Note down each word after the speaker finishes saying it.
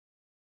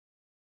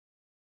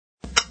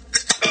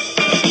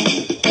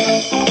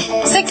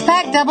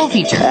Six-pack double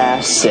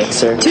feature.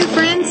 Sixer. 2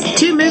 friends,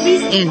 2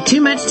 movies, and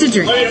too much to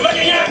drink.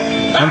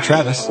 I'm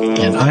Travis.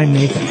 And I'm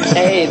Nathan.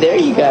 Hey, there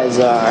you guys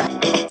are.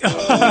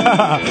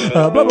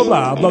 Blah blah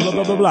blah blah blah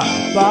blah blah blah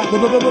blah blah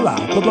blah blah blah blah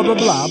blah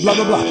blah blah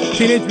blah blah.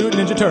 Teenage Mutant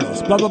Ninja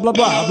Turtles. Blah blah blah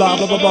blah blah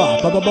blah blah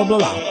blah blah blah blah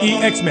blah.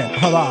 X-Men.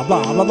 Blah blah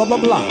blah blah blah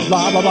blah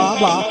blah blah blah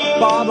blah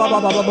blah blah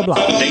blah blah blah blah.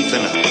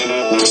 Nathan,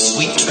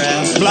 sweet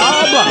Trav.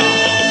 Blah blah.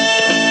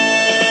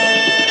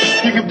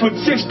 You can put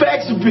 6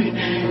 packs of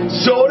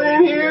soda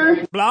in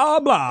here.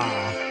 Blah blah.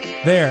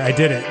 There, I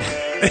did it.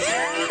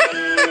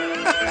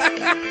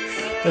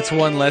 That's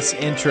one less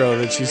intro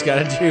that she's got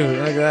to do.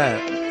 Look at that.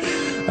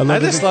 I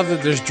just love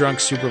that there's drunk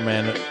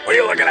Superman. What are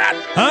you looking at?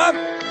 Huh?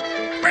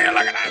 What are you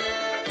looking at?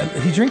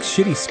 He drinks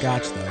shitty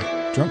scotch,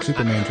 though. Drunk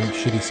Superman drinks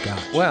shitty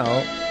scotch.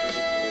 Well,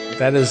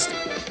 that is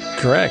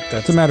correct.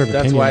 That's a matter of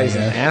opinion. That's why he's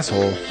an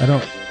asshole.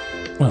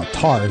 Well,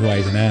 Tar is why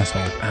he's an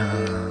asshole.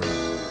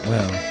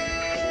 Well,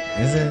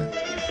 is it?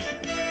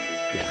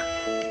 Yeah.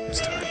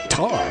 It's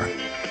Tar.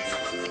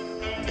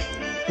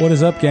 What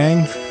is up,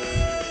 gang?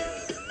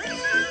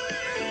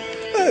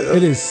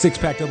 It is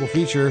 6-pack double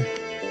feature.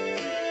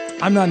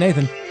 I'm not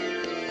Nathan.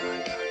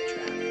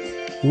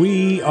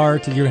 We are...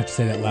 You're going to have to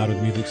say that loud with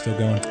the music still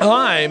going.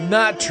 I'm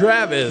not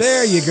Travis.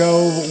 There you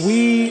go.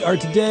 We are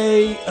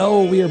today...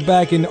 we are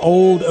back in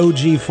old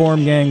OG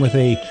form, gang, with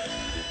a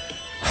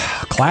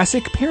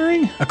classic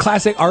pairing? A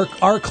classic,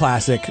 our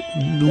classic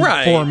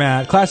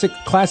format. Classic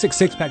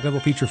 6-pack double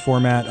feature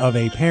format of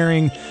a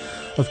pairing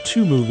of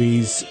 2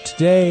 movies.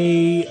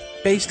 Today...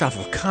 Based off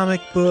of comic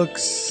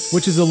books.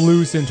 Which is a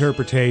loose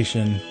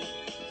interpretation.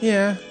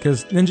 Yeah.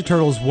 Because Ninja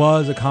Turtles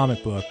was a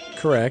comic book.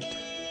 Correct.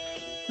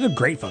 It was a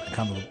great fucking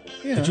comic book.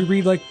 Yeah. Did you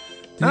read,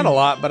 Not a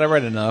lot, but I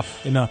read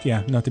enough. Enough,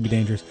 yeah. Not to be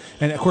dangerous.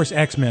 And, of course,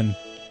 X-Men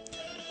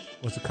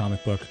was a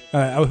comic book.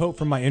 I would hope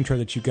from my intro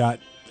that you got,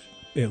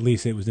 at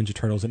least it was Ninja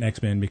Turtles and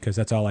X-Men, because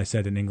that's all I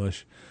said in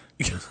English.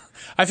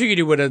 I figured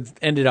you would have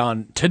ended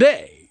on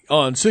today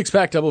on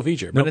 6-pack double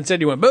feature. But instead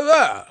you went blah,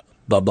 blah,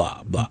 blah,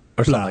 blah, blah,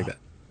 or something like that.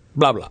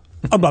 Blah, blah.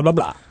 Blah, blah,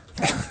 blah.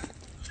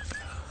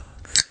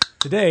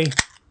 Today,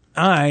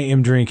 I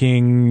am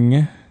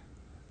drinking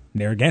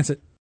Narragansett.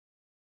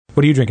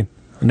 What are you drinking?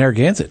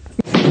 Narragansett.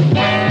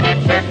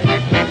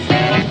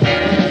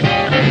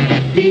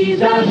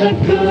 These are the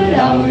good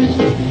hours,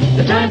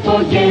 the time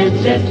for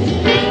Gansett,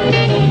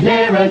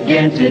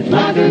 Narragansett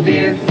lager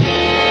beer.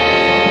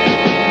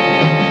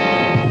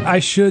 I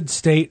should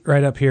state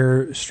right up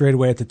here, straight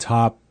away at the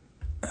top.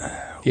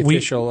 The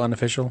official,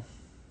 unofficial?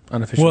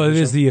 Unofficial. Well, it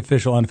is the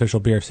official, unofficial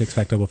beer of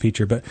 6-pack double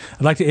feature, but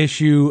I'd like to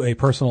issue a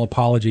personal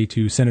apology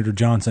to Senator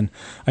Johnson.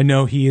 I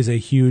know he is a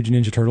huge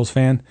Ninja Turtles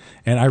fan,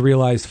 and I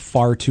realized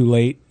far too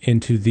late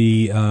into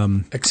the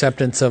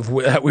acceptance of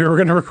that we were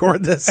going to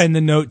record this, and the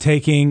note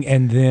taking,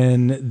 and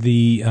then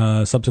the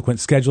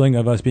subsequent scheduling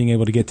of us being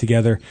able to get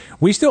together.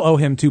 We still owe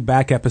him 2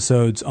 back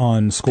episodes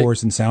on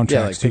scores and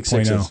soundtracks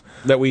 2.0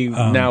 that we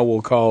now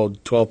will call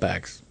 12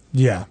 packs.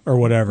 Yeah, or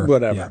whatever.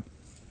 Whatever. Yeah.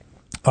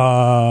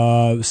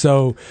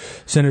 So,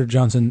 Senator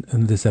Johnson,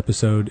 this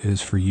episode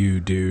is for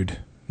you, dude.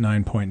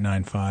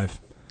 9.95.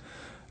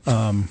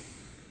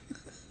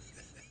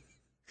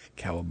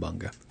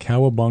 Cowabunga.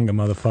 Cowabunga,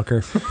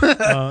 motherfucker.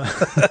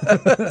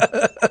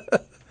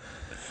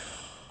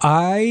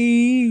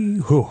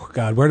 Oh,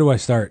 God, where do I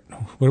start?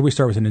 Where do we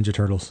start with the Ninja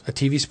Turtles? A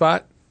TV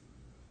spot?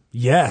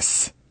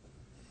 Yes.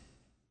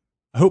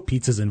 I hope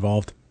pizza's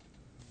involved.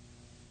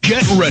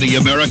 Get ready,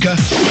 America.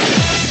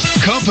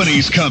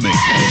 Company's coming.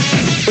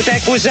 What the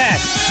heck was that?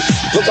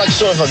 Looked like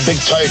sort of a big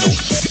turtle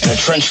in a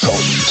trench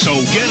coat. So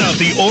get out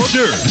the hors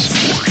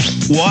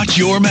d'oeuvres, watch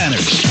your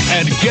manners,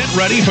 and get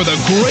ready for the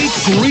great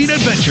green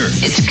adventure.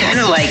 It's kind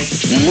of like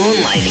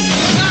moonlighting.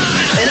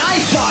 And I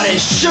thought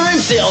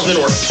insurance salesmen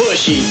were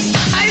pushy.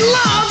 I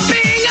love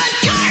being a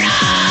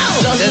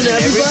turtle! Doesn't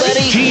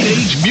everybody?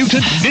 Teenage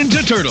Mutant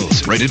Ninja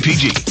Turtles. Rated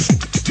PG.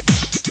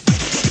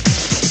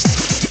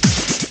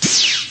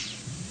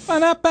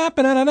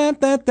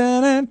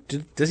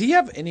 Does he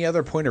have any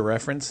other point of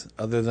reference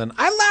other than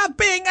I love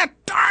being a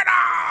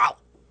turtle?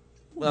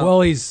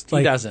 Well, he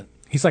doesn't.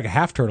 He's like a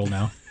half turtle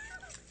now.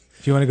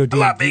 If you want to go deep,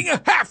 I love being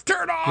a half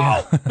turtle.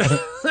 Yeah.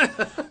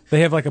 They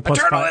have like a plus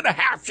turtle 5 in a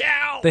half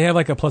shell. They have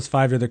like a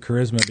 +5 to their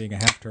charisma being a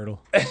half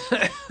turtle. I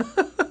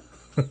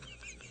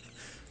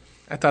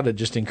thought it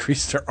just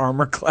increased their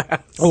armor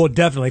class. Oh, well,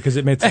 definitely, because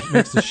it makes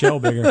the shell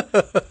bigger.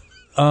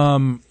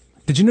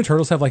 Did you know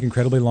turtles have like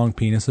incredibly long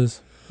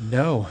penises?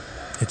 No.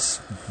 It's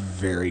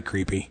very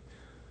creepy.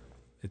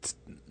 If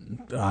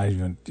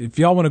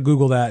y'all want to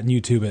Google that and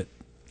YouTube it.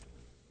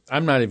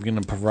 I'm not even going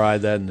to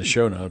provide that in the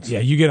show notes. Yeah,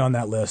 you get on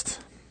that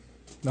list.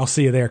 I'll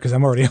see you there because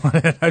I'm already on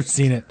it. I've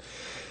seen it.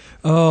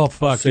 Oh,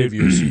 fuck, Save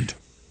dude. your seat.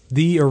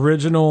 The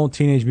original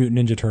Teenage Mutant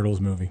Ninja Turtles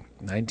movie.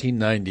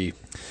 1990.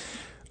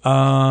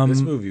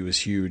 This movie was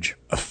huge.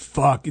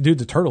 Fuck, dude,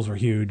 the Turtles were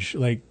huge.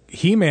 Like,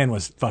 He-Man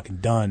was fucking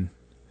done.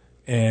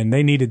 And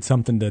they needed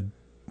something to,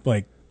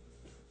 like,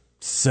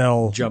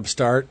 sell.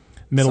 Jumpstart.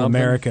 Middle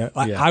something? America.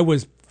 Yeah. I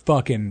was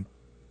fucking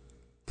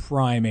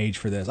prime age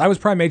for this. I was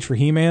prime age for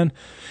He-Man,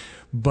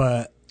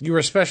 but You were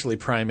especially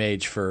prime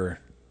age for.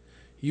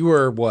 You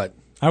were what?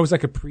 I was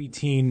like a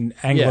preteen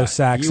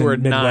Anglo-Saxon, you were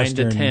 9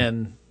 Midwestern to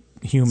 10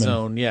 human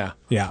zone. Yeah,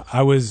 yeah.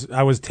 I was 10.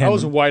 I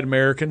was a white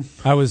American.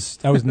 I was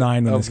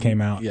 9 when this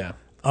came out. Yeah.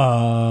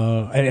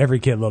 And every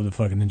kid loved the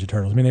fucking Ninja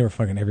Turtles. I mean, they were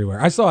fucking everywhere.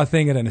 I saw a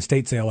thing at an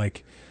estate sale,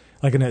 like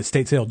an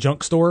estate sale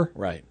junk store.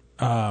 Right.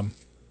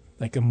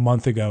 Like a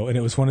month ago, and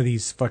it was one of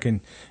these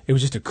fucking. It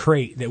was just a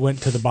crate that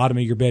went to the bottom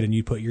of your bed, and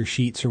you put your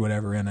sheets or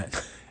whatever in it,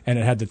 and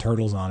it had the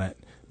turtles on it.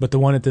 But the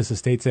one at this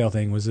estate sale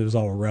thing was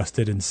all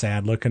rusted and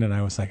sad looking, and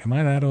I was like, "Am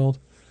I that old?"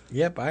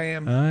 Yep, I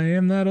am. I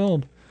am that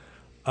old.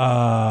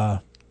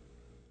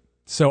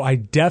 So I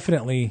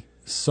definitely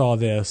saw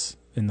this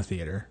in the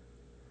theater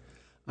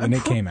when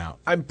it came out.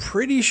 I'm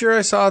pretty sure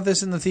I saw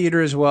this in the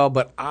theater as well,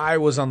 but I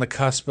was on the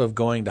cusp of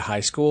going to high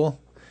school.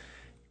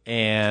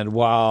 And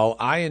while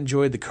I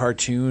enjoyed the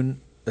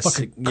cartoon...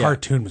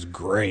 cartoon was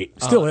great.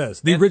 Still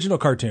is. The original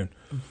cartoon.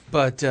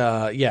 But,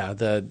 the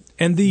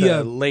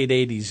late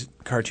 80s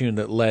cartoon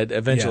that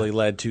eventually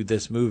led to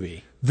this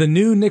movie. The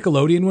new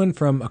Nickelodeon one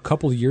from a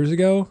couple of years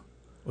ago...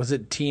 Was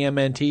it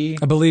TMNT?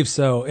 I believe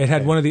so. It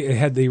had it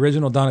had the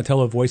original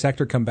Donatello voice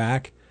actor come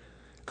back.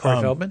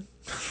 Corey Feldman?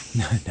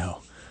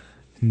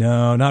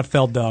 No, not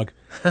Felddog.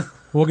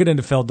 We'll get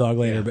into Felddog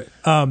later, but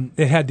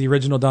it had the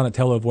original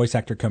Donatello voice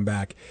actor come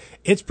back.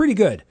 It's pretty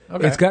good.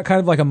 Okay. It's got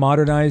kind of like a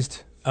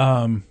modernized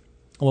a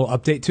little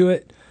update to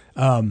it.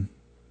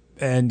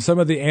 And some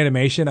of the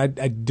animation I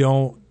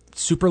don't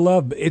super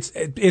love, but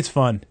it's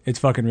fun. It's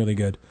fucking really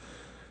good.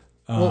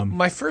 Well,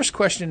 my first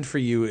question for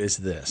you is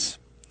this.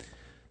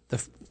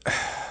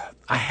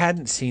 I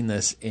hadn't seen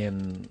this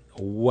in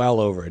well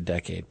over a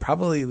decade,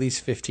 probably at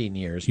least 15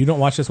 years. You don't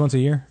watch this once a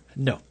year?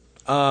 No.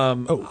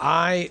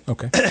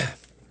 Okay.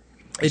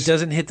 It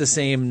doesn't hit the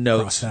same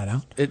notes. Cross that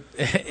out.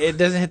 It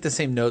doesn't hit the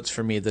same notes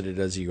for me that it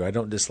does you. I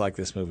don't dislike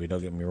this movie.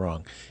 Don't get me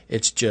wrong.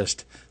 It's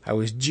just I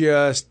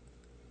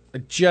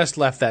just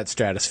left that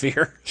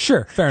stratosphere.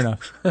 Sure, fair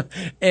enough.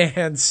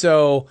 And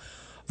so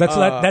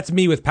that's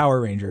me with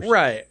Power Rangers.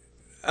 Right.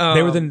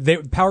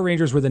 Power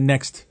Rangers were the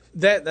next.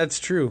 That's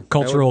true.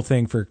 Cultural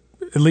thing for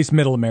at least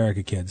middle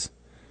America kids.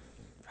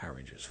 Power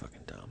Rangers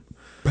fucking dumb.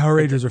 Power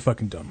Rangers are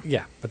fucking dumb.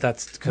 Yeah, but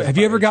that's... Have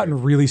you ever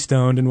gotten really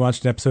stoned and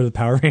watched an episode of the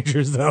Power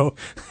Rangers, though?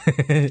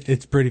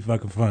 It's pretty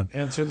fucking fun.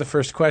 Answer the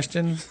first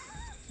question?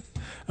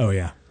 Oh,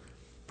 yeah.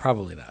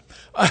 Probably not.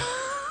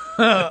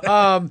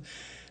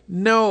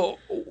 No,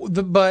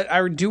 but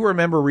I do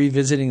remember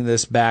revisiting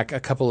this back a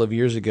couple of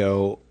years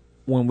ago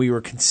when we were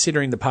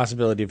considering the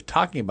possibility of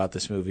talking about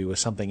this movie with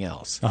something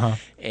else. Uh-huh.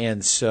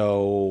 And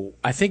so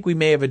I think we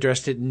may have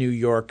addressed it in New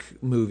York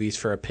movies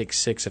for a Pick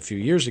 6 a few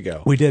years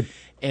ago. We did.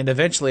 And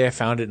eventually I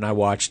found it and I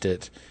watched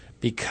it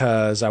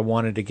because I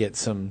wanted to get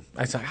some...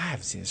 I was like, I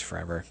haven't seen this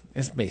forever.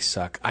 This may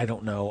suck. I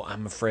don't know.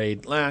 I'm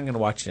afraid. I'm going to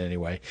watch it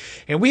anyway.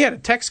 And we had a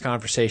text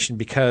conversation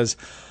because...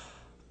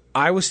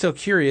 I was still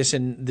curious,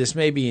 and this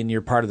may be in your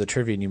part of the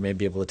trivia, and you may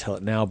be able to tell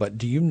it now, but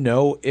do you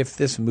know if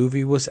this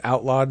movie was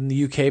outlawed in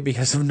the UK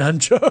because of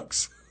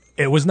nunchucks?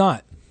 It was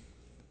not.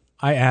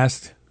 I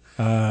asked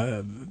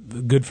a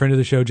good friend of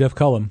the show, Jeff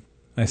Cullum.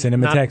 I sent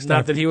him a text.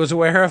 Not that he was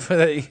aware of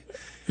it.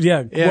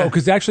 Yeah, well,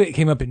 because actually it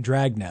came up in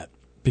Dragnet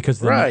because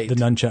the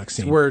nunchuck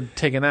scene. Were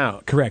taken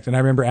out. Correct, and I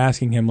remember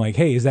asking him, like,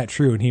 hey, is that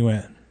true? And he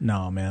went,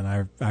 no,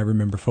 man, I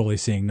remember fully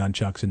seeing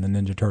nunchucks in the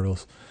Ninja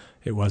Turtles.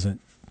 It wasn't.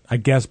 I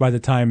guess by the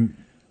time...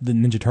 the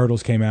Ninja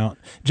Turtles came out.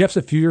 Jeff's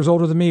a few years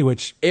older than me,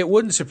 which... It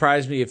wouldn't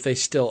surprise me if they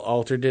still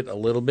altered it a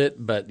little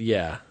bit, but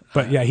yeah.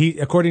 But yeah,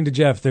 according to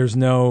Jeff, there's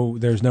no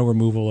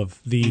removal of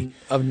the...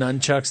 Of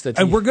nunchucks that...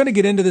 And we're going to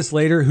get into this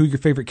later, who your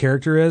favorite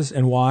character is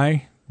and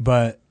why,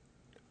 but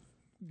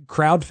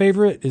crowd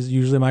favorite is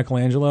usually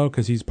Michelangelo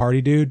because he's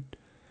party dude.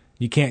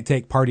 You can't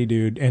take party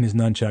dude and his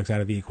nunchucks out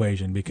of the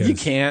equation because... You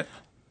can't.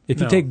 If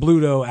you take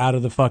Bluto out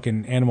of the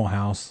fucking Animal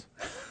House,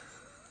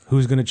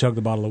 who's going to chug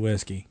the bottle of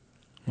whiskey?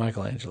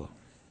 Michelangelo.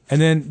 And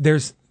then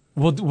there's,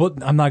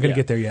 I'm not going to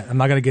get there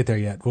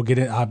yet. We'll get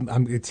in.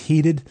 It's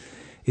heated.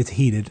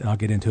 And I'll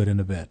get into it in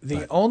a bit.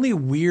 The only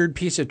weird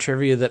piece of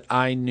trivia that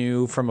I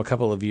knew from a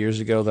couple of years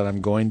ago that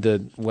I'm going to,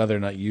 whether or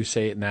not you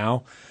say it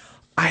now,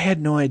 I had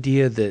no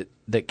idea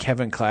that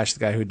Kevin Clash, the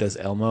guy who does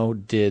Elmo,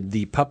 did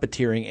the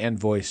puppeteering and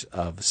voice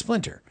of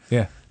Splinter.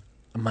 Yeah.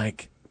 I'm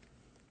like,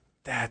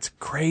 that's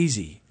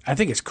crazy. I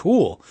think it's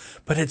cool,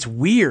 but it's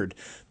weird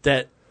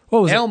that...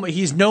 Elmo,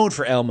 he's known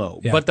for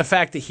Elmo, but the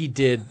fact that he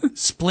did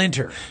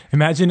Splinter.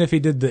 Imagine if he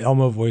did the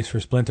Elmo voice for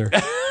Splinter.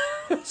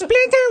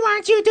 Splinter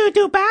wants you to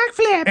do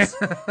backflips.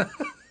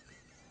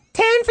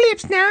 10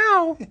 flips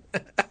now.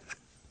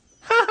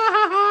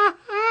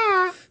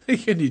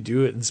 Can you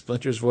do it in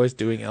Splinter's voice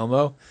doing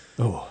Elmo?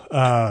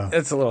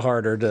 It's a little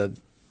harder to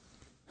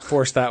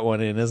force that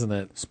one in, isn't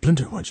it?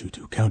 Splinter wants you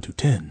to count to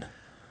 10.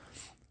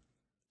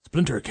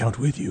 Splinter, count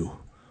with you.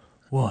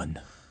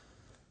 1,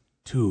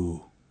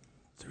 2,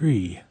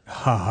 3,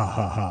 ha ha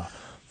ha ha,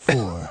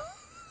 4,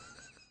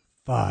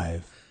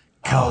 5,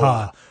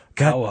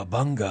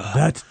 Cowabunga.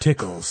 That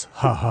tickles,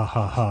 ha ha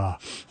ha ha,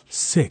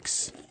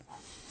 6,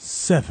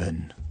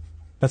 7.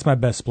 That's my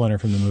best Splinter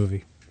from the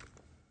movie.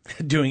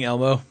 Doing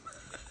Elmo.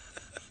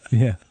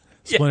 Yeah.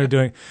 Splinter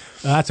doing...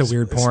 that's a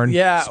weird porn.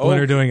 Yeah.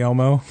 Splinter doing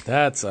Elmo.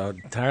 That's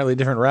an entirely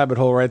different rabbit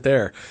hole right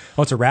there.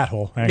 Oh, it's a rat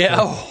hole, actually. Yeah.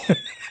 Oh.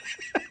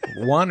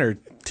 1 or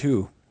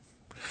 2.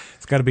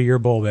 It's got to be your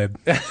bowl, babe.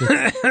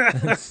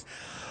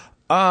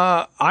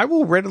 I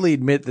will readily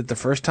admit that the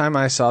first time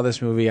I saw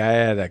this movie, I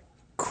had a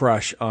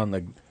crush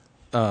on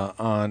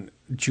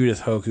Judith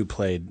Hoag, who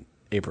played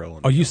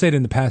April. Oh, you say it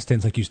in the past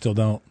tense like you still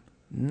don't.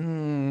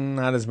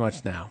 Not as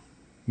much now.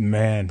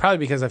 Man. Probably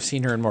because I've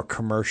seen her in more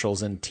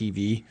commercials and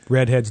TV.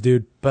 Redheads,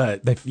 dude.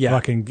 But they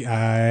fucking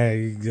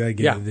they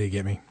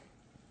get me.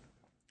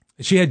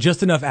 She had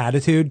just enough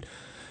attitude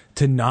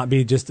to not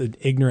be just an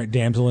ignorant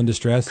damsel in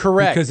distress.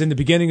 Correct. Because in the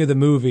beginning of the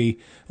movie,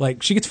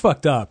 like, she gets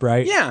fucked up,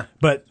 right? Yeah.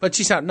 But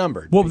she's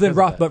outnumbered. Well, then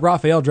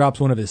Raphael drops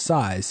one of his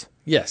size.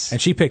 Yes.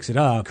 And she picks it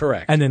up.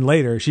 Correct. And then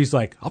later she's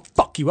like, I'll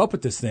fuck you up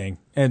with this thing.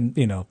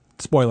 And,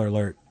 spoiler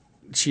alert.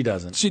 She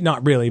doesn't. She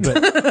not really,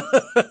 but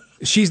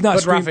she's not.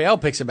 But Raphael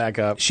picks it back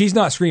up. She's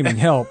not screaming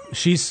help.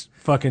 She's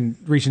fucking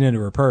reaching into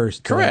her purse.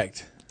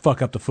 Correct.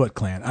 Fuck up the Foot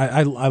Clan.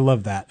 I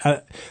love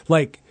that.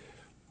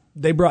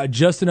 They brought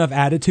just enough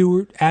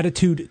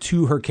attitude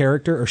to her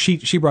character, or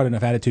she brought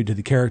enough attitude to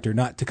the character,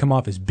 not to come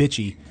off as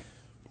bitchy,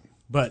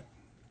 but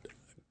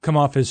come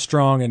off as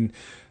strong and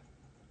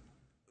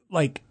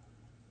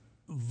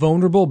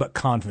vulnerable but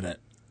confident.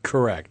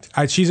 Correct.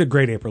 She's a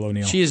great April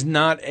O'Neil. She is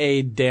not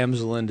a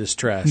damsel in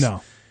distress.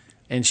 No.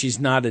 And she's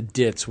not a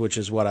ditz, which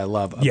is what I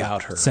love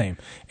about her. Same.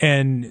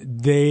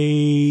 And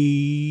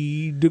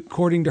they,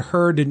 according to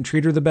her, didn't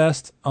treat her the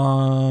best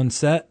on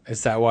set.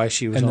 Is that why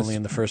she was only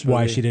in the first movie?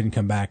 Why she didn't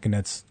come back, and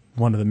that's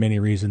one of the many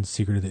reasons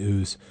Secret of the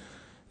Ooze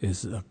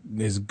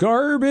is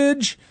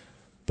garbage.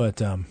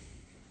 But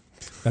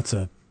that's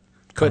a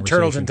But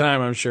Turtles in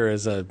Time, I'm sure,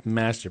 is a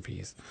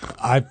masterpiece.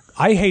 I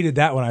hated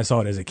that when I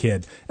saw it as a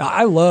kid.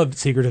 I loved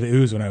Secret of the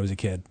Ooze when I was a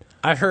kid.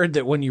 I've heard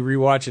that when you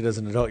rewatch it as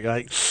an adult, you're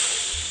like...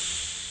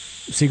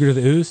 Secret of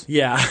the Ooze?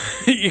 Yeah.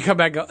 You come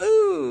back and go,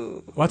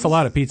 ooh. Well, that's a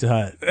lot of Pizza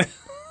Hut.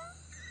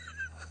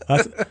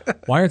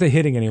 Why aren't they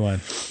hitting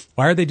anyone?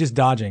 Why are they just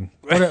dodging?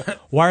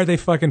 Why are they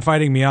fucking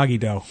fighting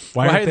Miyagi-Do?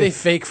 Why are they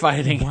fake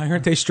fighting? Why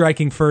aren't they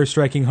striking first,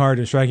 striking hard,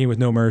 and striking with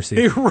no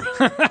mercy?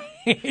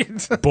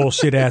 Right.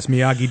 Bullshit-ass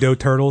Miyagi-Do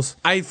turtles.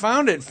 I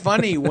found it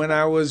funny when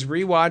I was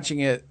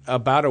rewatching it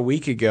about a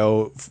week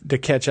ago to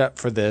catch up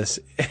for this,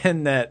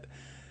 and that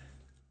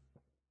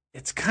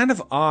it's kind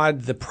of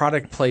odd, the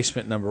product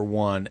placement, number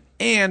one,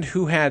 and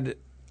who had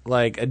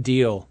a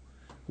deal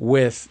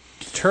with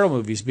turtle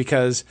movies,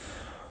 because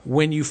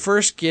when you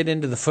first get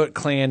into the Foot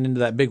Clan, into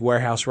that big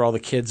warehouse where all the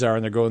kids are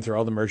and they're going through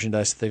all the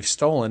merchandise that they've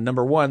stolen,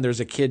 number one, there's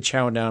a kid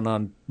chowing down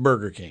on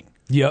Burger King.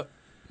 Yep.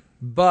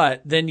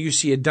 But then you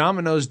see a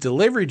Domino's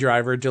delivery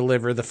driver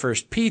deliver the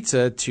first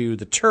pizza to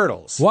the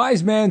turtles.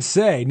 Wise men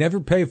say never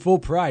pay full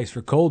price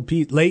for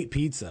late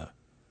pizza.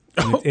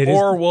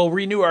 Or we'll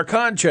renew our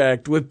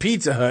contract with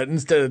Pizza Hut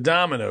instead of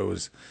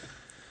Domino's.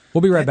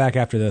 We'll be right back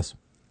after this.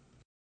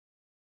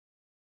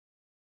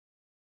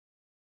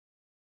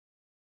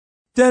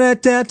 The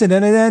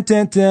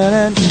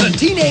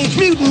Teenage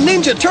Mutant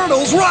Ninja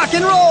Turtles rock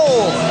and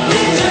roll!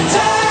 Ninja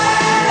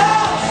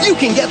Turtles! You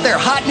can get their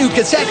hot new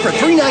cassette for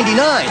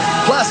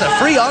 $3.99, plus a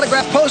free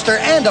autographed poster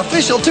and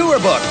official tour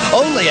book,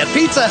 only at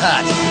Pizza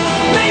Hut.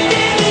 Make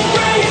it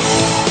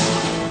great!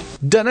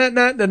 I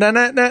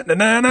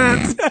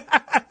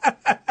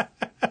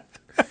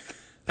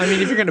mean,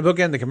 if you're going to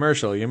bookend the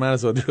commercial, you might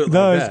as well do it like that.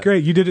 No, it's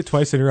great. You did it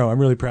twice in a row. I'm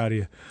really proud of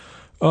you.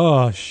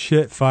 Oh,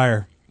 shit,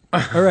 fire.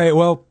 All right,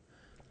 well,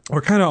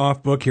 we're kind of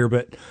off book here,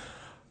 but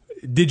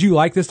did you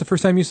like this the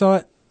first time you saw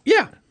it?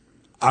 Yeah.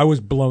 I was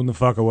blown the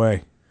fuck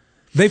away.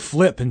 They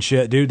flip and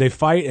shit, dude. They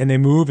fight and they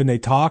move and they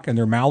talk and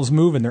their mouths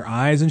move and their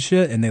eyes and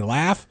shit and they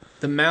laugh.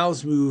 The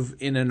mouths move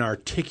in an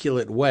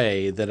articulate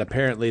way that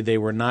apparently they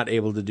were not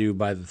able to do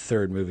by the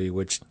third movie,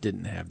 which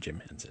didn't have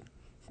Jim Henson.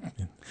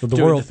 So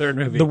the third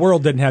movie. The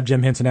world didn't have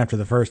Jim Henson after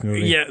the first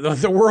movie. Yeah,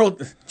 the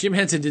world. Jim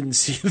Henson didn't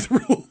see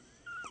through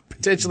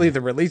potentially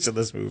the release of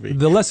this movie.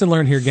 The lesson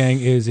learned here,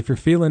 gang, is if you're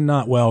feeling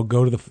not well,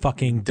 go to the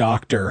fucking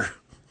doctor.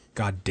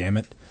 God damn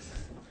it.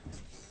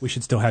 We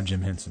should still have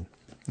Jim Henson.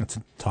 That's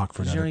a talk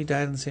for another. Did you know he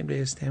died on the same day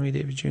as Sammy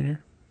Davis Jr.?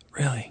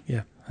 Really?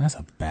 Yeah. That's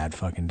a bad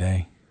fucking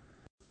day.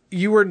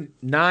 You were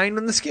 9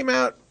 when this came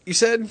out, you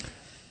said?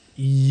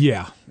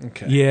 Yeah.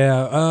 Okay.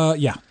 Yeah.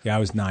 Yeah, I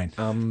was 9.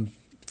 I'm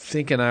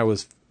thinking I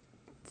was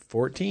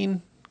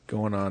 14,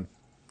 going on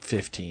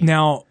 15.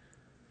 Now,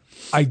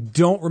 I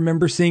don't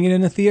remember seeing it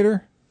in a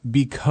theater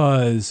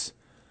because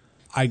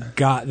I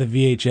got the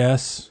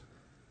VHS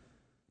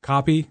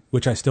copy,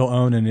 which I still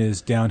own and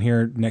is down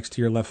here next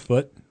to your left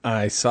foot.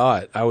 I saw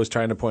it. I was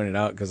trying to point it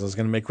out because I was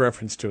going to make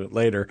reference to it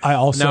later.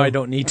 Now I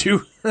don't need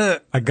to.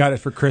 I got it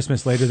for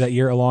Christmas later that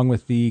year, along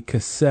with the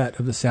cassette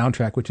of the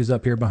soundtrack, which is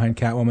up here behind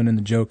Catwoman and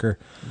the Joker.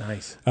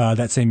 Nice.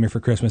 That same year for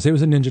Christmas. It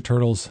was a Ninja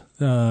Turtles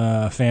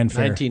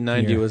fanfare.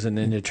 1990 was a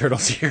Ninja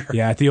Turtles year.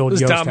 Yeah, at the old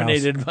It was Ghost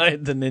dominated House. by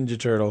the Ninja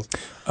Turtles.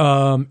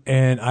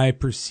 And I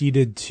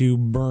proceeded to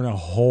burn a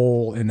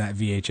hole in that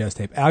VHS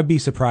tape. I'd be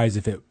surprised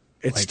if it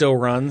It still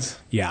runs?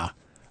 Yeah.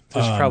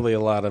 There's probably a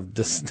lot of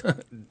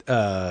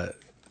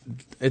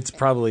it's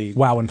probably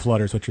Wow and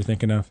Flutter is what you're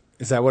thinking of.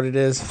 Is that what it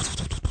is?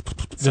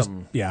 Just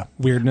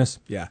weirdness.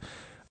 Yeah.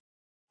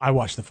 I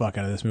watched the fuck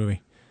out of this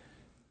movie.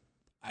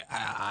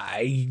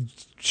 I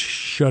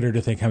shudder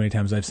to think how many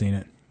times I've seen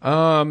it.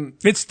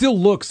 It still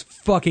looks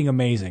fucking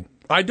amazing.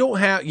 I don't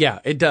have... Yeah,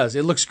 it does.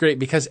 It looks great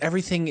because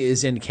everything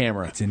is in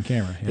camera. It's in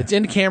camera. Yeah. It's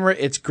in camera.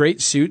 It's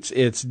great suits.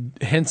 It's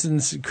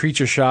Henson's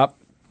Creature Shop.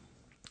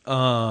 They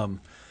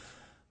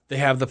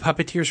have the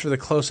puppeteers for the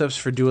close-ups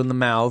for doing the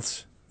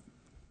mouths.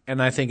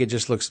 And I think it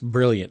just looks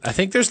brilliant. I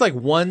think there's like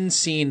one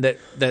scene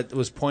that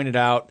was pointed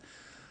out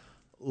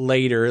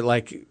later,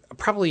 like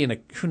probably in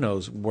who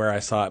knows where I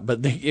saw it,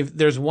 but if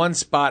there's one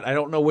spot, I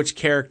don't know which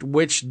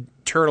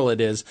turtle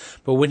it is,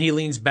 but when he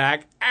leans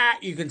back,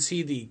 you can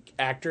see the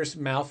actor's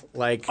mouth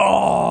like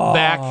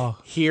back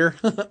here.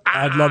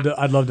 I'd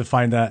love to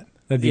find that.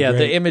 That'd be great.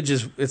 The image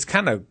it's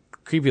kind of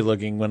creepy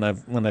looking when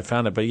I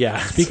found it, but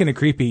yeah. Speaking of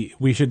creepy,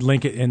 we should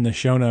link it in the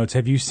show notes.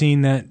 Have you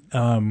seen that?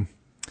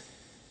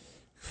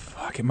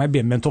 It might be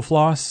a Mental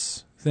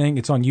Floss thing.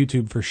 It's on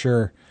YouTube for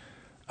sure.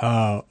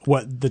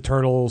 What the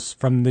turtles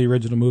from the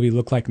original movie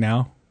look like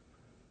now?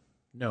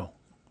 No.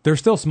 They're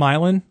still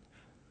smiling,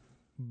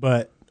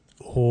 but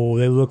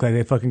they look like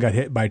they fucking got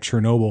hit by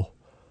Chernobyl.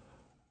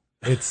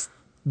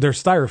 They're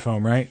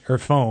styrofoam, right? Or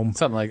foam.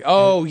 Something like,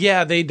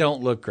 they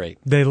don't look great.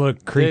 They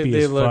look creepy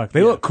as fuck.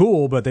 They look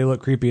cool, but they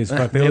look creepy as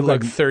fuck. They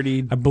look like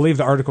 30. I believe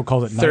the article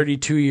calls it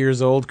 32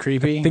 years old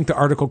creepy. I think the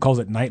article calls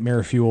it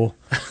nightmare fuel.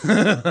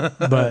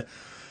 But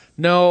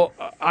no,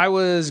 I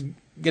was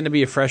going to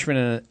be a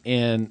freshman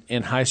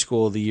in high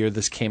school the year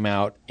this came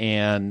out,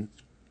 and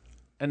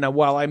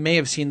while I may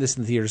have seen this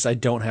in theaters, I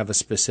don't have a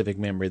specific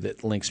memory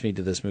that links me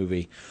to this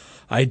movie.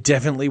 I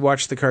definitely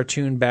watched the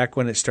cartoon back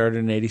when it started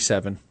in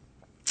 '87.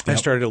 Yep. I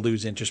started to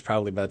lose interest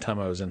probably by the time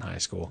I was in high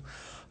school.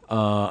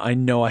 I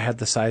know I had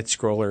the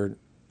side-scroller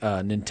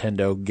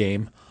Nintendo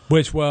game.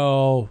 Which,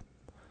 the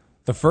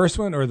first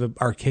one or the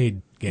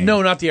arcade game?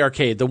 No, not the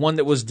arcade. The one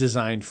that was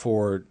designed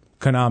for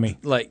Konami.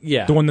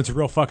 The one that's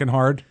real fucking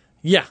hard?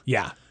 Yeah.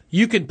 Yeah.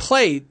 You can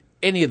play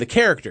any of the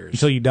characters.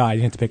 Until you die,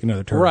 you have to pick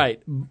another turtle.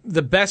 Right.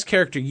 The best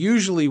character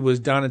usually was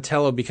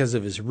Donatello because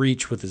of his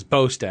reach with his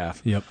bow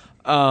staff. Yep.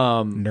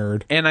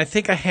 Nerd. And I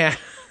think I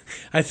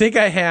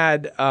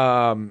had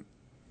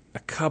a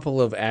couple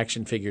of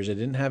action figures. I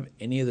didn't have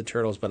any of the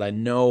turtles, but I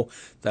know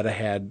that I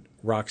had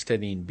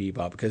Rocksteady and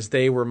Bebop because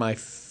they were my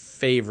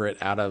favorite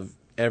out of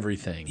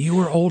everything. You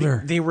were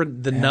older. They were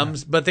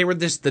the but they were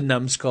the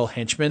numbskull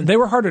henchmen. They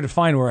were harder to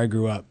find where I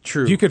grew up.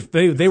 True.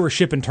 They were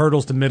shipping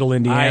turtles to Middle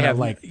Indiana.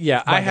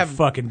 I have a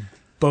fucking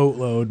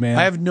boatload, man.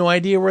 I have no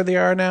idea where they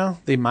are now.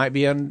 They might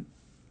be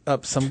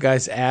up some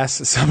guy's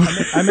ass.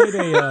 I made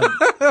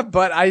a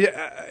but I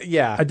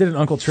did an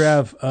Uncle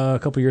Trav a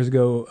couple years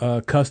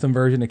ago, custom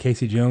version of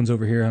Casey Jones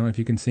over here. I don't know if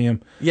you can see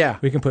him. Yeah.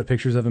 We can put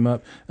pictures of him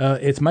up.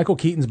 It's Michael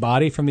Keaton's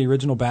body from the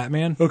original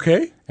Batman.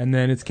 Okay. And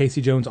then it's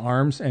Casey Jones'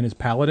 arms and his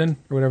paladin,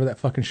 or whatever that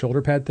fucking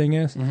shoulder pad thing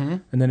is. Mm-hmm.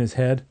 And then his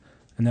head.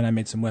 And then I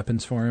made some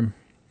weapons for him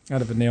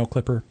out of a nail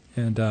clipper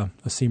and a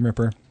seam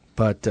ripper.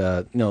 But,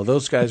 no,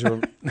 those guys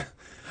were...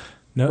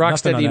 No,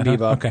 Rocksteady and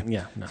Bebop. Okay.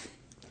 Yeah, no.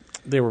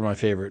 They were my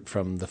favorite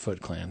from the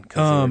Foot Clan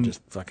because they were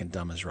just fucking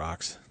dumb as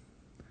rocks.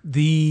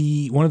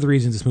 One of the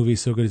reasons this movie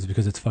is so good is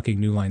because it's fucking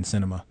New Line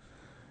Cinema.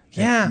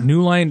 Yeah. And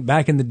New Line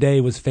back in the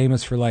day was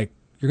famous for you're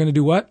going to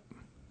do what?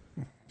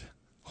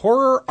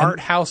 Horror, art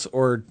house,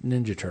 or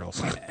Ninja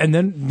Turtles. And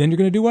then you're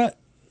going to do what?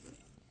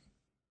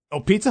 Oh,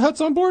 Pizza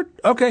Hut's on board?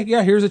 Okay,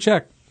 yeah, here's a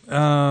check.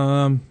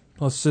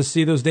 Let's just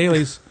see those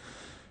dailies.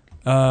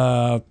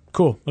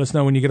 Cool. Let us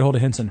know when you get a hold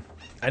of Henson.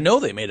 I know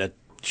they made a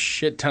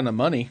shit ton of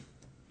money.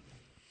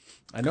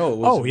 I know it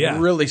was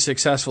really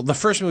successful. The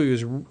first movie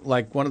was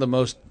one of the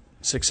most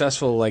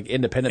successful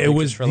independent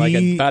pictures for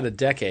about a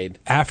decade.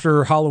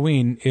 After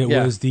Halloween, it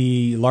was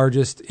the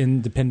largest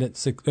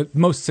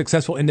most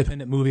successful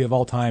independent movie of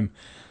all time.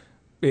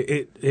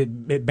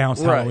 It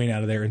bounced Halloween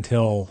out of there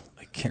until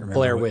I can't remember.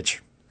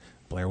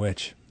 Blair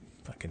Witch.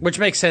 Fucking. Which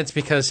makes sense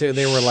because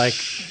they were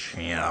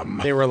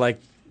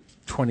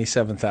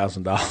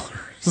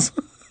 $27,000.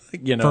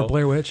 For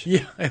Blair Witch?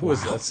 Yeah, it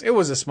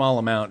was a small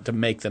amount to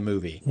make the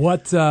movie.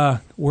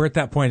 We're at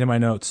that point in my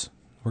notes.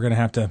 We're gonna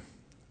have to.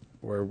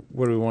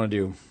 What do we want to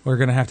do? We're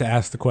gonna have to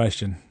ask the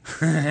question.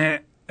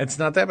 It's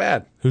not that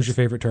bad. Who's your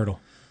favorite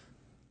turtle?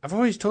 I've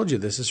always told you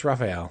this is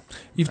Raphael.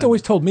 You've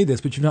always told me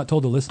this, but you've not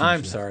told the listeners.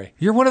 I'm sorry.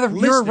 You're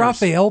you're a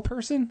Raphael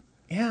person?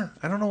 Yeah,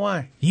 I don't know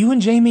why. You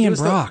and Jamie and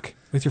Brock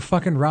with your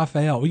fucking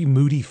Raphael. You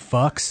moody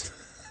fucks.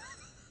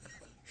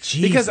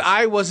 Because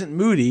I wasn't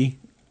moody.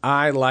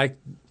 I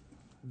liked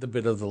the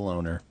bit of the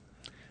loner.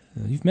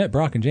 You've met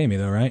Brock and Jamie,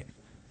 though, right?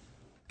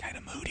 Kind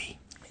of moody.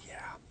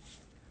 Yeah.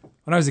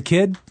 When I was a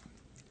kid,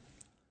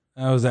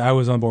 I was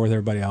on board with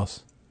everybody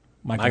else.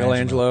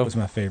 Michelangelo was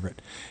my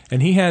favorite,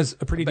 and he has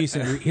a pretty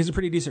decent. He has a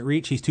pretty decent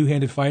reach. He's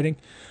two-handed fighting,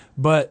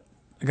 but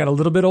I got a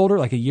little bit older,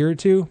 like a year or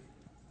two.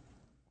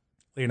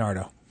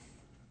 Leonardo,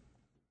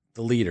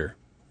 the leader.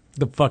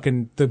 The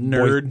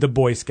nerd. The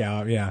Boy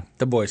Scout, yeah.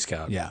 The Boy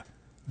Scout. Yeah.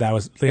 That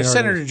was If Leonardo.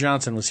 Senator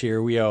Johnson was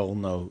here, we all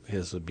know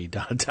his would be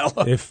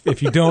Donatello.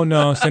 If you don't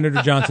know,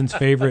 Senator Johnson's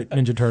favorite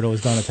Ninja Turtle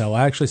is Donatello.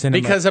 I actually sent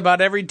him because about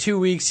every 2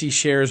 weeks he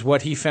shares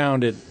what he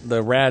found at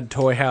the Rad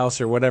Toy House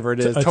or whatever it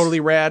is.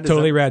 Totally Rad?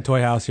 Totally Rad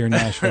Toy House here in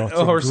Nashville. It's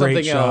or a great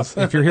something shop. else.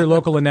 If you're here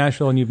local in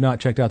Nashville and you've not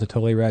checked out the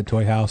Totally Rad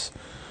Toy House,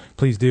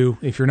 please do.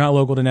 If you're not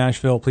local to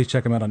Nashville, please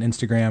check them out on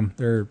Instagram.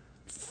 They're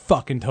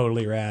fucking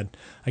totally rad.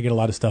 I get a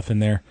lot of stuff in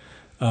there.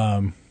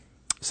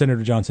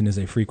 Senator Johnson is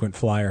a frequent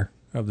flyer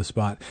of the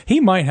spot. He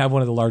might have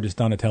one of the largest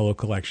Donatello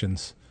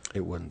collections.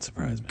 It wouldn't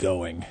surprise me.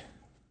 Going.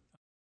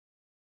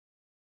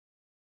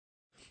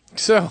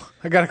 So,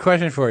 I got a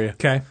question for you.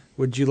 Okay.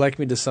 Would you like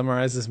me to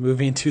summarize this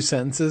movie in 2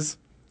 sentences?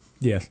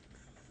 Yes.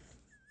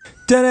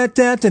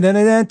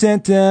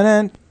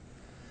 Dun-dun-dun-dun-dun-dun-dun-dun.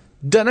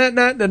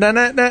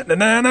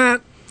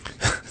 Dun-dun-dun-dun-dun-dun-dun-dun.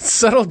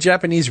 Subtle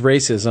Japanese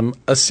racism,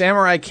 a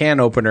samurai can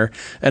opener,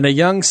 and a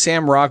young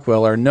Sam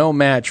Rockwell are no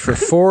match for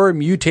 4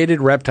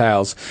 mutated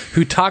reptiles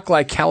who talk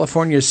like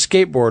California's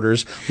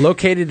skateboarders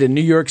located in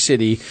New York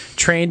City,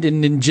 trained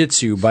in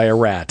ninjutsu by a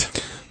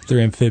rat. They're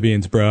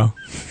amphibians, bro.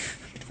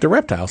 They're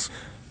reptiles.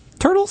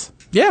 Turtles?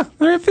 Yeah.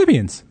 They're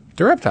amphibians.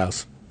 They're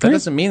reptiles. That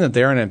doesn't mean that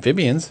they aren't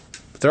amphibians,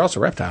 but they're also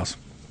reptiles.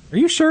 Are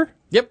you sure?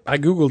 Yep, I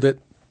Googled it.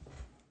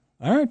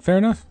 All right, fair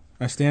enough.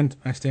 I stand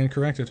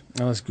corrected.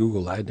 Unless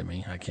Google lied to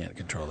me. I can't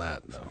control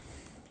that, though.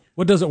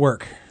 What doesn't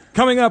work?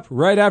 Coming up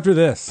right after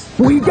this.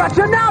 We got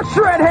you now,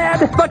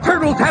 Shredhead! The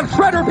Turtles have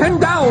Shredder pinned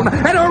down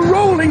and are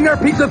rolling their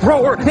pizza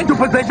thrower into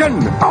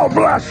position. I'll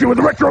blast you with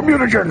retro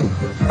mutagen.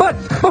 But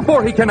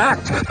before he can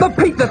act, the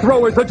pizza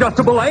thrower's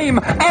adjustable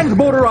aim and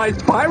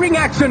motorized firing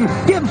action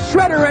give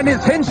Shredder and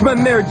his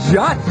henchmen their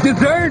just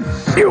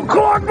desserts. You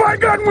clogged my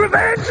gun with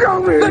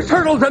anchovies! The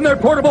Turtles and their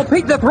portable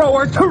pizza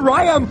thrower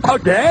triumph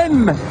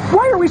again.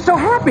 Why are we so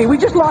happy? We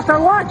just lost our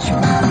lunch.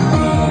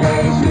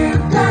 Teenage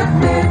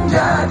Mutant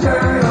Ninja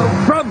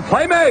Turtles. From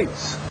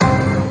Playmates.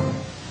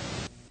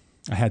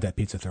 I had that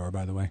pizza thrower,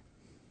 by the way.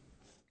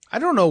 I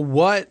don't know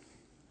what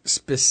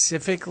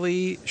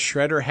specifically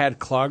Shredder had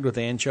clogged with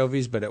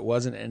anchovies, but it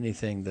wasn't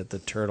anything that the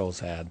Turtles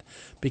had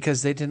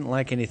because they didn't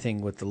like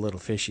anything with the little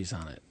fishies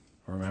on it.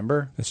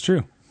 Remember? That's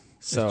true.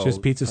 So it's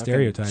just pizza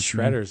stereotypes.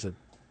 Shredder's a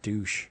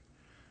douche.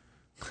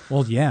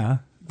 Well, yeah.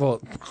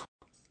 Well,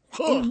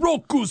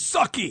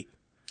 Rokusaki.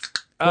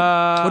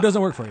 What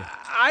doesn't work for you?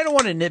 I don't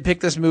want to nitpick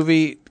this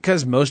movie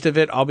because most of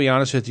it, I'll be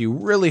honest with you,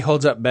 really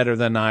holds up better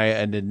than I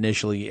had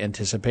initially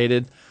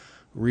anticipated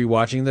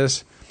rewatching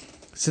this,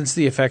 since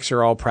the effects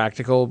are all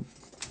practical.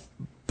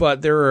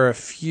 But there are a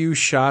few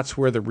shots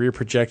where the rear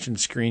projection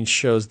screen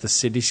shows the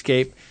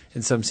cityscape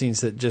in some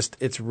scenes that just,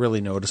 it's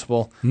really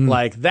noticeable.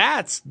 Like,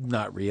 that's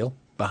not real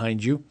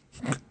behind you.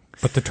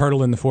 But the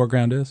turtle in the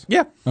foreground is?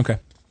 Yeah. Okay.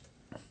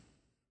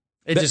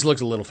 It just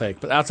looks a little fake.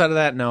 But outside of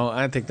that, no,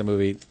 I think the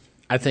movie,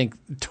 I think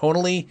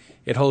tonally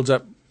it holds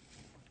up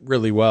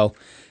really well.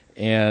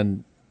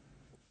 And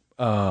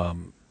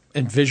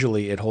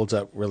visually it holds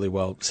up really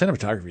well.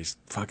 Cinematography is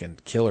fucking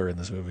killer in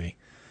this movie.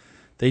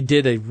 They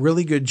did a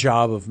really good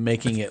job of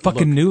making it fucking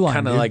look New Line,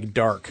 kind of dude. like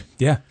dark.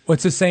 Yeah. Well,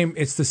 it's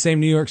the same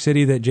New York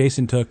City that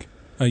Jason took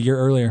a year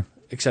earlier.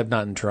 Except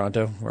not in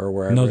Toronto or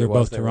wherever. No, they're it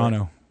was both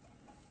Toronto.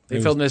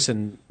 They filmed this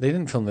in. They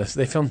didn't film this.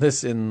 They filmed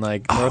this in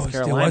like North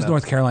Carolina. It was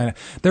North Carolina.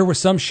 There were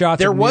some shots.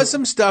 There was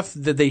some stuff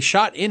that they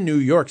shot in New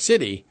York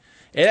City.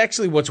 It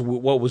actually, what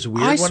was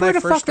weird I when swear I to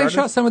first fuck, started. they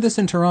shot some of this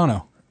in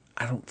Toronto.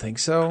 I don't think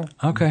so.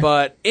 Okay.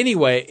 But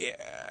anyway,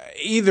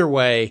 either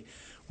way,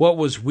 what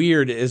was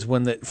weird is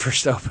when it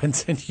first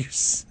opens and you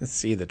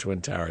see the Twin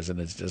Towers and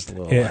it's just a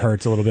little. It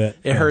hurts a little bit.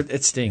 It hurts.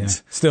 It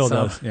stings. Yeah. Still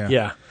does.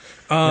 Yeah.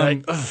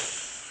 Yeah.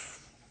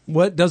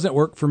 What doesn't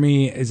work for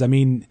me is, I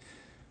mean,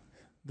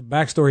 the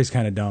backstory is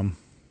kind of dumb.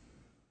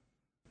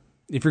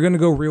 If you're going to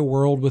go real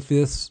world with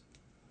this,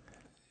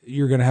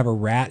 you're going to have a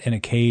rat in a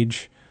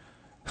cage.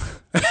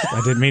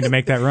 I didn't mean to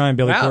make that rhyme,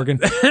 Billy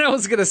Corgan. I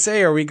was going to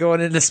say, are we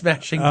going into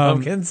Smashing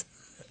Pumpkins?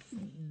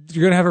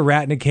 You're going to have a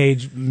rat in a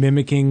cage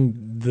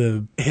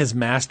mimicking his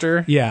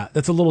master. Yeah,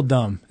 that's a little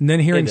dumb. And then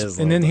hearing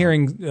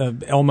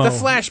Elmo. The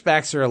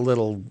flashbacks are a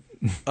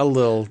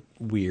little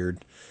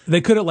weird. They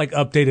could have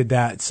updated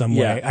that some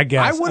way, I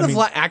guess. I would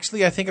have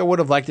actually. I think I would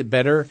have liked it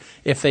better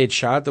if they had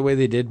shot it the way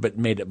they did, but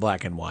made it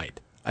black and white.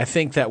 I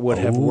think that would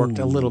have worked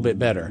a little bit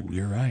better.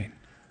 You're right.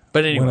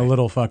 But anyway, went a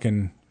little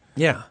fucking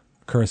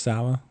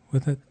Kurosawa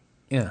with it.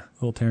 Yeah,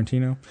 a little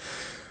Tarantino.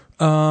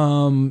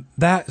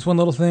 That's one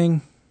little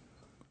thing.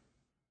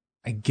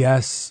 I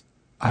guess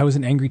I was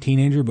an angry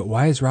teenager, but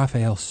why is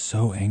Raphael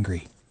so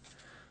angry?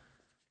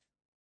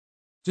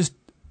 Just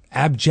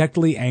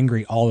abjectly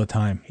angry all the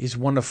time. He's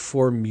one of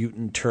 4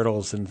 mutant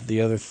turtles, and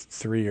the other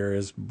 3 are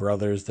his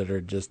brothers that are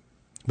just.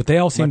 But they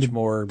all seem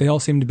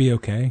to be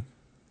okay.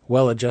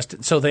 Well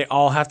adjusted. So they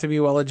all have to be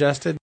well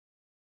adjusted.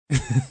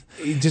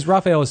 Just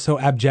Raphael is so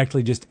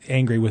abjectly just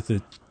angry with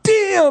the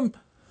damn.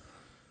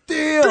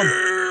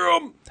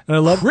 And I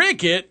love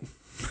Cricket.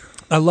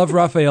 I love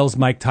Raphael's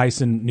Mike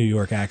Tyson New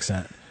York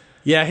accent.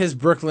 Yeah, his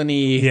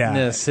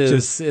Brooklyn-y-ness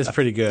is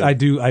pretty good. I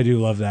do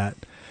love that.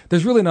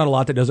 There's really not a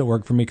lot that doesn't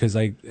work for me because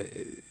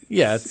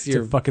it's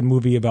a fucking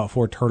movie about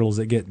 4 turtles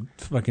that get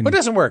fucking... What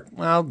doesn't work?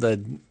 Well,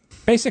 the...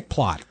 Basic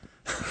plot.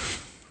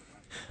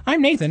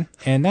 I'm Nathan,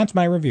 and that's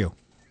my review.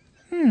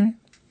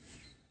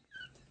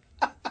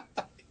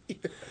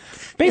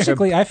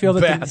 Basically, I feel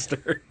that...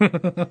 Bastard.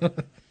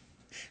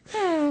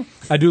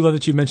 I do love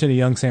that you mentioned a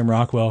young Sam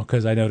Rockwell,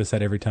 because I notice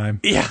that every time.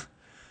 Yeah.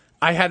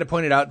 I had to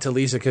point it out to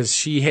Lisa because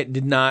she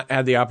did not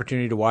have the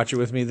opportunity to watch it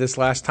with me this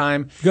last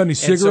time. You got any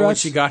cigarettes? And so when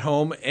she got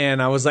home,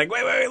 and I was like,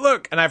 wait,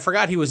 look. And I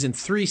forgot he was in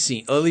 3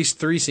 scenes, at least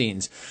 3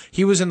 scenes.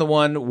 He was in the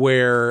one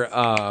where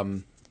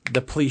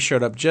the police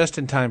showed up just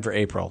in time for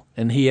April,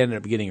 and he ended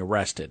up getting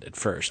arrested at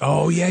first.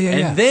 Oh, yeah.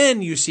 And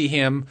then you see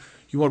him,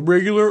 you want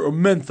regular or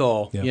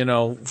menthol,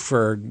 Yep.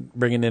 for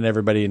bringing in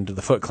everybody into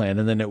the Foot Clan.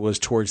 And then it was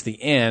towards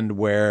the end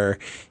where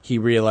he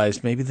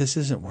realized maybe this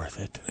isn't worth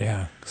it.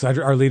 Yeah, because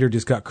our leader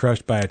just got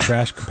crushed by a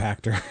trash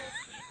compactor.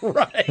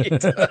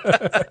 Right.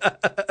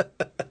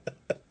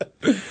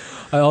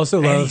 I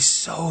also love... And he's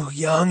so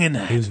young in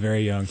that. He was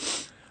very young.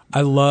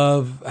 I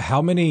love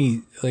how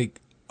many,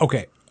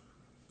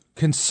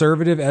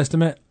 conservative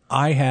estimate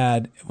I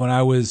had when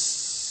I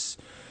was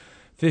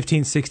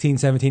 15, 16,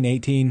 17,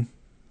 18,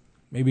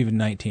 maybe even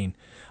 19.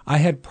 I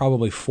had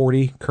probably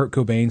 40 Kurt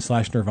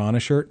Cobain / Nirvana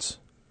shirts.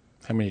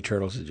 How many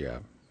turtles did you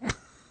have?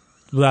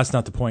 Well, that's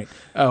not the point.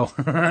 Oh.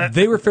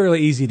 They were fairly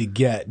easy to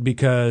get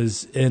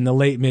because in the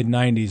late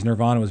mid-90s,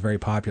 Nirvana was very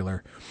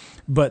popular.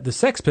 But the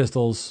Sex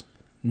Pistols,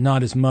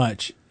 not as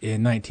much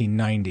in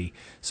 1990.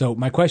 So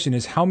my question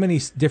is, how many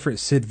different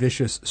Sid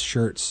Vicious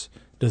shirts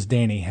does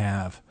Danny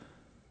have?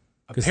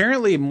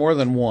 Apparently more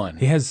than one.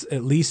 He has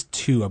at least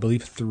 2, I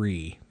believe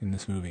 3 in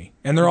this movie.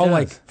 And they're all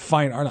like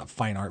fine art, not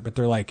fine art, but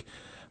they're like...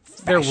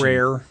 They're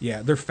rare.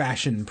 Yeah, they're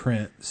fashion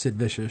print Sid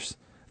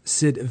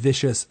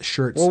Vicious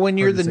shirts. Well, when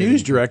you're the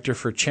news director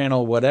for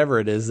channel whatever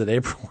it is that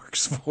April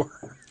works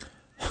for.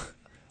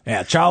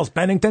 Yeah, Charles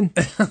Pennington.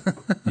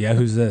 Yeah,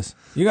 who's this?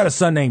 You got a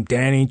son named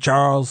Danny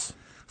Charles?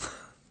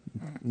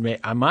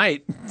 I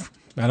might.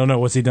 I don't know.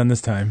 What's he done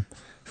this time?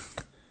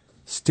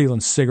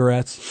 Stealing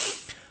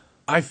cigarettes.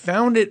 I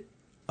found it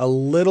a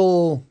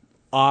little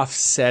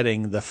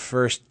offsetting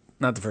the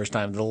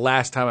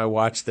last time I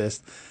watched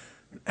this,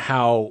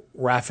 how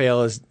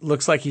Raphael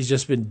looks like he's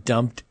just been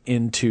dumped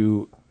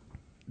into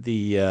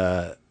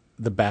the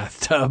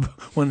bathtub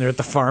when they're at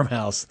the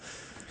farmhouse.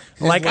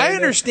 Like, I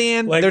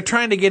understand they're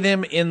trying to get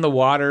him in the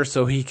water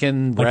so he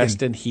can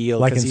rest and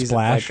heal because he's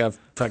Splash. like a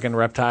fucking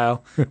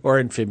reptile or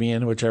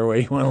amphibian, whichever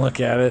way you want to look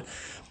at it.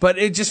 But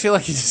it just feels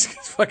like he just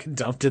gets fucking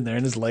dumped in there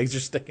and his legs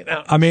are sticking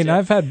out. I mean,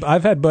 I've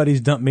had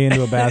buddies dump me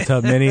into a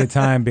bathtub many a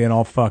time being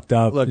all fucked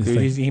up. Look,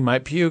 dude, he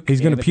might puke.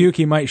 He's going to puke.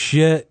 He might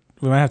shit.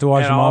 We might have to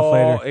wash him off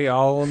later.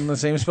 All in the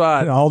same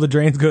spot. All the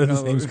drains go to the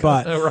same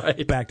spot.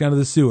 Right. Back down to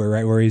the sewer,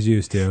 right where he's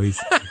used to.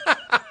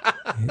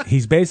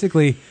 He's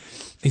basically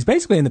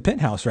in the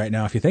penthouse right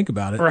now, if you think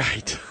about it.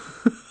 Right.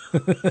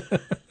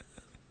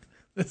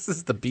 This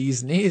is the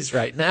bee's knees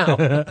right now.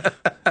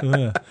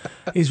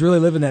 He's really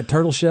living that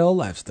turtle shell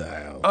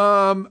lifestyle.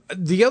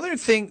 The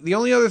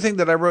only other thing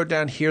that I wrote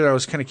down here that I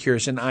was kind of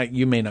curious, and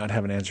you may not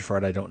have an answer for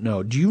it, I don't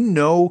know. Do you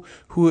know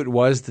who it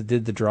was that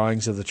did the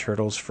drawings of the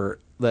turtles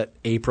that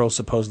April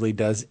supposedly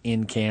does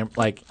in camp,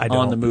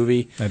 on the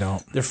movie? I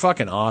don't. They're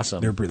fucking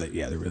awesome. They're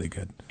really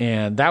good.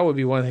 And that would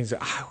be one of the things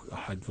that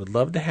I would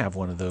love to have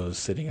one of those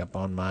sitting up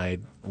on my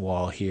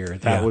wall here.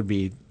 That would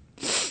be...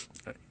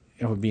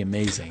 It would be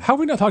amazing. How have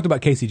we not talked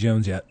about Casey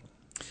Jones yet?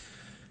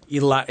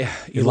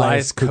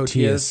 Elias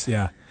Koteas.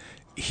 Yeah.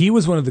 He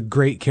was one of the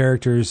great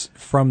characters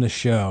from the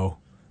show,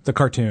 the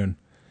cartoon.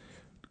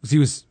 He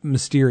was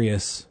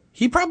mysterious.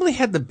 He probably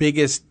had the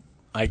biggest,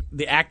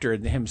 the actor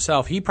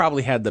himself, he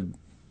probably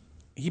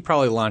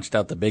launched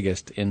out the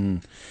biggest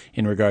in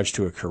regards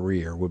to a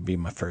career, would be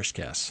my first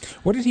guess.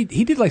 What did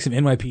he did like some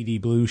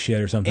NYPD Blue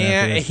shit or something.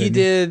 Yeah,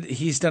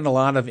 he's done a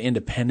lot of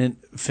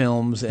independent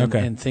films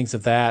and things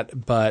of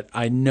that, but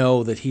I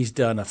know that he's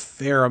done a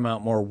fair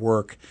amount more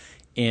work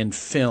in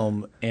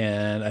film,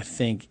 and I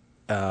think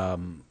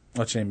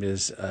what's her name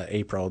is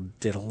April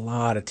did a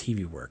lot of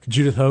TV work.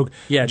 Judith Hogue.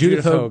 Yeah,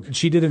 Judith Hogue.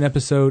 She did an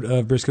episode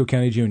of Briscoe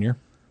County Jr.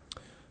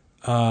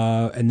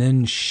 And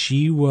then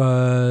she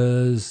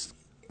was...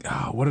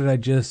 what did I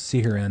just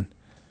see her in?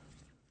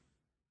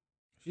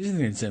 She's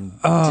in some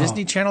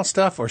Disney Channel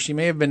stuff, or she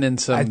may have been in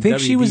some stuff.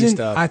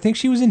 I think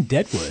she was in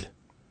Deadwood.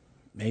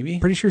 Maybe?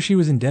 Pretty sure she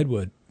was in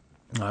Deadwood.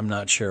 I'm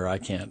not sure. I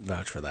can't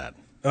vouch for that.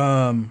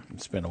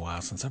 It's been a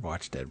while since I've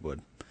watched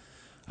Deadwood.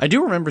 I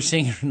do remember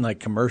seeing her in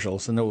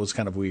commercials, and it was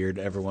kind of weird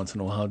every once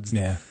in a while.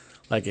 Yeah.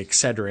 Like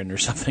Excedrin or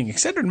something.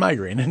 Excedrin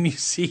migraine, and you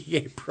see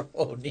April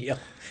O'Neil.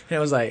 And I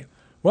was like...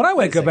 When I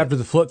wake up after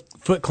the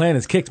Foot Clan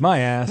has kicked my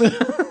ass...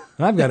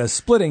 I've got a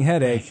splitting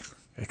headache.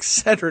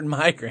 Excedrin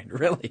migraine,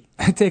 really?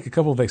 I take a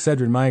couple of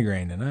Excedrin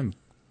migraine, and I'm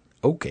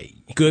okay.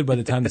 Good by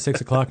the time the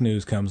 6 o'clock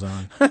news comes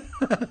on.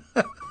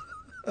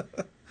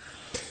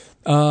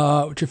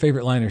 What's your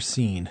favorite line or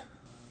scene?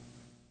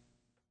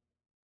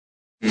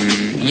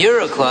 You're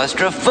a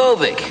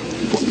claustrophobic.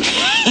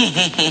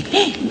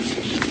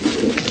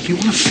 You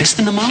want a fist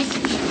in the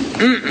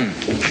mouth?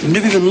 I've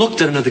never even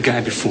looked at another guy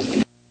before.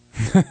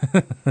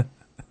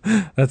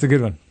 That's a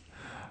good one.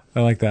 I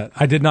like that.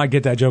 I did not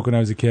get that joke when I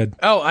was a kid.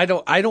 Oh,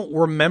 I don't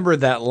remember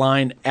that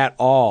line at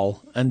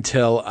all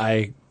until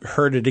I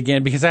heard it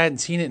again because I hadn't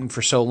seen it in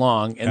for so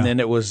long, and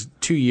then it was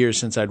 2 years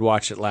since I'd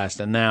watched it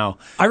last, and now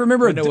I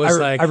remember it was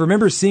I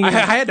remember seeing. I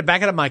had to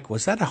back it up. I'm like,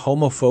 was that a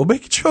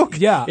homophobic joke?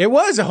 Yeah, it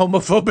was a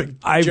homophobic.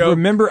 I joke,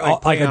 remember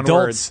like adults.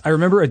 Words. I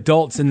remember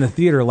adults in the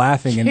theater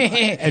laughing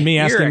and me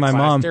asking my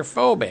mom.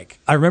 Claustrophobic.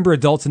 I remember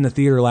adults in the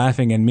theater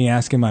laughing and me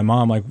asking my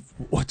mom, like,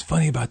 "What's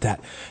funny about that?"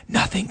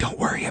 Nothing. Don't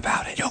worry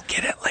about it. You'll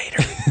get it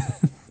later.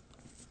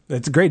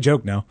 It's a great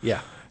joke now.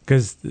 Yeah.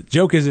 Because the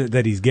joke isn't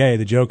that he's gay.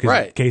 The joke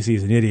is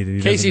Casey's an idiot.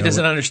 And Casey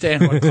doesn't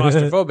understand what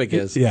claustrophobic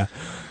is. Yeah.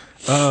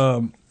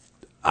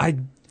 I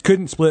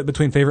couldn't split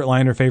between favorite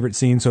line or favorite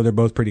scene, so they're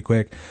both pretty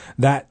quick.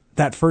 That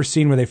first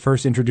scene where they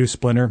first introduce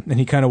Splinter, and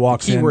he kind of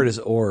walks in. Keyword is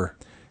or.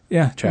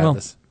 Yeah.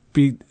 Travis.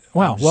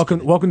 Well,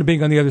 welcome to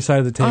being on the other side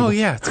of the table. Oh,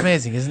 yeah. It's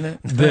amazing, isn't it?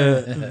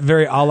 The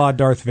very a la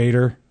Darth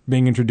Vader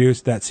being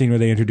introduced, that scene where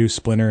they introduce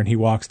Splinter and he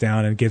walks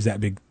down and gives that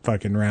big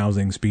fucking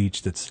rousing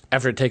speech that's...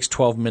 After it takes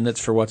 12 minutes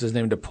for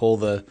what's-his-name to pull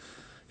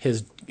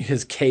his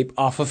cape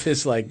off of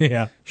his,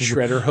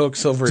 shredder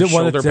hooks over his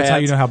shoulder pads. That's how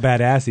you know how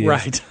badass he is.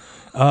 Right.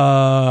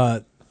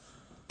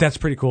 That's a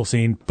pretty cool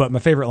scene, but my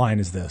favorite line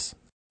is this.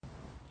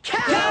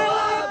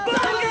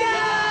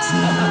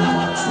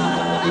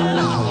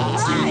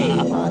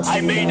 I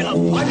made a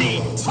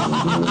funny.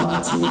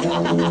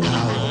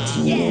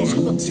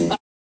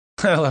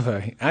 I love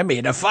it. I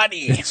made a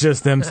funny. It's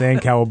just them saying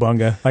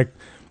cowabunga. I'm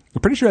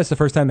pretty sure that's the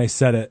first time they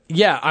said it.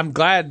 Yeah, I'm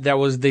glad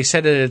they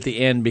said it at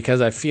the end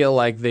because I feel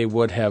like they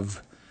would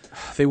have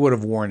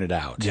worn it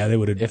out. Yeah, they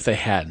would have if they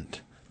hadn't.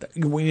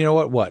 You know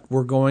what?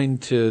 We're going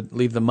to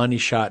leave the money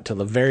shot till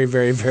the very,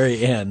 very,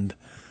 very end,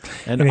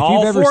 and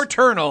all four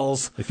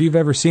turtles. If you've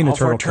ever seen a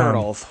turtle,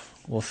 turtles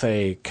will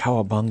say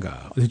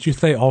cowabunga. Did you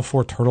say all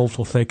four turtles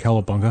will say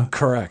cowabunga?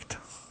 Correct.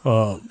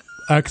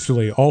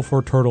 Actually, all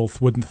four turtles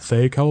wouldn't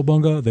say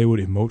cowabunga. They would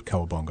emote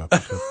cowabunga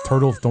because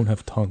turtles don't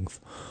have tongues,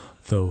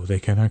 so they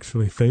can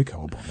actually say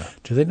cowabunga.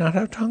 Do they not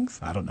have tongues?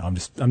 I don't know. I'm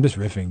just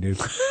riffing,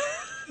 dude.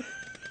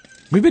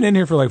 We've been in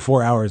here for like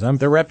 4 hours.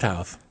 They're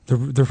reptiles.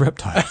 They're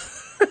reptiles.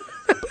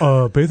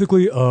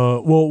 Basically,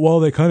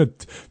 while they kind of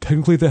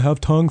technically they have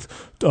tongues,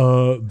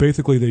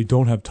 basically they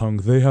don't have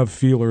tongues. They have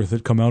feelers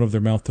that come out of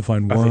their mouth to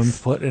find worms. Are they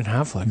split in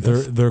half like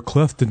this? They're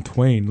cleft in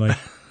twain, like.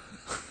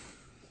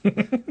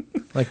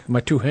 Like my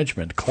two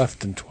henchmen,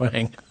 Cleft and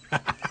Twang.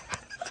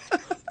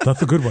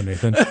 That's a good one,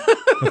 Nathan.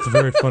 That's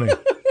very funny.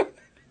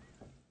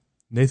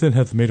 Nathan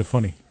has made it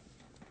funny.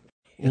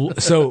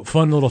 So,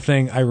 fun little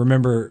thing. I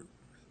remember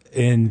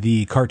in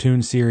the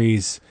cartoon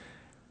series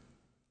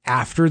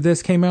after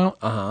this came out,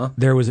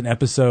 there was an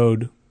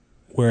episode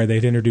where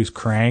they'd introduced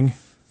Krang,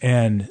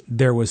 and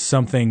there was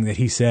something that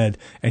he said,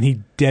 and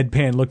he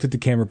deadpan looked at the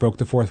camera, broke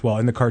the fourth wall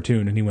in the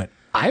cartoon, and he went,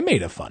 I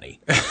made it funny.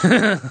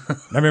 I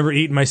remember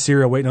eating my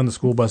cereal, waiting on the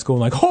school bus,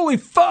 going like, holy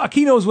fuck,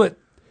 he knows what.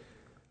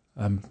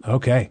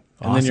 Okay.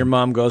 Awesome. And then your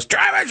mom goes,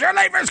 Travis, you're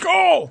late for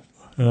school.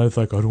 And I was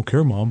like, I don't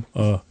care, Mom.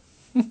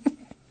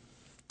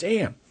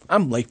 Damn,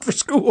 I'm late for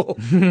school.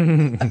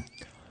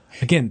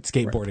 Again,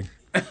 skateboarding.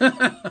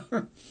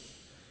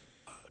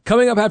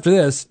 Coming up after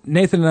this,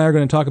 Nathan and I are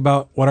going to talk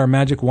about what our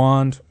magic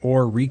wand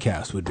or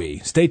recast would be.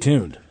 Stay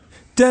tuned.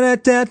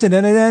 Pizza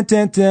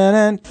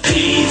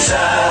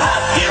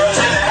Hut.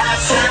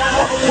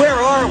 Where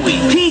are we?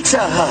 Pizza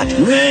Hut.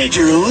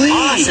 Major League.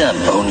 Awesome.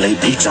 Only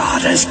Pizza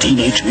Hut has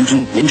Teenage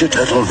Mutant Ninja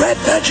Turtle red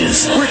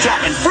badges. We're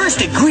talking first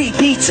degree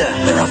pizza.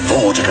 There are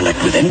 4 to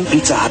collect with any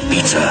Pizza Hut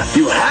pizza.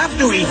 You have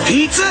to eat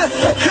pizza?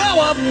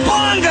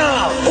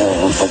 Cowabunga!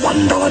 All for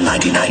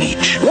 $1.99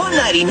 each.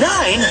 $1.99?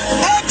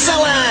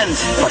 Excellent!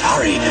 But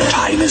hurry,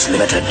 time is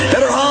limited.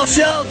 Better haul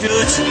sell,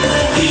 dudes.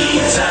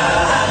 Pizza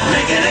Hut,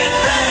 making it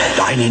red.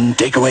 Dine-in,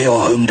 takeaway, or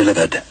home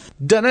delivered.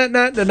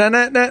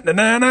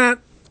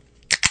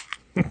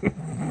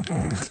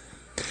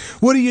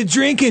 What are you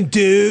drinking,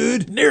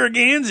 dude?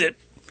 Narragansett.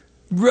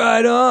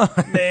 Right on,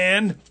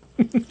 man.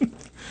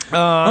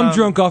 I'm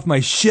drunk off my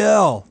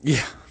shell.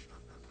 Yeah.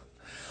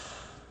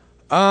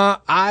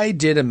 I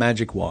did a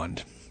magic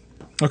wand.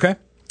 Okay.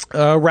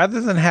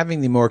 Rather than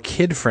having the more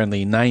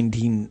kid-friendly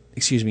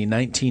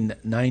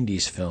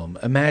 1990s film,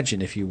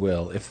 imagine, if you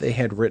will, if they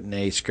had written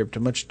a script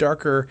much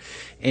darker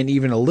and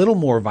even a little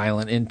more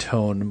violent in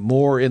tone,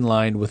 more in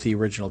line with the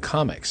original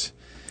comics,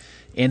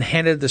 and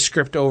handed the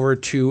script over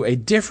to a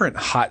different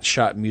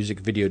hotshot music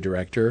video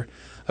director.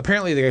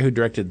 Apparently the guy who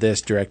directed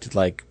this directed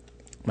like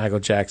Michael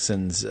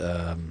Jackson's,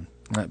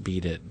 not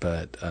Beat It,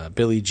 but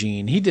Billie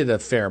Jean. He did a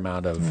fair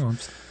amount of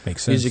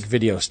music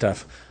video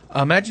stuff.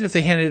 Imagine if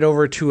they handed it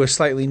over to a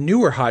slightly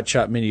newer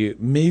hotshot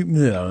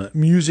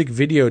music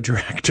video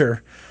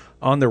director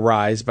on the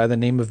rise by the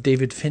name of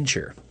David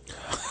Fincher.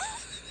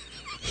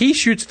 He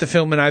shoots the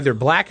film in either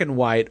black and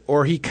white,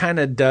 or he kind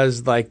of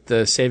does like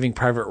the Saving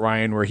Private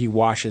Ryan where he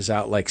washes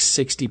out like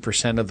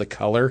 60% of the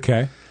color.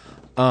 Okay.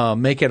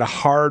 make it a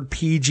hard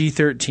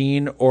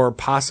PG-13 or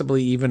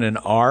possibly even an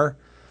R,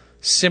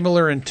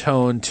 similar in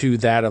tone to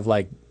that of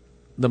like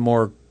the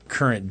more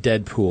current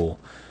Deadpool.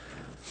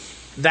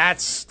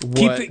 That's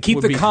what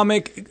keep the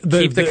comic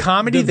keep the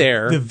comedy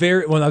there. I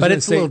was going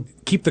to say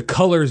keep the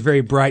colors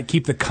very bright,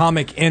 keep the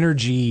comic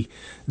energy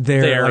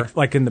there.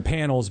 Like in the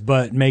panels,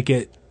 but make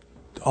it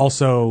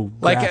also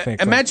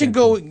graphic. Imagine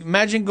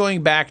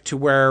going back to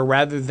where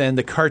rather than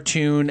the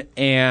cartoon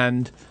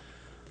and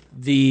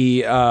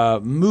the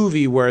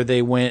movie where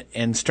they went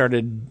and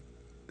started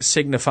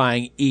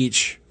signifying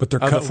each of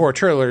the four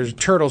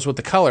turtles with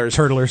the colors.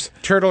 Turtlers.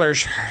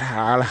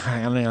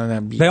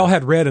 They all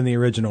had red in the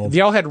original. They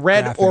all had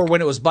red, graphic. Or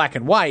when it was black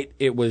and white,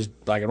 it was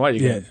black and white.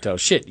 You couldn't tell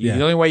shit. Yeah.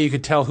 The only way you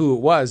could tell who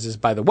it was is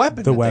by the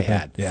weapon they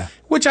had. Yeah.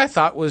 Which I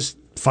thought was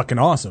fucking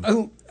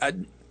awesome.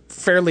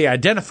 Fairly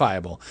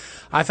identifiable.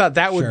 I thought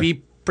that would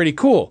be pretty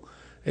cool.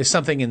 Is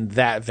something in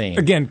that vein.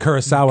 Again,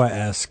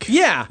 Kurosawa-esque.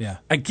 Yeah.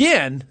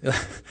 Again,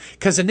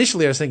 because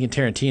initially I was thinking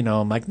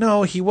Tarantino. I'm like,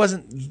 no, he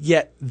wasn't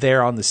yet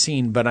there on the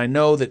scene, but I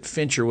know that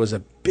Fincher was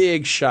a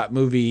big shot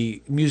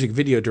music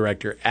video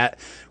director at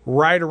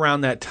right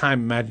around that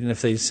time. Imagine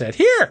if they said,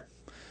 here.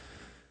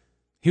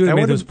 He would have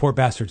made those poor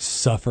bastards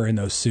suffer in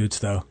those suits,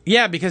 though.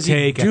 Yeah, because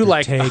he'd do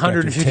like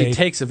 150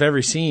 takes of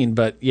every scene,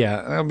 but yeah,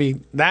 I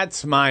mean,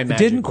 that's my magic.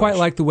 I didn't quite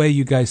like the way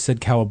you guys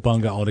said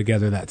Cowabunga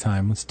altogether that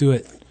time. Let's do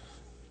it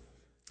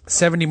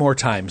 70 more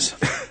times.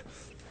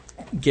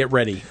 Get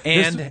ready.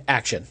 And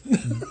action.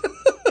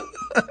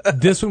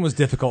 This one was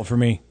difficult for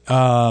me.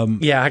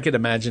 Yeah, I could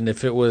imagine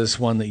if it was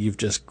one that you've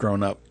just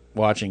grown up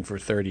watching for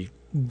 30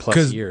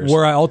 plus years.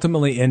 Where I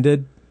ultimately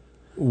ended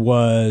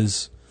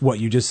was what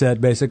you just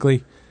said,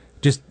 basically.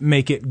 Just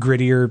make it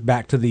grittier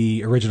back to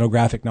the original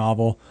graphic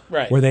novel.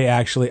 Right. Where they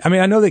actually... I mean,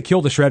 I know they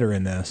killed the Shredder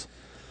in this,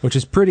 which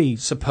is pretty...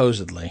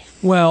 Supposedly.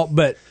 Well,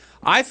 but...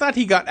 I thought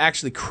he got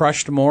actually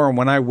crushed more, and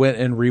when I went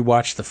and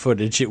rewatched the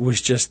footage, it was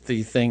just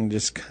the thing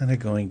just kind of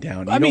going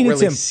down. You don't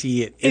really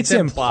see it. It's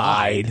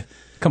implied.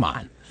 Come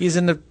on. He's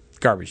in the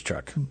garbage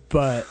truck.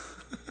 But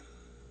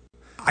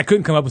I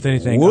couldn't come up with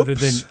anything other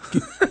than...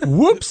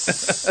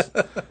 Whoops!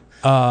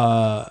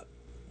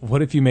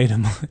 What if you made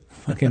him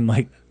fucking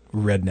like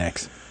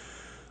rednecks?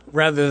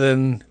 Rather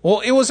than...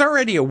 Well, it was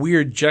already a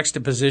weird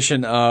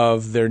juxtaposition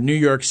of their New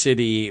York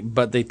City,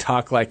 but they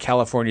talk like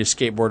California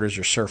skateboarders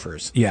or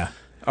surfers. Yeah.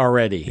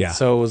 Already. Yeah.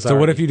 So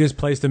what if you just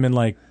placed them in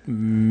like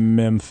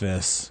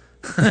Memphis?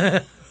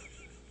 I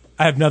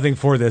have nothing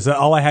for this.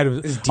 All I had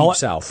was Deep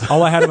South.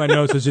 All I had in my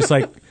notes was just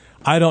like,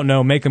 I don't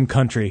know, make them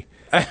country.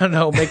 I don't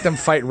know, make them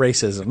fight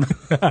racism.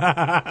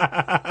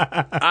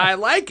 I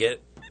like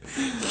it.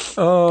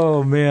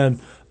 Oh man.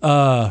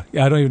 I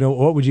don't even know,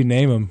 what would you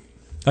name him?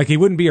 Like, he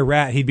wouldn't be a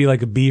rat, he'd be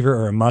like a beaver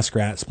or a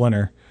muskrat,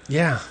 Splinter.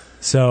 Yeah.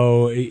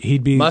 So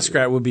he'd be...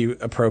 Muskrat would be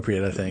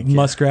appropriate, I think.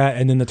 Muskrat,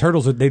 and then the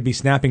turtles, they'd be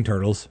snapping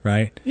turtles,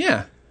 right?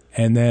 Yeah.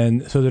 And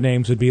then, so their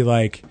names would be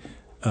like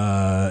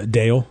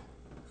Dale,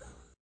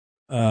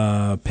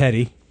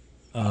 Petty,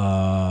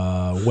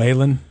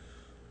 Waylon,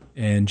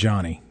 and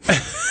Johnny.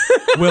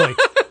 Willie.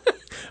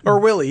 Or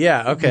Willie,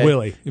 yeah, okay.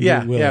 Willie.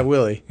 Yeah, Willie. yeah,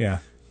 Willie. Yeah.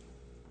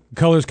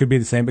 Colors could be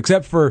the same,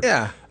 except for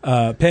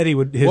Petty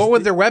would... what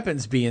would their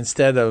weapons be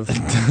instead of...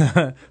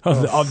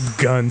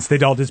 guns.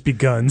 They'd all just be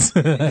guns.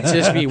 It'd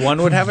just be,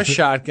 one would have a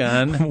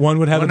shotgun. One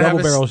would have a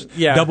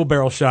double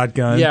barrel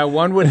shotgun. Yeah,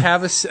 one would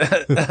have a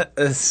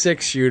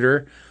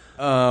 6-shooter.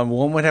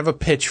 One would have a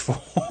pitchfork.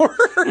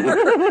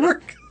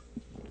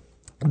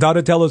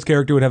 Donatello's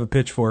character would have a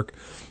pitchfork.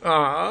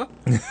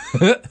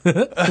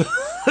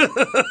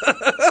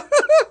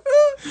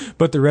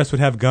 But the rest would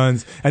have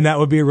guns, and that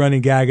would be a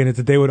running gag, and it's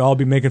that they would all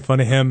be making fun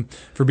of him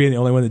for being the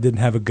only one that didn't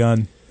have a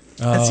gun.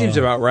 That seems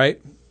about right.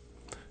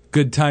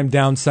 Good time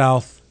down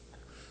south.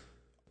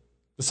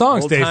 The song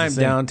stays the same. Old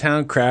time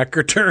downtown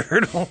cracker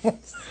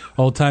turtles.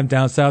 Old time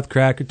down south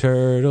cracker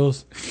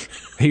turtles.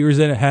 Here's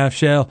in a half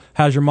shell.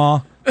 How's your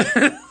ma?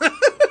 There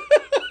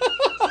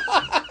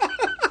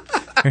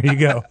you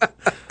go.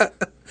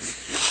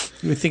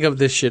 We think of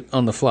this shit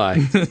on the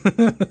fly.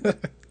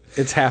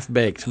 It's half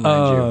baked,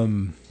 mind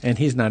you, and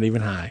he's not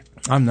even high.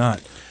 I'm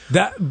not.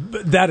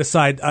 That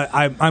aside,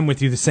 I'm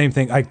with you. The same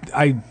thing.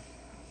 I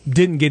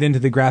didn't get into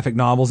the graphic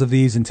novels of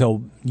these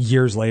until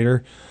years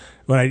later,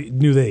 when I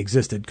knew they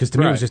existed. Because to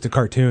me, it was just a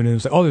cartoon, and it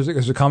was like, oh,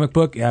 there's a comic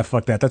book. Yeah,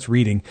 fuck that. That's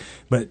reading.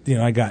 But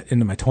I got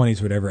into my 20s,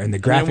 or whatever, and the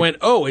graphic. And I went,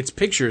 oh, it's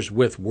pictures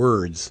with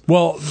words.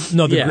 Well,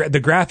 no,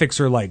 the graphics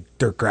are like,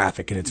 they're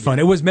graphic and it's fun.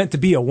 It was meant to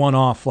be a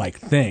one-off like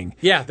thing.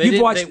 Yeah,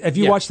 have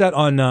you watched that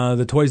on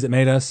the Toys That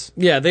Made Us?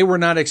 Yeah, they were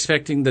not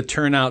expecting the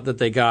turnout that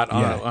they got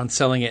on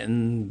selling it,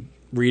 and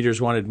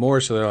readers wanted more,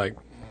 so they're like,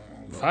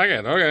 fuck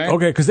it,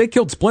 okay, because they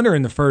killed Splinter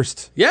in the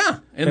first. Yeah,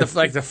 in the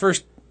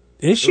first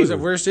issue. It was the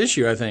first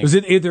issue, I think. Was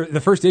it either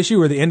the first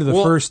issue or the end of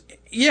the first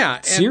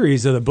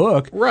series of the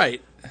book?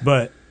 Right.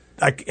 But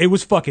it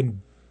was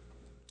fucking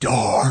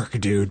dark,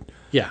 dude.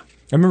 Yeah.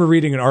 I remember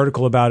reading an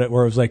article about it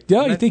where it was like,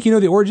 yeah, you think you know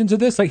the origins of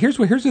this? Like, here's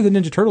where the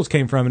Ninja Turtles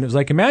came from. And it was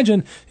like,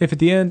 imagine if at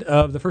the end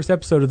of the first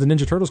episode of the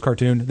Ninja Turtles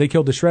cartoon, they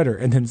killed the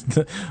Shredder. And then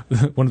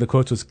one of the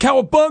quotes was,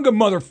 "Cowabunga,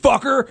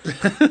 motherfucker!"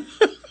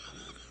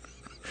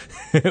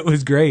 It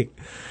was great.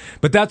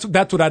 But that's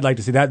what I'd like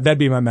to see. That'd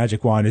be my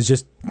magic wand, is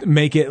just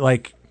make it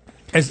like,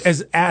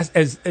 as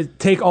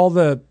take all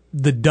the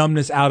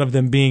dumbness out of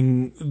them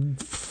being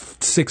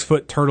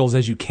 6-foot turtles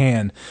as you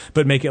can,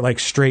 but make it like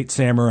straight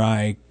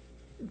samurai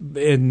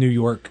in New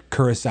York,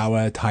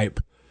 Kurosawa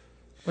type.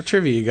 What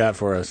trivia you got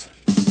for us?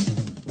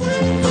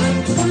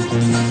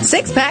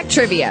 Six-pack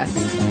trivia.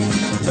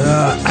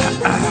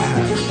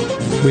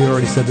 We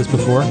already said this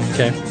before.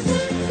 Okay.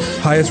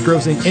 Highest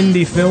grossing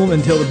indie film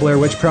until the Blair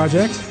Witch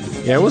Project.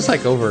 Yeah, it was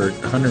like over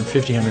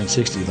 150,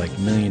 160 $1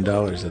 million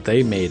that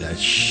they made a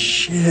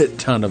shit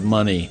ton of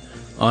money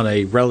on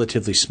a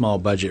relatively small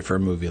budget for a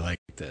movie like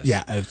this.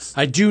 Yeah.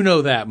 I do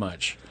know that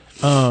much.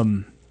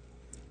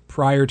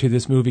 Prior to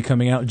this movie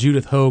coming out,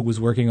 Judith Hoag was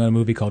working on a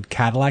movie called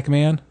Cadillac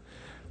Man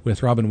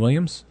with Robin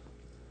Williams.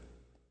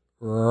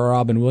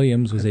 Robin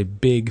Williams was a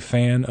big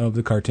fan of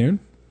the cartoon.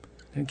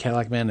 Didn't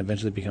Cadillac Man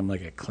eventually become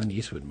like a Clint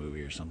Eastwood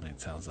movie or something,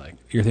 it sounds like?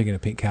 You're thinking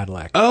of Pink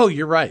Cadillac. Oh,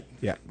 you're right.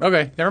 Yeah.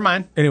 Okay, never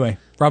mind. Anyway,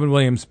 Robin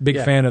Williams, big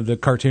fan of the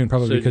cartoon,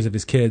 probably because of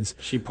his kids.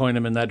 She pointed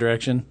him in that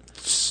direction?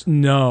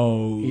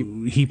 No,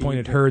 he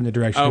pointed her in the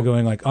direction of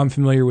going like, I'm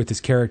familiar with this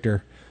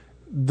character.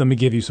 Let me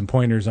give you some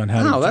pointers on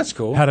that's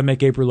cool. How to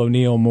make April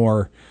O'Neil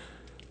more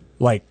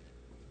like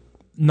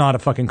not a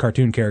fucking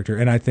cartoon character,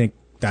 and I think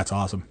that's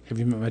awesome. Have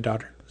you met my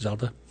daughter,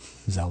 Zelda?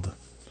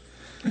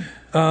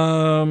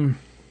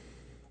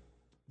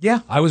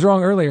 Yeah, I was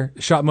wrong earlier.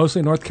 Shot mostly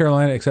in North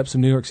Carolina, except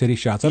some New York City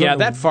shots. Yeah,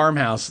 that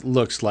farmhouse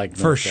looks like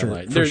North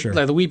Carolina. For sure.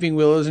 Like the Weeping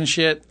Willows and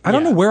shit. I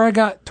don't know where I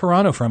got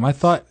Toronto from. I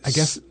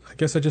guess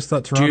I just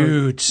thought Toronto.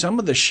 Dude, some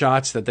of the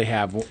shots that they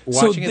have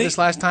watching it this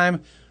last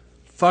time,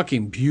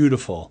 fucking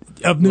beautiful.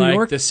 Of New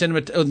York, the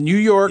cinema, New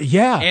York,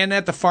 yeah, and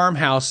at the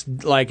farmhouse,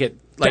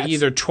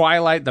 either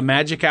Twilight, the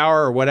Magic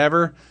Hour, or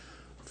whatever.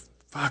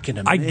 Fucking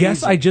amazing. I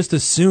guess I just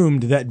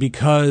assumed that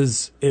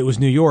because it was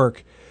New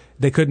York,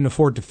 they couldn't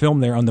afford to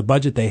film there on the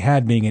budget they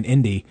had, being an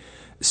indie.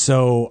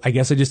 So I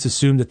guess I just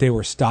assumed that they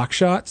were stock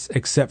shots,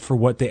 except for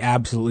what they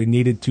absolutely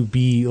needed to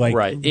be, like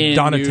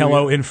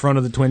Donatello in front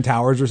of the Twin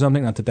Towers or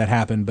something. Not that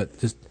happened, but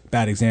just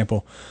bad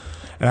example.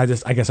 And I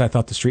guess I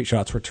thought the street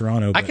shots were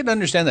Toronto. I can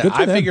understand that.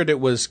 I figured it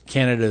was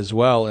Canada as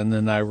well, and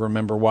then I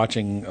remember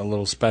watching a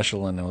little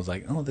special, and I was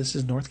like, "Oh, this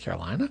is North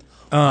Carolina."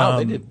 Wow,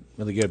 they did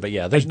really good. But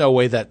yeah, there's no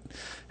way that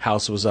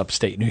house was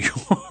upstate New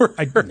York.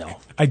 I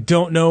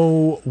don't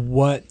know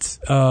what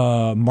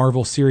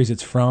Marvel series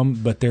it's from,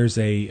 but there's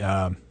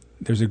a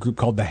group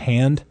called The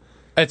Hand.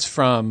 It's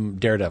from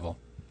Daredevil.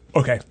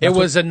 Okay, it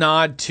was a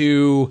nod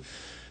to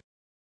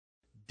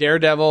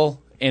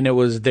Daredevil. And it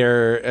was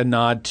a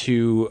nod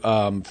to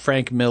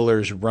Frank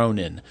Miller's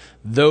Ronin.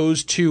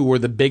 Those two were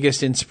the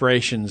biggest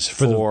inspirations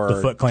for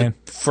the Foot Clan.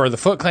 For the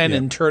Foot Clan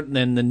and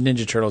the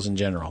Ninja Turtles in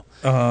general.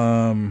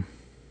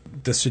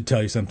 This should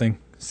tell you something.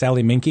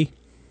 Sally Minky?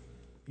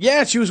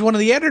 Yeah, she was one of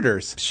the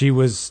editors. She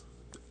was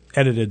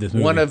edited this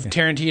movie. One of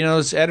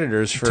Tarantino's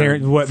editors for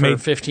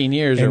 15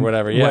 years or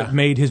whatever. Yeah. What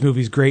made his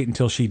movies great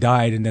until she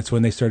died, and that's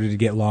when they started to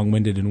get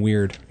long-winded and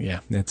weird.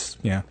 Yeah.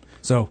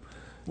 So...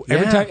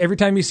 Every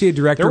time you see a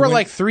director, there were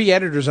like 3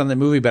 editors on the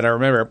movie, but I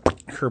remember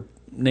her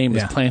name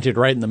was planted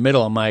right in the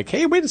middle. I'm like,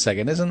 hey, wait a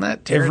second, isn't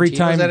that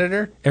Tarantino's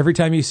editor? Every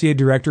time you see a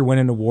director win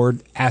an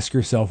award, ask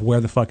yourself, where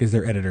the fuck is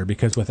their editor?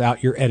 Because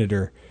without your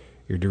editor,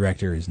 your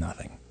director is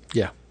nothing.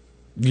 Yeah.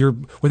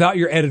 Without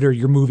your editor,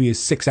 your movie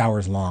is 6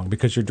 hours long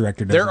because your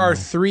director doesn't. There are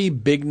 3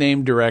 big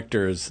name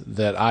directors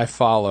that I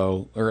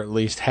follow, or at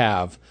least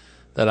have,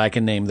 that I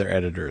can name their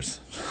editors.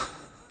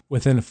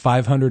 Within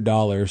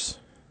 $500.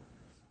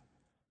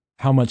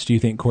 How much do you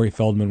think Corey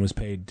Feldman was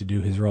paid to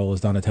do his role as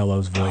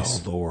Donatello's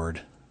voice? Oh,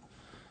 Lord.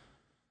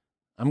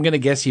 I'm going to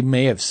guess he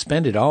may have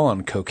spent it all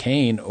on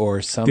cocaine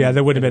or something. Yeah,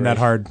 that wouldn't have been that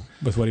hard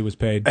with what he was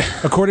paid.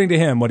 According to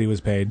him, what he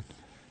was paid.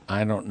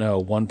 I don't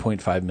know,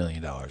 $1.5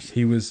 million.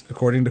 He was,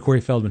 according to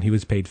Corey Feldman, he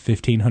was paid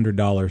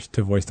 $1,500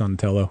 to voice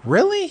Donatello.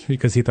 Really?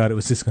 Because he thought it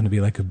was just going to be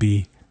like a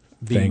B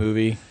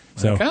movie.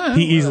 So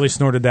he easily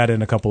snorted that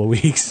in a couple of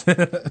weeks.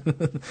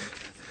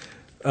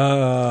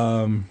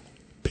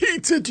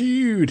 Pizza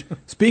Dude.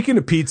 Speaking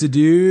of Pizza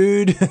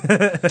Dude.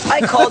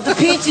 I called the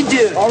Pizza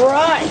Dude. All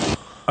right.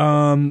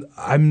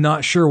 I'm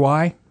not sure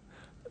why.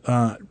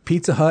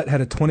 Pizza Hut had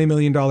a $20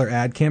 million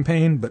ad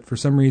campaign, but for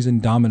some reason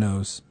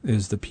Domino's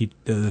is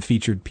the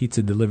featured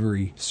pizza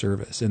delivery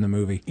service in the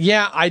movie.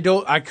 Yeah, I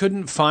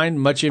couldn't find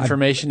much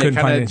information. It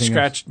kind of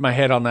scratched my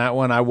head on that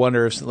one. I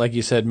wonder if, like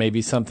you said,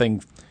 maybe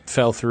something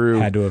fell through.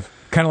 Had to have.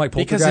 Kind of like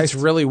Poltergeist. Because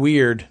it's really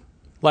weird.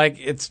 Like,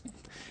 it's,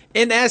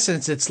 in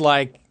essence, it's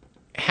like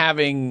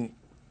having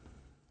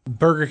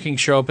Burger King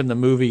show up in the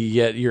movie,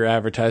 yet you're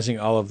advertising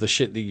all of the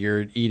shit that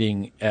you're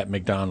eating at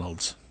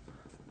McDonald's,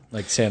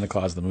 like Santa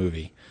Claus the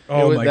movie.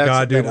 Oh my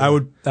God, dude! I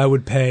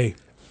would pay.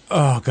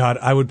 Oh God,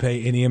 I would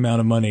pay any amount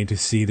of money to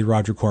see the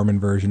Roger Corman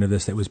version of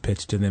this that was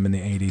pitched to them in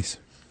the 80s.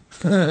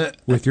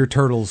 with your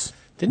turtles.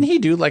 Didn't he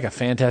do like a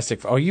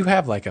Fantastic? Oh, you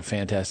have like a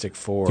Fantastic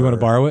Four. Do you want to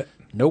borrow it?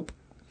 Nope.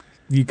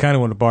 You kind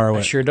of want to borrow it.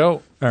 I sure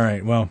don't. All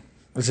right. Well,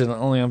 is it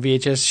only on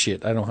VHS?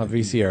 Shit, I don't have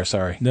VCR.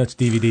 Sorry. That's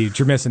DVD. But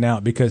you're missing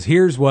out because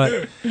here's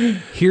what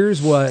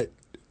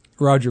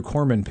Roger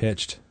Corman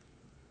pitched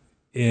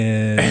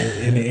in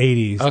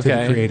the 80s to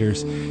the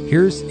creators.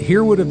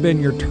 Here would have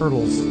been your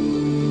turtles.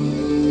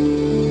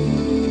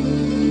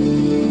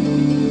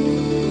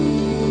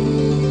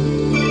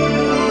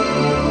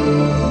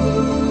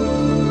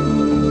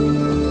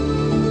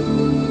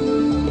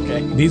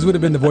 These would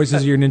have been the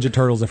voices of your Ninja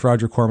Turtles if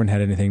Roger Corman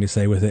had anything to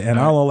say with it. And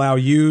I'll allow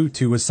you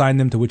to assign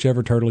them to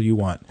whichever turtle you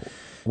want.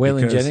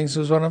 Waylon Jennings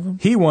was one of them?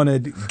 He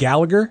wanted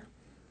Gallagher,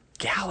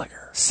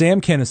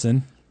 Sam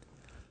Kinison,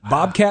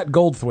 Bobcat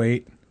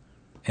Goldthwait,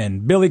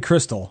 and Billy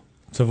Crystal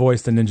to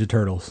voice the Ninja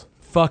Turtles.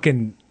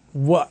 Fucking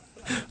what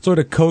sort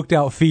of coked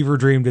out fever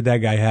dream did that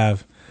guy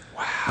have?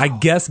 Wow. I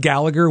guess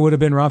Gallagher would have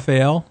been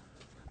Raphael.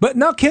 But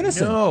no,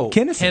 Kinison. No,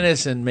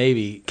 Kinison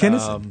maybe.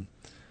 Kinison.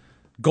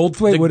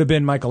 Goldthwait would have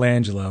been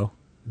Michelangelo.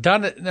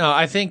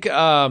 I think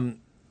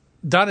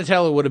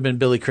Donatello would have been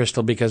Billy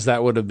Crystal because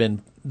that would have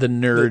been the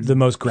nerd. The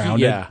most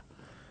grounded. Yeah.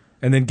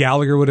 And then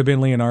Gallagher would have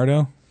been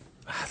Leonardo.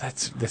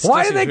 That's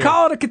Why do they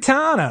call it a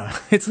katana?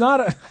 It's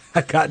not a...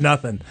 I got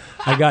nothing.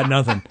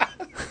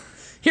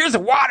 Here's a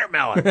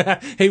watermelon.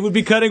 He would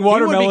be cutting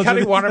watermelons. He would be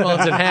cutting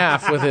watermelons in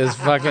half with his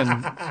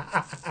fucking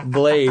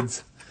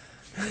blades.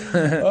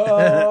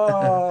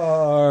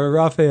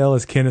 Raphael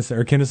is Kinison,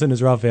 or Kinison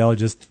is Raphael.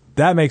 Just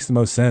that makes the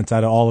most sense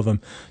out of all of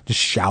them. Just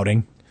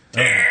shouting.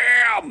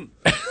 Damn.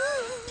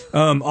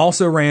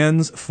 Also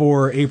rans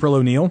for April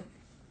O'Neil.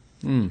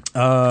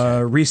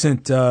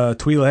 Recent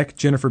Twi'lek,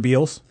 Jennifer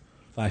Beals,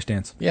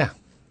 Flashdance. Yeah.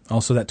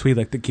 Also that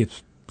Twi'lek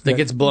that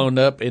gets blown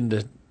up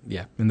into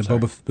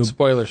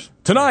spoilers.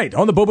 Tonight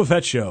on the Boba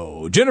Fett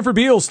show, Jennifer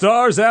Beals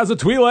stars as a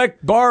Twi'lek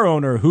bar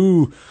owner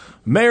who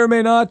may or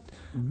may not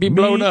be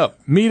blown up.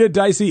 Meet a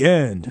dicey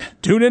end.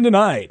 Tune in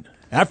tonight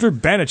after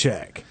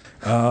Banachek.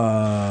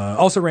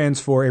 Also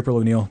rans for April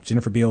O'Neil,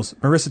 Jennifer Beals,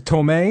 Marissa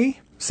Tomei,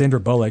 Sandra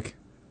Bullock.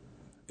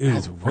 Ooh,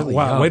 that's really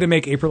young. Way to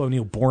make April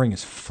O'Neil boring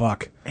as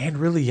fuck. And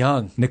really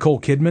young. Nicole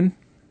Kidman.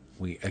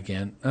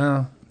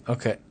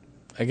 Okay.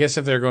 I guess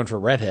if they're going for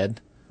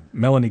redhead.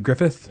 Melanie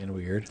Griffith. And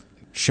weird.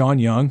 Sean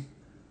Young.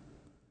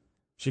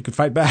 She could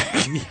fight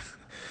back.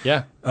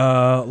 Yeah.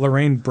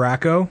 Lorraine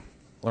Bracco.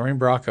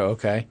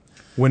 Okay.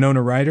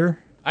 Winona Ryder.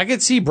 I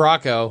could see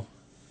Bracco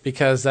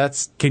because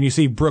that's... Can you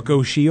see Brooke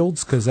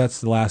O'Shields? Because that's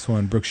the last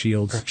one, Brooke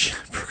Shields.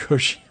 Brooke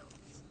O'Shields.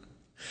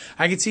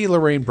 I could see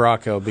Lorraine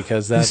Bracco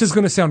because that's... This is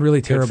going to sound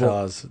really terrible.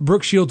 Fellas.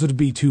 Brooke Shields would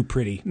be too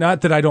pretty.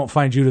 Not that I don't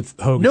find Judith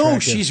Hogue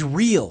attractive. She's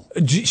real.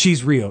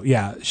 She's real,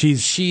 yeah.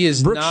 She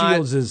is Brooke not...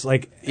 Shields is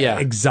like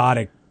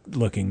exotic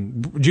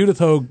looking. Judith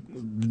Hogue...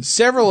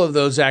 Several of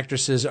those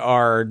actresses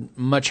are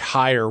much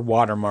higher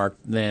watermark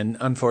than,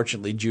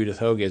 unfortunately, Judith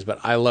Hogue is. But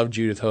I love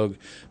Judith Hogue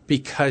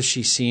because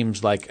she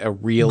seems like a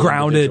real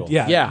grounded.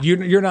 individual. Yeah.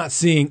 You're not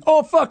seeing,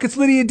 oh fuck, it's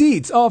Lydia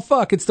Dietz. Oh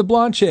fuck, it's the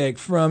blonde chick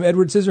from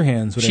Edward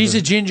Scissorhands. Whatever. She's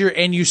a ginger,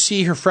 and you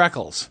see her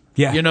freckles.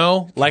 Yeah, you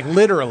know, like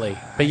literally.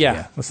 But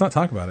yeah. Let's not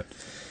talk about it.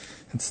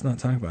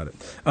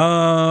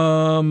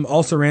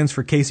 Also rans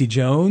for Casey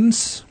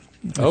Jones.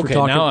 Okay,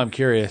 now I'm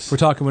curious. If we're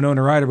talking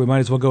Winona Ryder, we might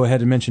as well go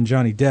ahead and mention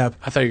Johnny Depp.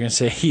 I thought you were going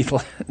to say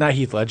not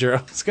Heath Ledger.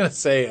 I was going to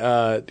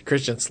say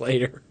Christian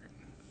Slater.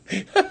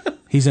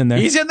 He's in there.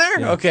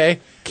 Yeah. Okay.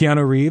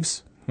 Keanu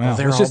Reeves. Wow.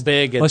 They're all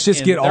big.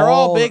 They're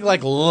all big,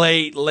 like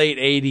late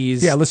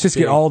 80s. Yeah, let's just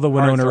get all the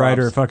Winona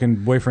Ryder fucking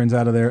boyfriends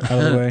out of the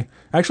way.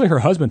 Actually, her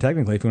husband,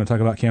 technically, if you want to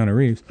talk about Keanu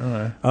Reeves. All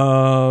right.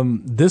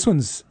 This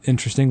one's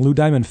interesting. Lou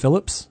Diamond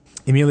Phillips,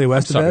 Emilio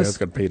Estevez,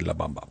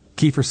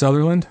 Kiefer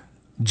Sutherland,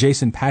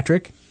 Jason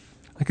Patrick.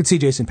 I could see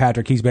Jason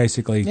Patrick. He's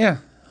basically... Yeah,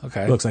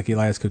 okay. Looks like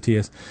Elias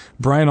Koteas.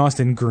 Brian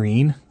Austin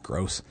Green.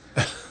 Gross.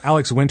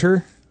 Alex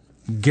Winter.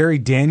 Gary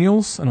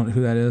Daniels. I don't know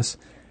who that is.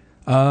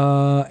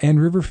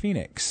 And River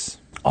Phoenix.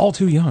 All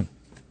too young.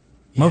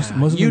 Most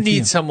of you them need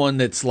young. someone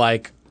that's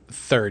like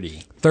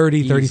 30. 30,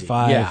 Easy.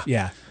 35.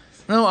 Yeah.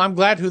 No, I'm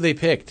glad who they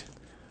picked.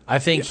 I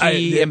think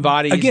he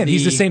embodies... Again,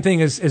 he's the same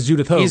thing as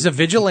Judith Hogue. He's a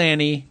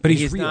vigilante, but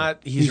he's real. not...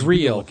 He's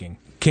real. Looking.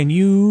 Can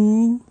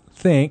you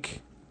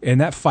think... In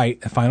that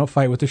fight, the final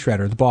fight with the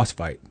Shredder, the boss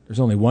fight,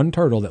 there's only one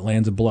turtle that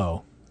lands a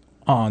blow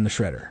on the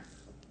Shredder.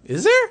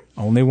 Is there?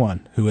 Only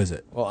one. Who is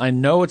it? Well, I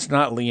know it's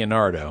not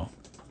Leonardo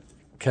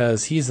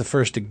because he's the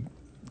first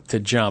to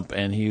jump,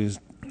 and he was...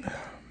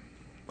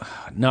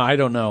 No, I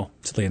don't know.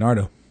 It's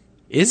Leonardo.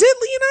 Is it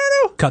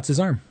Leonardo? Cuts his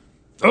arm.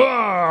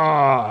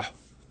 Because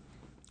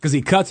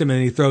he cuts him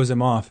and he throws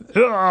him off.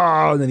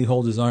 And then he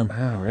holds his arm.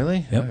 Oh,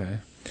 really? Yep. Okay.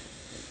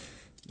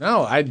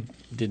 No, I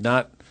did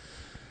not...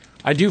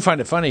 I do find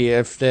it funny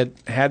if that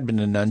had been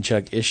a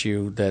nunchuck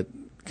issue, that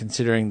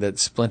considering that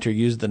Splinter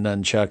used the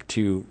nunchuck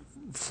to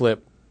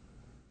flip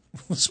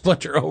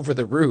Splinter over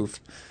the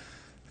roof,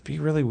 it'd be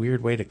a really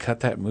weird way to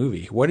cut that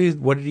movie. What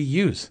did he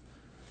use?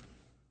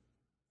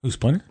 Who,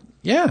 Splinter?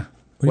 Yeah.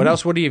 What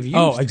else would he have used?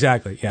 Oh,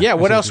 exactly. Yeah. Yeah,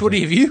 what else would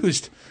he have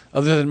used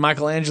other than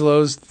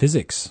Michelangelo's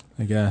physics?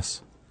 I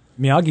guess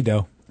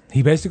Miyagi-Do.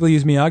 He basically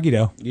used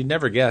Miyagi-Do. You'd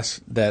never guess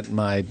that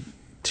my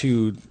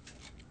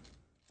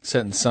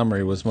 2-sentence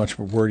summary was much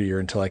more wordier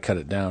until I cut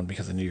it down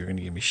because I knew you were going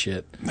to give me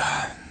shit.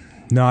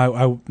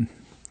 No,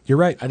 you're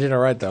right. I did all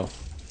right though.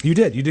 You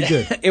did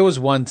good. It was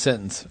one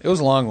sentence. It was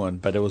a long one,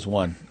 but it was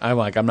one. I'm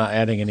not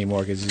adding any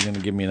more because he's going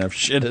to give me enough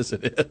shit as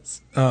it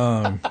is.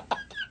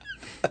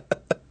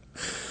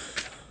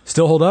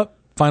 Still hold up?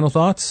 Final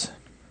thoughts?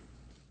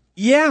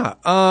 Yeah.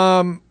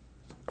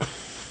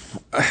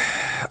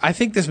 I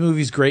think this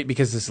movie's great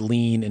because it's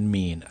lean and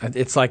mean.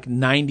 It's like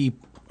 90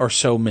 or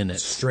so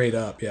minutes. Straight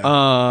up,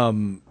 yeah.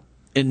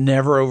 It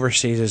never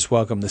overstays its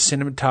welcome. The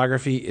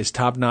cinematography is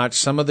top notch.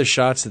 Some of the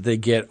shots that they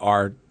get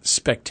are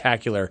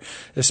spectacular,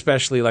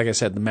 especially, like I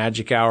said, the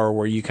magic hour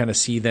where you kind of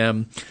see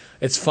them.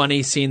 It's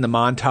funny seeing the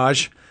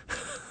montage.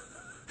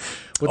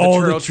 With the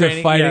turtle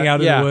training. Fighting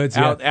out in the woods.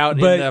 Yeah. Out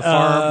in the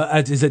farm.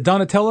 Is it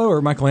Donatello or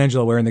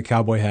Michelangelo wearing the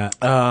cowboy hat?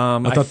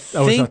 I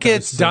think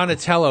it's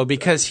Donatello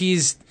because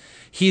he's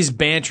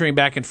bantering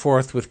back and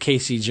forth with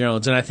Casey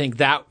Jones, and I think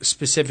that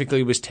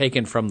specifically was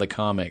taken from the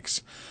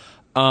comics.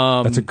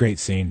 That's a great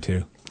scene,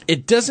 too.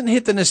 It doesn't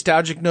hit the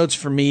nostalgic notes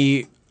for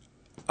me,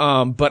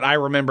 but I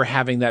remember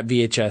having that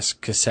VHS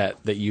cassette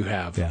that you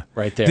have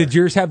right there. Did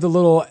yours have the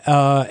little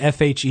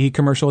FHE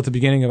commercial at the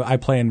beginning of I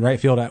Play in Right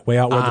Field way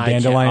out where the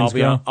dandelions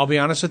go? I'll be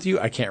honest with you,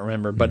 I can't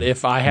remember. But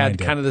if I had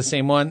kind of the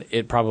same one,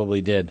 it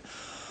probably did.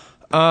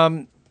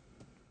 It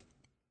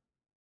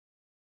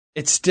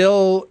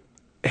still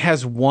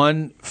has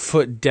one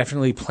foot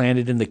definitely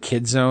planted in the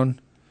kid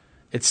zone.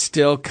 It's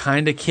still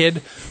kind of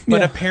kid,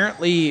 but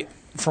apparently,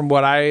 from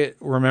what I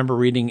remember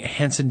reading,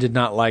 Henson did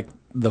not like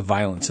the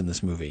violence in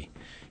this movie.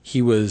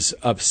 He was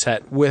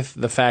upset with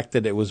the fact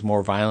that it was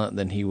more violent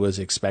than he was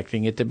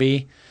expecting it to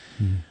be,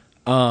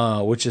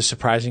 which is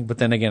surprising. But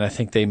then again, I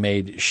think they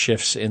made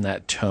shifts in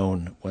that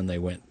tone when they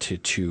went to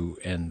 2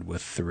 and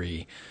with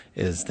 3,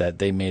 is that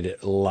they made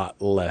it a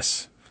lot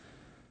less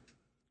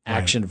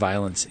action,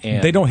 violence,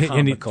 and they don't hit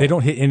comical. They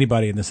don't hit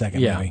anybody in the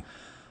second movie.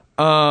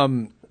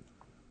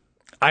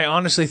 I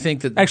honestly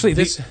think that actually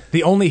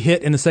the only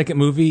hit in the second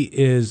movie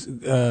is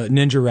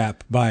Ninja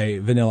Rap by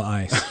Vanilla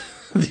Ice.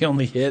 The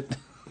only hit.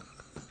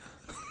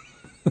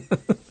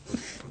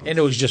 And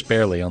it was just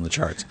barely on the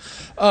charts.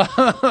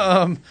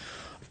 I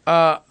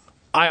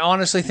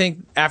honestly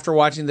think after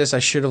watching this, I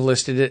should have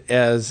listed it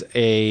as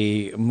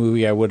a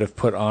movie I would have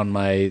put on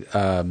my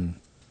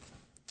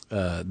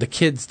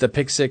the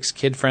Pick 6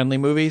 kid-friendly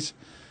movies.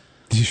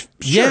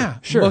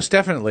 Sure. Most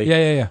definitely.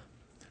 Yeah.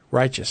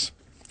 Righteous.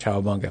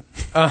 Cowabunga.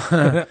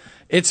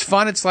 It's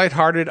fun. It's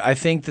lighthearted. I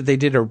think that they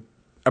did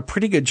a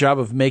pretty good job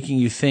of making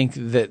you think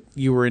that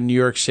you were in New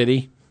York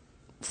City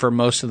for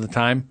most of the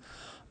time.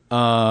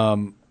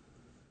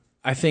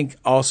 I think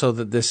also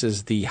that this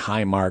is the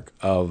high mark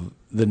of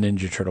the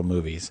Ninja Turtle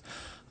movies.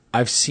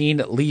 I've seen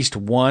at least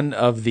one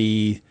of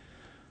the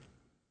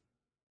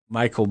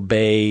Michael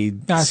Bay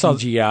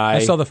CGI. I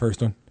saw the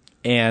first one.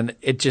 And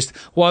it just,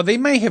 while they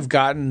may have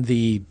gotten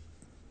the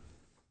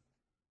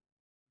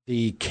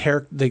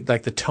character,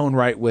 like the tone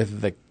right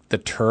with the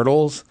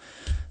turtles,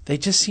 they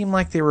just seemed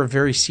like they were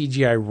very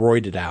CGI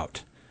roided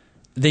out.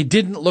 They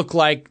didn't look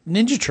like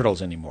Ninja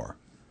Turtles anymore.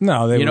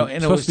 No, they were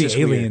supposed to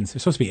be aliens. They're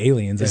supposed to be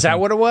aliens. Is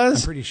that what it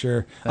was? I'm pretty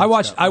sure. I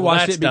watched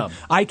it. Dumb.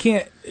 I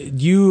can't.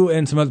 You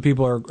and some other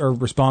people are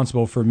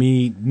responsible for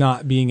me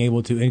not being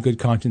able to, in good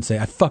conscience, say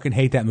I fucking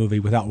hate that movie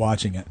without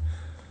watching it.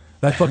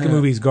 That fucking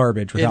movie's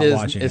garbage without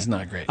watching it. It's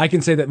not great. I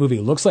can say that movie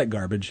looks like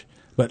garbage,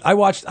 but I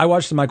watched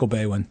the Michael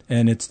Bay one,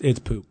 and it's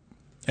poop.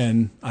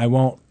 And I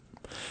won't.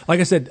 Like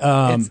I said,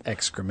 it's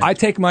excrement. I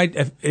take my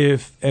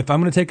if I'm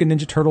going to take a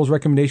Ninja Turtles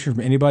recommendation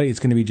from anybody, it's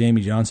going to be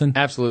Jamie Johnson.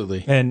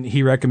 Absolutely. And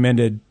he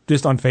recommended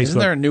just on Facebook. Isn't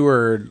there a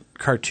newer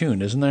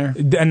cartoon? Isn't there?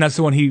 And that's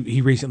the one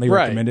he recently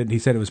recommended. He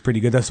said it was pretty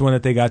good. That's the one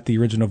that they got the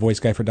original voice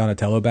guy for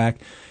Donatello back.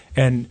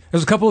 And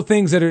there's a couple of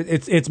things that are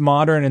it's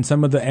modern, and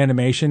some of the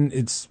animation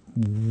it's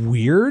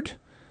weird.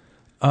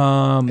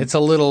 It's a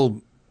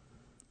little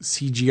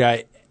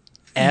CGI-esque.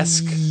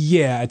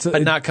 Yeah,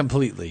 but not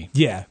completely.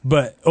 Yeah,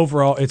 but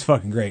overall, it's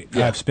fucking great.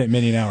 Yeah. I've spent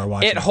many an hour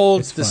watching it. It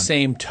holds the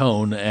same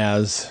tone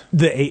as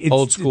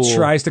old school. It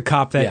tries to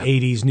cop that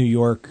 80s New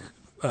York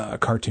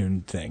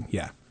cartoon thing.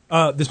 Yeah.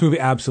 This movie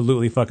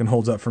absolutely fucking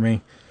holds up for me.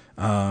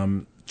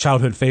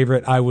 Childhood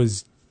favorite. I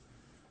was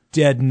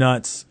dead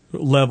nuts,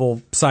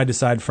 level, side to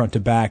side, front to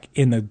back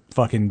in the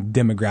fucking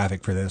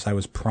demographic for this. I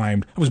was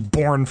primed. I was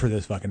born for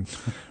this fucking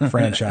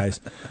franchise.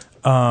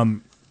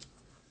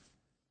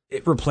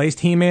 It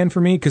replaced He-Man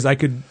for me because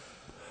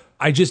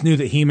I just knew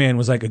that He-Man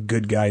was like a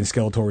good guy and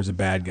Skeletor was a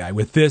bad guy.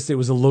 With this, it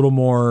was a little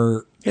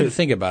more. You had to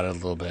think about it a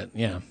little bit,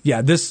 yeah.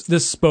 Yeah, this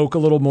spoke a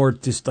little more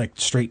just like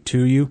straight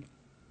to you,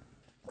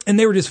 and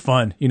they were just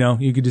fun. You know,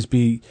 you could just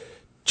be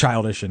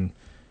childish and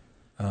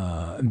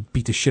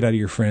beat the shit out of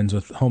your friends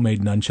with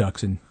homemade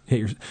nunchucks and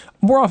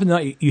more often than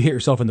not you hit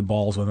yourself in the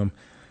balls with them.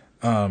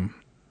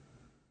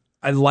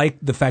 I like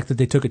the fact that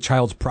they took a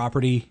child's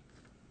property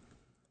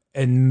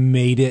and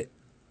made it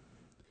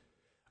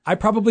I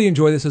probably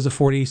enjoy this as a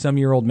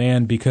 40-some-year-old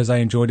man because I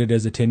enjoyed it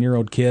as a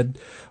 10-year-old kid,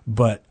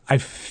 but I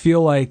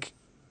feel like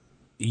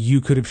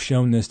you could have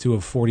shown this to a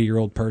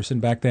 40-year-old person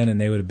back then, and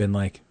they would have been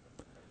like,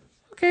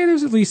 okay,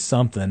 there's at least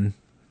something.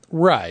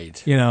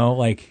 Right. You know,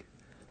 like,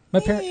 my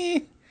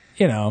parents,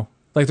 you know,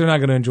 like, they're not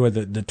going to enjoy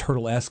the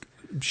turtle-esque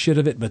shit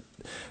of it, but,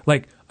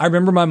 like, I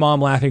remember my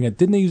mom laughing at,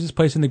 didn't they use this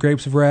place in the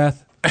Grapes of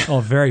Wrath? Oh,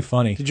 very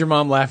funny. Did your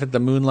mom laugh at the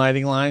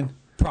moonlighting line?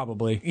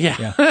 Probably.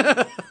 Yeah.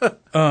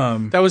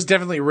 That was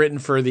definitely written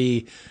for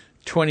the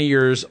 20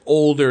 years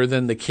older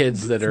than the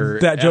kids that are.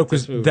 That joke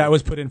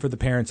was put in for the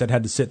parents that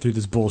had to sit through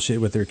this bullshit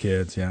with their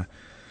kids. Yeah.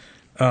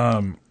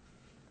 I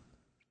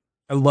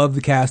love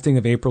the casting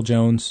of April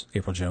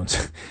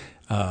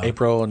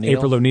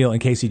O'Neil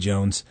and Casey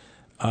Jones.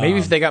 Maybe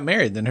if they got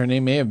married, then her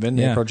name may have been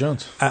April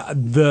Jones.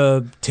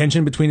 The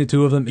tension between the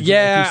two of them.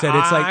 Yeah, like you said,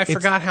 it's like, I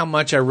forgot how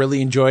much I really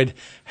enjoyed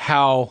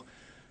how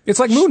it's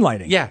like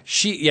moonlighting.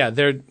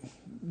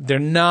 They're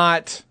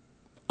not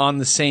on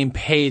the same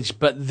page,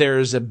 but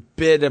there's a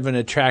bit of an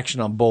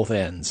attraction on both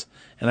ends,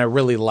 and I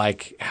really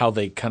like how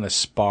they kind of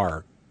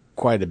spar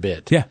quite a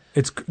bit. Yeah,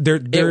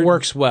 it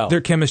works well. Their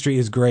chemistry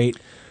is great.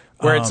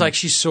 Where it's like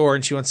she's sore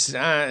and she wants to,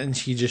 and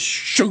she just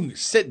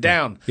sit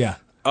down. Yeah.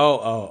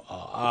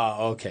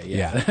 Oh, okay,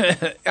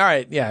 yeah. All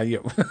right, yeah.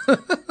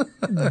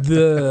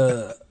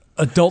 The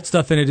adult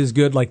stuff in it is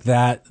good like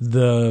that.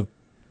 The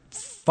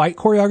fight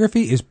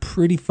choreography is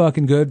pretty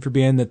fucking good for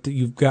being that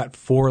you've got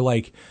 4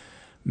 like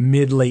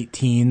mid-late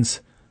teens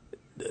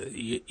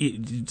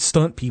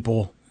stunt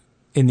people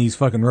in these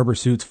fucking rubber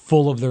suits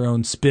full of their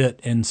own spit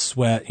and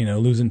sweat, you know,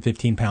 losing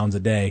 15 pounds a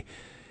day.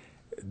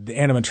 The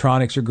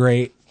animatronics are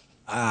great.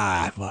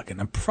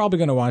 I'm probably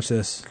going to watch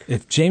this.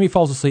 If Jamie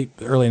falls asleep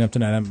early enough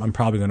tonight, I'm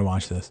probably going to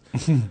watch this.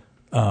 If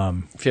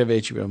you have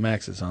HBO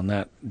Max, it's on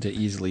that to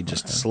easily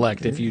just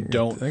select. If you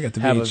don't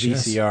have a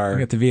VCR. I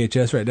got the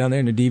VHS right down there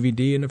and the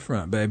DVD in the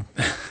front, babe.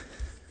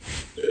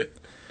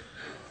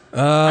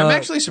 I'm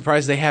actually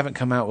surprised they haven't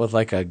come out with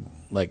like a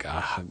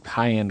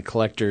high-end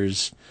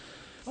collector's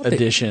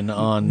edition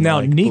on now.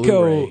 Like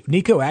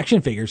Nico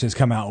Action Figures has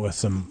come out with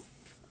some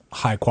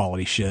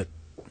high-quality shit.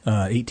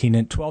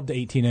 12 to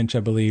 18 inch, I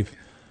believe.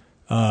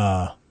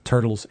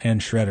 Turtles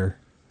and Shredder.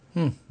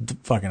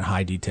 Fucking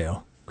high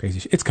detail. Crazy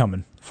shit. It's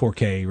coming.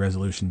 4K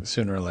resolution.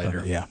 Sooner or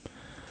later. Yeah.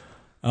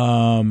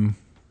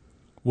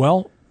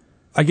 Well,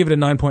 I give it a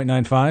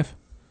 9.95.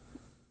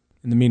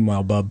 In the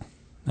meanwhile, bub,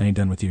 I ain't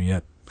done with you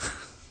yet.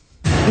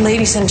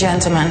 Ladies and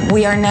gentlemen,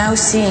 we are now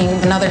seeing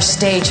another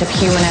stage of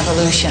human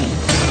evolution.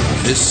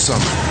 This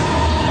summer,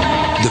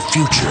 the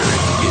future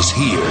is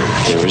here.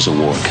 There is a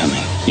war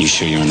coming. You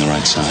sure you're on the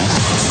right side?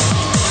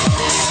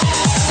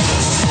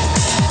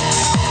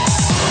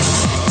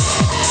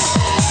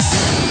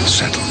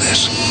 Settle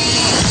this.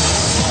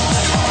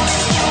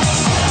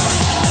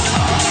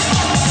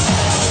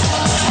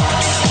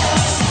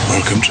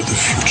 Welcome to the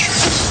future.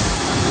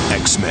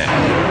 X-Men.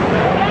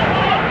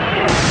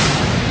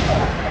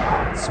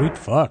 Sweet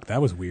fuck,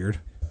 that was weird.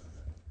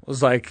 It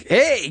was like,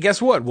 hey,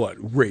 guess what? What?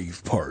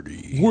 Rave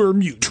party. We're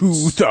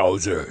mutants.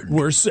 2000.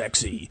 We're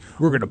sexy.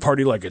 We're going to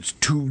party like it's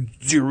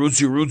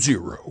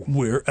 2000.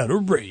 We're at a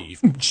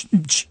rave.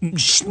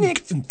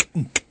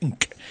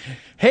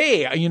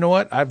 Hey, you know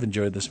what? I've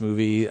enjoyed this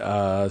movie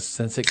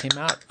since it came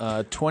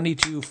out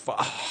 22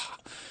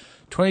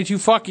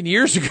 fucking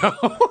years ago.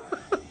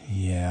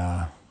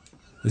 Yeah.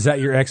 Is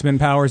that your X-Men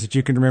powers that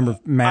you can remember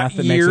math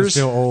that makes us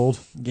feel old?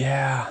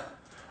 Yeah.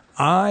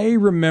 I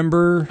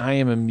remember... I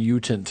am a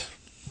mutant.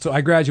 So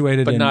I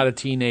graduated but not a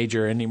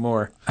teenager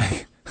anymore.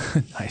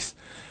 Nice.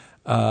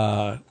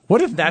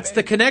 What if that's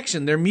the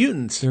connection? They're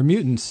mutants. They're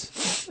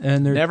mutants.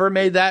 And they're never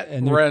made that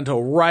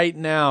until right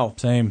now.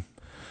 Same.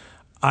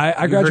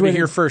 I graduated heard it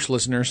here first,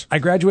 listeners. I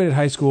graduated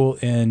high school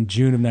in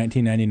June of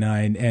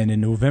 1999, and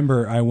in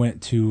November I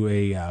went to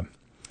a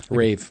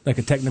rave, like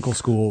a technical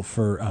school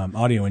for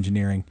audio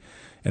engineering,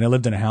 and I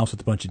lived in a house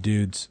with a bunch of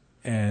dudes,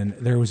 and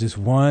there was this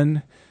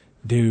one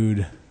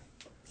dude.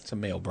 It's a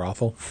male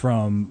brothel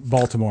from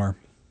Baltimore,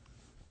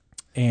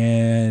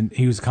 and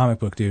he was a comic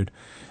book dude.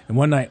 And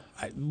one night,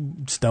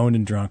 stoned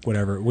and drunk,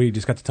 whatever, we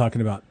just got to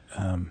talking about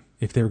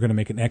if they were going to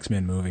make an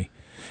X-Men movie.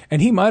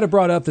 And he might have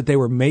brought up that they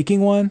were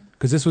making one,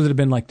 because this would have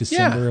been like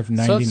December of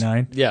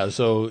 99.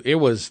 So it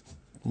was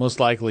most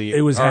likely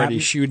it was already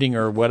shooting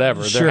or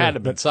whatever. Sure, there had to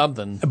have been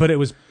something. But it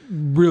was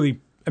really,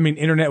 I mean,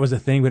 internet was a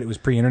thing, but it was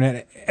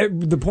pre-internet.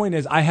 The point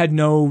is, I had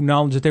no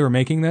knowledge that they were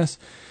making this.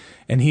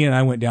 And he and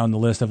I went down the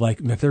list of,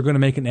 like, if they're going to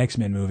make an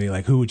X-Men movie,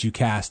 like, who would you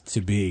cast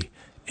to be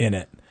in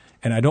it?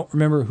 And I don't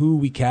remember who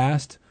we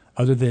cast,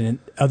 other than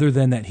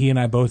that he and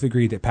I both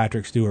agreed that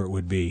Patrick Stewart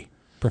would be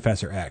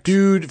Professor X.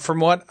 Dude, from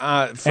what...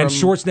 and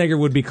Schwarzenegger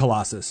would be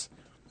Colossus.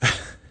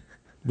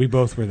 We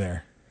both were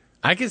there.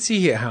 I could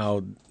see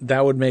how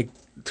that would make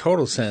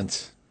total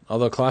sense.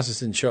 Although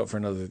Colossus didn't show up for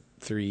another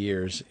 3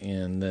 years,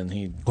 and then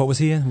he... What was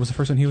he in? What was the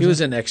first one he was in? He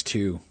was in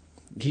X2.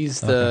 He's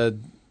the...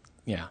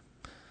 Yeah.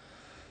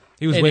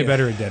 He was way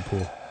better at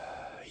Deadpool.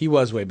 he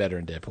was way better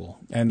in Deadpool.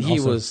 And he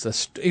also-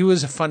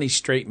 was a funny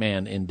straight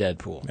man in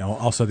Deadpool. You know,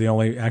 also the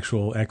only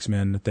actual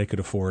X-Men that they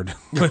could afford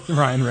with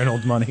Ryan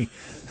Reynolds money.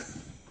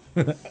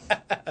 A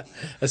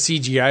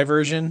CGI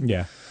version?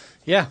 Yeah.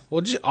 Yeah.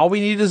 Well, all we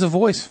need is a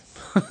voice.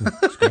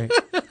 That's great.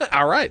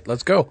 All right,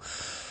 let's go.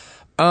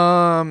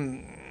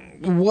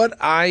 What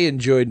I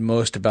enjoyed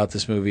most about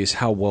this movie is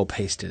how well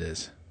paced it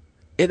is.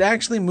 It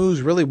actually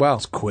moves really well.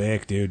 It's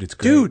quick, dude. It's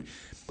great. Dude,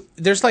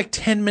 there's like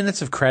 10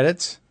 minutes of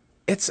credits.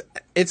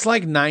 It's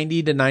like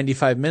 90 to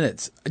 95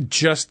 minutes.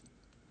 Just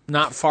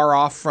not far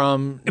off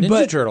from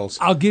Ninja Turtles.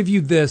 I'll give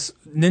you this.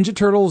 Ninja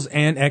Turtles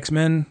and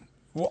X-Men,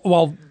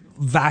 while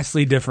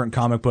vastly different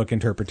comic book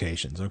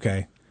interpretations,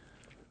 okay?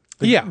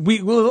 Yeah.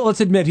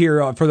 Let's admit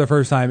here for the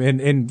first time,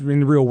 in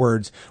real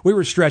words, we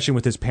were stretching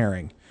with this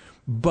pairing.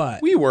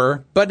 But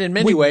in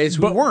many ways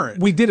we weren't.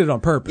 We did it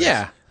on purpose.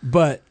 Yeah.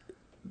 But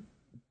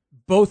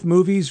both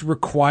movies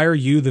require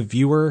you, the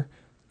viewer,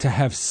 to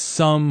have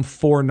some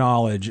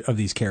foreknowledge of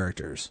these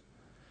characters.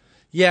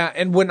 Yeah,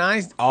 and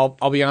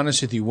I'll be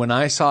honest with you, when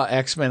I saw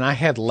X-Men, I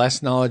had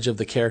less knowledge of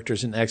the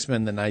characters in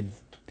X-Men than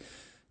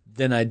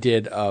I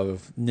did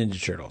of Ninja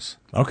Turtles.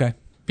 Okay.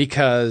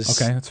 Okay,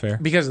 that's fair.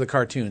 Because of the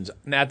cartoons.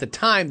 And at the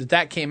time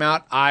that came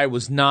out, I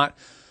was not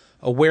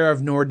aware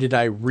of, nor did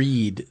I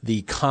read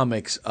the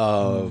comics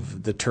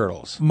of the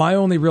Turtles. My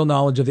only real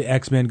knowledge of the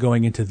X-Men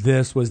going into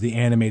this was the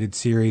animated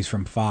series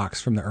from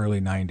Fox from the early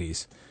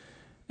 90s.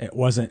 It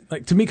wasn't,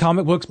 like, to me,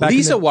 comic books back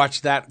Lisa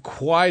watched that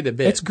quite a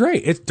bit. It's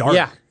great. It's dark.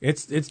 Yeah.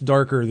 It's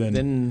darker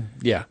than...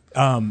 yeah.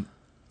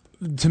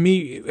 To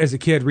me, as a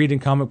kid, reading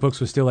comic books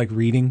was still like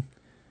reading.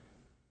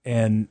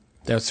 And...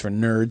 That's for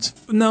nerds.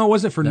 No, it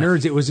wasn't for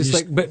nerds. It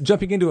was but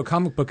jumping into a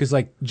comic book is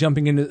like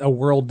jumping into a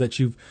world that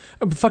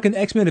fucking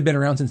X-Men have been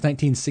around since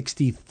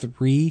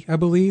 1963, I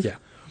believe. Yeah.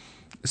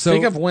 So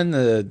think of when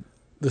the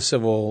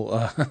Civil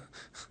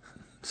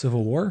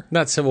War?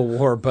 Not Civil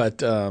War, but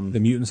the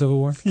Mutant Civil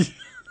War?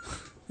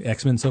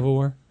 X-Men Civil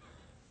War?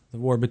 The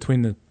war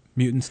between the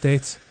mutant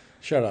states?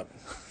 Shut up.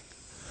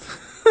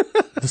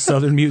 The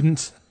Southern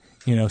mutants,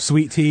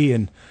 Sweet Tea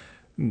and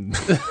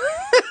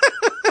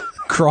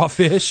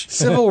crawfish.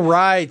 Civil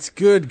rights.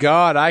 Good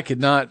God, I could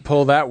not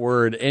pull that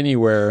word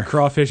anywhere.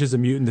 Crawfish is a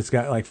mutant that's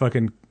got like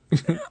fucking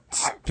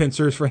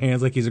pincers for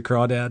hands, like he's a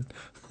crawdad.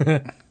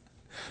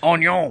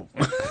 Onion.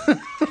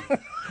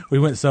 We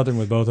went Southern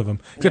with both of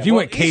them. Except you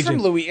went Cajun.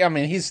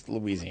 He's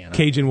Louisiana.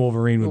 Cajun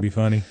Wolverine would be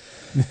funny.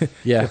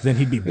 Yeah. Then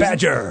he'd be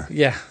Badger.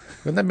 Yeah.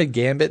 Wouldn't that be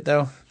Gambit,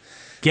 though?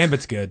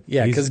 Gambit's good.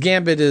 Yeah, because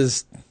Gambit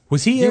is...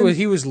 Was he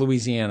was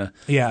Louisiana.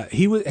 Yeah,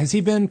 he was. Has he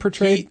been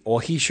portrayed?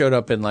 He showed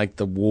up in like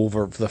the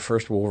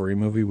first Wolverine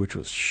movie, which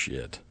was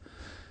shit.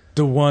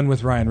 The one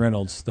with Ryan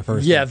Reynolds, the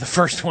first. Yeah, one. the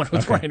first one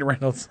with Ryan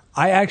Reynolds.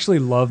 I actually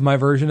love my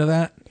version of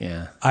that.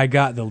 Yeah, I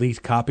got the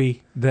leaked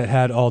copy that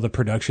had all the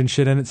production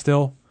shit in it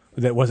still.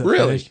 That wasn't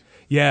finished.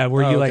 Yeah,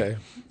 where you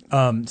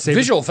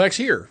visual effects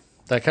here,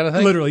 that kind of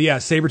thing. Literally, yeah.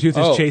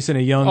 Sabretooth is chasing a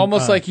young,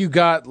 almost like you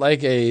got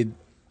like a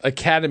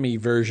Academy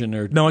version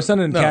or no, it's not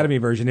an Academy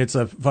version. It's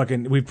a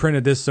fucking. We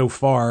printed this so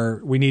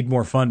far. We need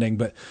more funding,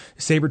 but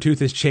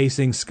Sabretooth is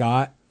chasing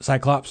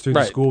Cyclops through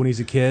the school when he's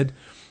a kid,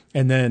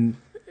 and then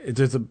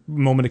there's a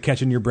moment of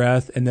catching your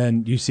breath, and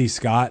then you see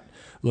Scott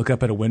look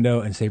up at a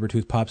window, and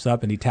Sabretooth pops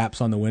up, and he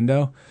taps on the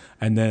window,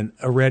 and then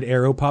a red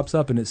arrow pops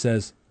up, and it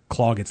says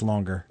 "Claw gets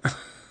longer."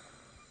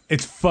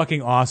 It's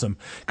fucking awesome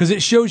because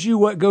it shows you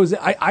what goes.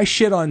 I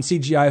shit on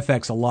CGI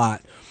effects a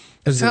lot.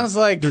 It sounds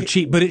like they're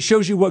cheap, but it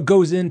shows you what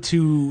goes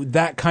into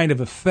that kind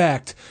of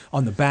effect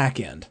on the back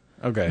end.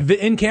 Okay.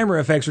 The in-camera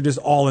effects are just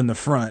all in the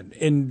front,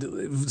 and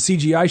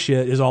CGI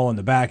shit is all in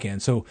the back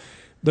end. So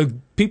the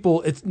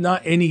people, it's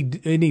not any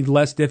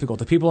less difficult.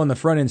 The people on the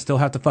front end still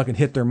have to fucking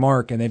hit their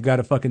mark, and they've got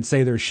to fucking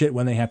say their shit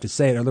when they have to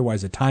say it.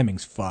 Otherwise, the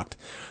timing's fucked.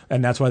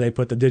 And that's why they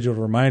put the digital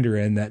reminder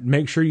in that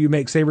make sure you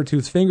make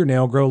Sabretooth's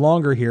fingernail grow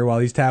longer here while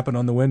he's tapping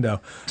on the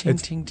window. Ting,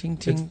 ting, ting,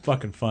 ting. It's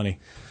fucking funny.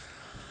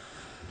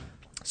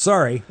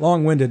 Sorry,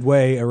 long-winded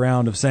way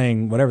around of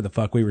saying whatever the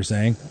fuck we were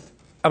saying.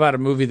 About a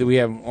movie that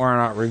we're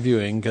not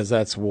reviewing because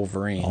that's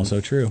Wolverine. Also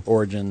true.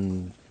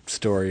 Origin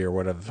story or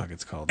whatever the fuck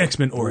it's called.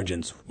 X-Men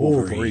Origins.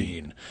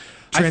 Wolverine.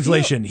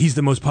 Translation, he's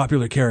the most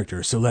popular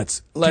character, so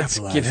let's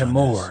give him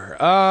more.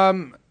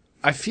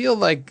 I feel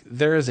like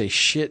there is a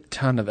shit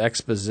ton of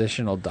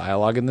expositional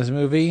dialogue in this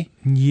movie.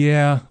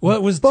 Yeah. Well,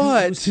 it was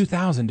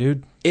 2000,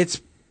 dude.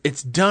 It's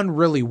done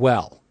really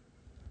well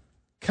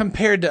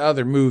compared to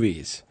other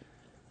movies.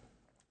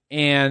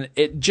 And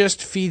it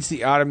just feeds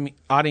the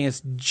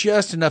audience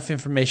just enough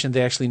information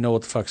they actually know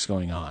what the fuck's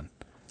going on.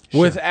 Sure.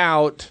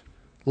 Without,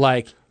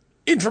 like,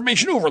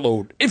 information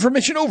overload.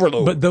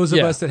 But those of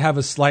us that have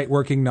a slight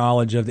working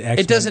knowledge of the X-Men...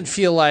 It doesn't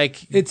feel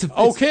like, we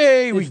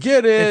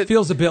get it. It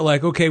feels a bit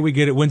like, okay, we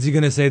get it. When's he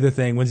going to say the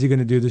thing? When's he going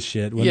to do the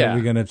shit? When are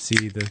we going to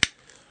see the...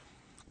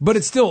 But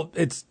it's still...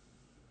 There's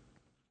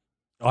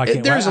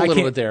a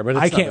little bit there, but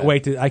it's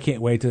I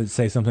can't wait to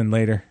say something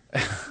later.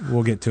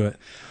 We'll get to it.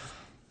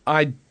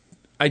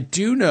 I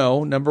do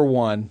know, number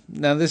one,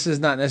 now this is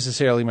not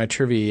necessarily my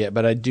trivia yet,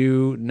 but I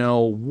do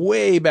know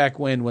way back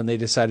when they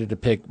decided to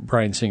pick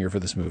Bryan Singer for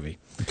this movie.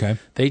 Okay.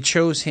 They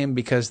chose him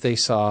because they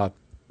saw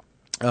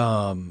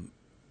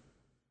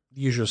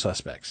Usual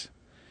Suspects.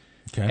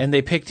 Okay. And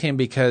they picked him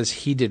because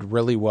he did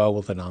really well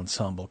with an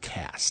ensemble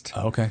cast.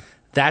 Okay.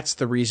 That's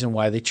the reason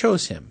why they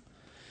chose him.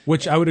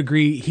 Which I would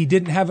agree, he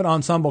didn't have an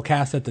ensemble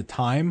cast at the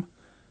time.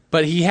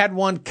 But he had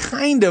one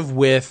kind of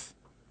with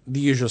The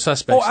Usual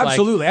Suspects. Oh,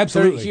 absolutely,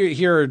 absolutely.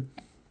 Here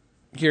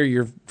are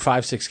your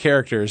 5-6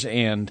 characters,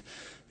 and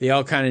they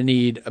all kind of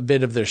need a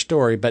bit of their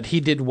story, but he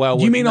did well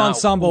with You mean not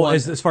ensemble one,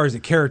 as far as the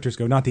characters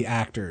go, not the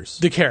actors?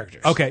 The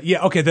characters. Okay,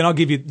 yeah, okay, then I'll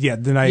give you,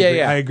 then I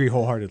agree. I agree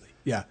wholeheartedly,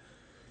 yeah.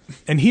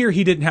 And here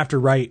he didn't have to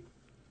write.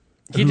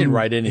 He didn't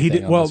write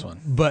anything on this one.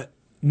 But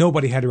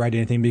nobody had to write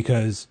anything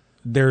because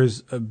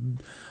there's a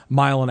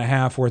mile and a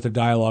half worth of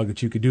dialogue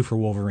that you could do for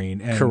Wolverine.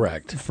 And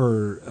correct.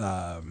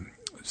 For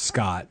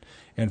Scott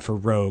and for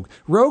Rogue.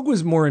 Rogue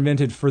was more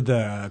invented for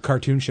the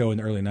cartoon show in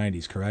the early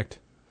 90s, correct?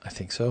 I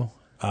think so.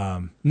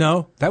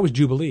 No, that was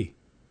Jubilee.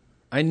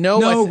 I know.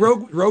 No,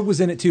 Rogue was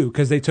in it too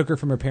because they took her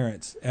from her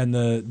parents. And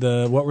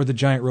the what were the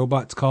giant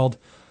robots called?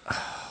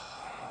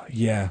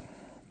 Yeah.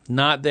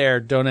 Not there.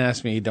 Don't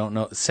ask me. Don't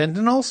know.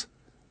 Sentinels?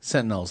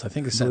 Sentinels. I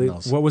think it's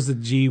Sentinels. What was not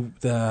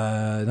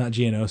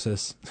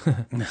Geonosis.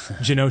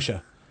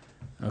 Genosha.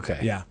 Okay.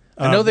 Yeah.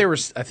 I know they were.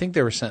 I think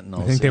they were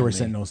Sentinels. I think they were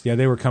Sentinels. Yeah,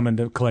 they were coming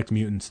to collect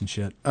mutants and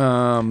shit.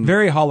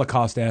 Very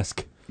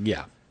Holocaust-esque.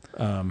 Yeah.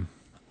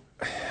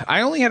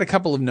 I only had a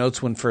couple of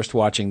notes when first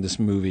watching this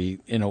movie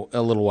in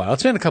a little while.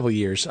 It's been a couple of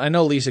years. I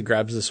know Lisa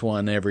grabs this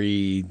one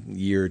every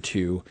year or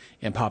two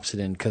and pops it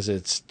in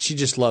because she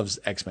just loves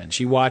X-Men.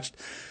 She watched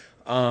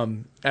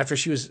after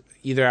she was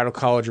either out of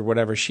college or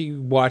whatever. She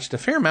watched a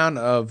fair amount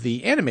of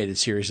the animated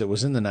series that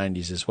was in the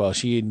 90s as well.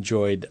 She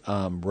enjoyed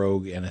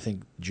Rogue and I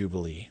think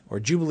Jubilee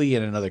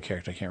and another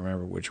character. I can't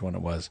remember which one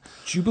it was.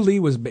 Jubilee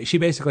was she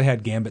basically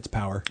had Gambit's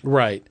power,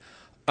 right?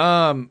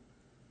 But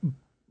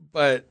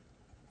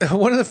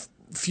one of the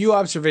few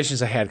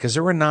observations I had, because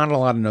there were not a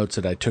lot of notes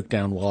that I took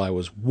down while I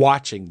was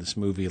watching this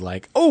movie,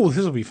 like, oh,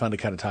 this will be fun to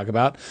kind of talk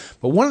about.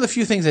 But one of the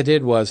few things I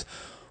did was,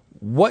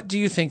 what do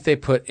you think they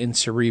put in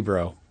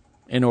Cerebro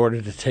in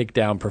order to take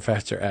down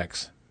Professor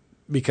X?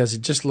 Because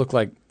it just looked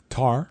like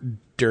tar,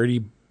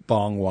 dirty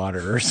bong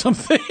water or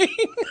something.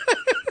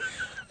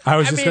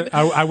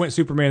 I went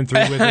Superman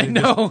 3 with it. I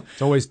know.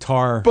 It's always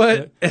tar.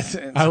 But it's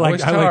I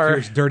like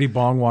yours. Dirty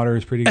bong water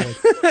is pretty good.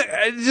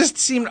 It just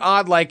seemed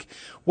odd. Like,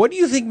 what do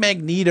you think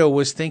Magneto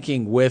was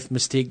thinking with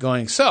Mystique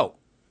going, so,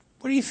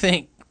 what do you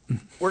think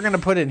we're going to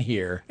put in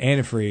here?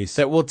 Antifreeze.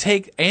 That will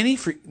take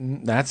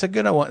antifreeze. That's a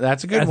good one.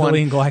 That's a good one.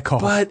 Ethylene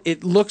glycol. But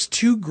it looks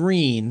too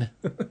green.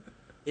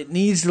 It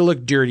needs to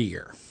look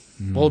dirtier.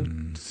 Well,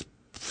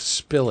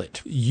 spill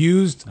it.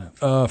 Used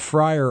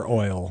fryer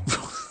oil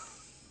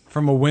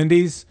from a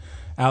Wendy's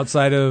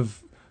outside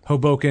of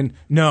Hoboken.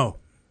 No.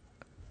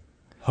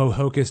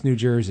 Hohokus, New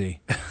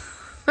Jersey.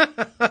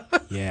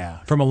 Yeah.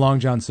 From a Long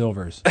John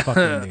Silver's. Fuck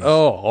Wendy's.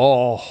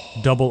 Oh.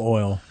 Double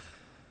oil.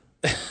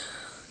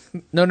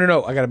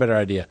 No. I got a better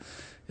idea.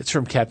 It's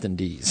from Captain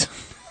D's.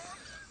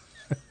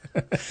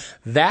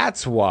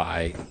 That's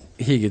why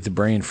he gets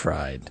brain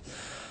fried.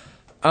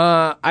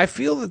 I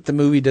feel that the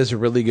movie does a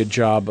really good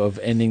job of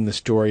ending the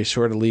story,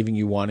 sort of leaving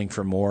you wanting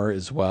for more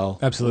as well.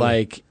 Absolutely.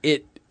 Like,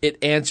 it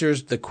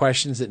answers the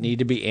questions that need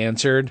to be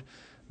answered,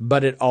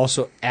 but it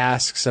also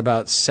asks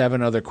about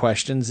 7 other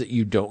questions that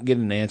you don't get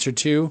an answer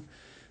to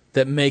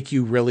that make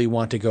you really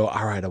want to go,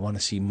 all right, I want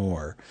to see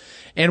more.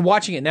 And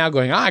watching it now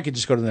going, I could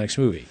just go to the next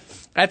movie.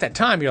 At that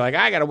time, you're like,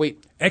 I got to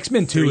wait.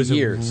 X-Men 2 is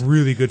a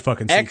really good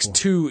fucking sequel.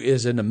 X2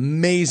 is an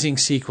amazing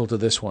sequel to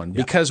this one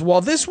because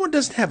while this one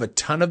doesn't have a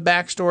ton of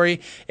backstory,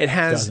 it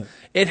has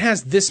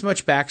this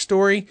much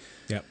backstory.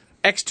 Yep.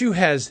 X2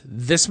 has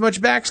this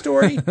much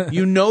backstory.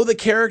 You know the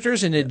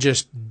characters, and it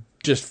just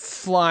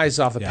flies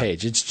off the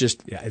page. It's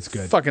just it's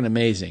good, fucking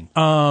amazing.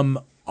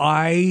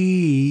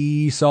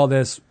 I saw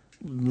this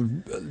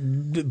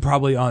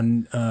probably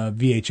on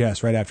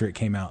VHS right after it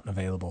came out and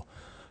available.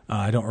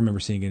 I don't remember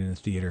seeing it in the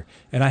theater.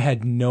 And I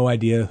had no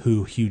idea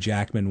who Hugh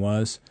Jackman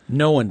was.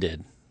 No one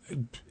did.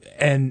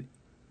 And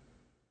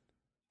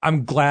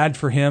I'm glad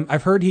for him.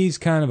 I've heard he's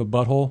kind of a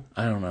butthole.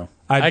 I don't know.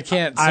 I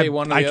can't say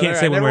one or the other. I can't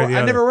say one way or the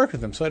other. I never worked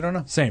with him, so I don't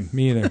know. Same.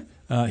 Me either.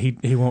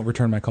 He won't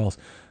return my calls.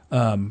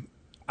 I'm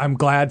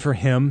glad for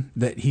him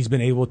that he's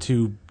been able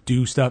to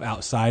do stuff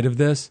outside of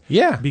this.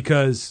 Yeah.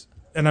 Because,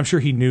 and I'm sure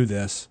he knew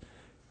this,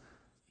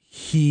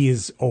 he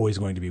is always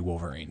going to be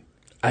Wolverine.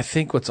 I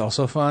think what's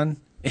also fun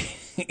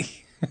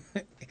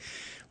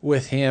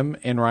with him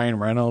and Ryan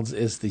Reynolds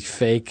is the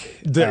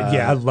fake.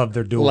 I love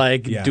their duel.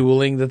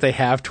 Dueling that they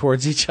have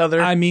towards each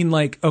other. I mean,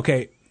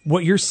 okay,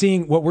 what we're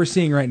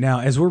seeing right now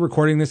as we're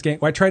recording this game.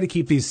 I try to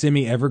keep these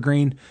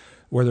semi-evergreen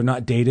where they're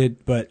not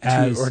dated, but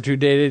too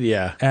dated,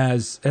 yeah.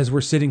 As we're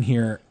sitting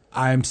here,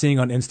 I'm seeing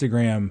on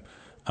Instagram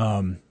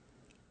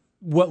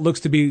what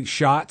looks to be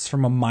shots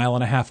from a mile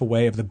and a half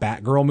away of the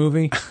Batgirl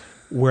movie,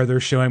 where they're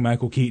showing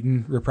Michael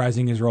Keaton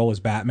reprising his role as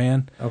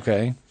Batman.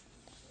 Okay.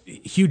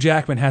 Hugh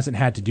Jackman hasn't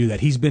had to do that.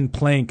 He's been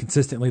playing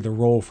consistently the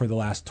role for the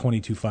last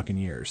 22 fucking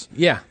years.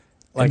 Yeah.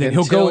 Like, and then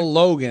until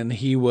Logan,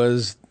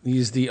 he's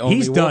the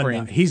only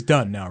Wolverine. He's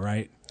done now,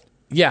 right?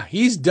 Yeah,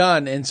 he's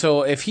done. And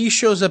so if he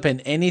shows up in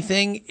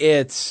anything,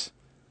 it's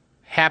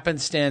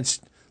happenstance.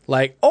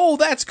 Like, oh,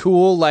 that's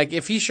cool. Like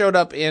if he showed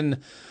up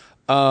in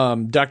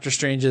Doctor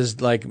Strange's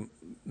like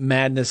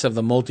Madness of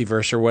the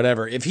Multiverse or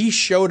whatever, if he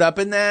showed up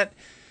in that,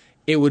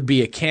 it would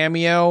be a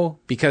cameo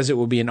because it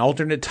would be an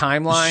alternate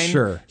timeline.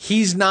 Sure.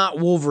 He's not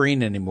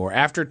Wolverine anymore.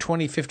 After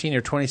 2015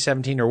 or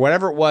 2017 or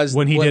whatever it was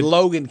when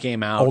Logan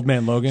came out, Old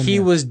Man Logan, he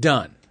was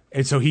done.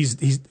 And so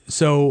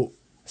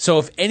So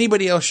if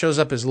anybody else shows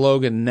up as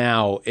Logan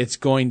now, it's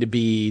going to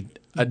be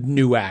a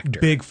new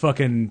actor. Big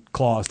fucking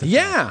claws.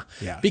 Yeah.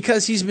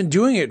 Because he's been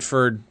doing it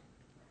for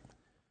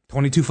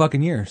 22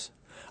 fucking years.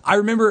 I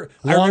remember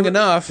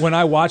enough. When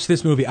I watched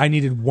this movie, I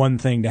needed one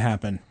thing to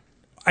happen.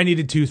 I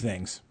needed two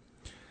things.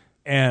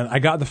 And I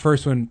got the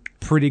first one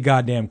pretty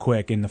goddamn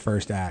quick in the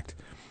first act.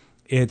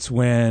 It's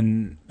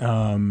when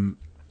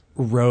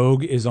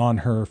Rogue is on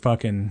her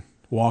fucking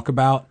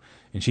walkabout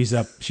and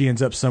she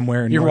ends up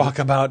somewhere in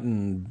walkabout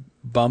in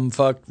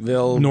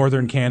Bumfuckville,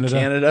 Northern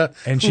Canada.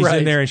 And she's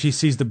in there and she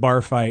sees the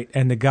bar fight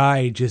and the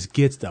guy just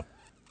gets the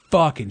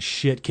fucking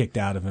shit kicked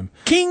out of him.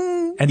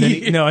 King. And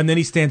then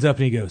he stands up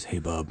and he goes, "Hey,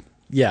 bub.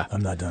 Yeah,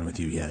 I'm not done with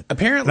you yet."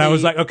 Apparently, and I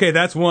was like, "Okay,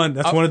 that's one.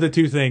 That's one of the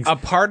two things." A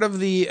part of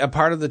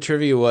the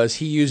trivia was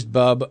he used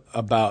bub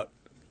about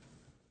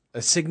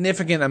a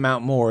significant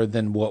amount more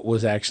than what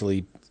was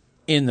actually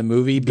in the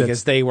movie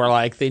because they were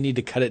like they need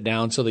to cut it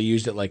down, so they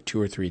used it like 2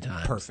 or 3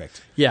 times.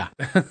 Perfect. Yeah.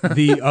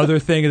 The other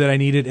thing that I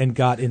needed and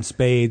got in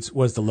spades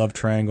was the love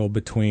triangle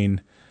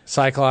between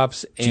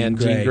Cyclops and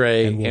Jean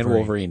Grey and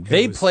Wolverine.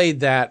 They played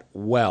that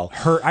well.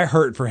 I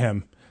hurt for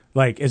him.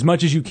 Like, as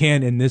much as you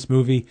can in this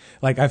movie,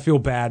 like, I feel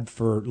bad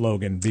for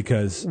Logan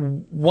because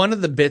one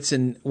of the bits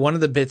in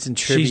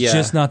trivia, she's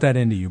just not that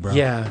into you, bro.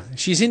 Yeah,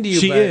 she's into you.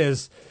 She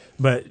is,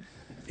 but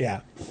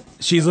yeah,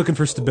 she's looking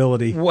for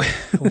stability.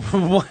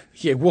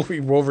 Yeah,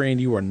 Wolverine,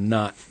 you are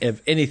not,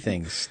 if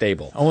anything,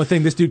 stable. Only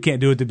thing this dude can't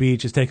do at the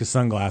beach is take his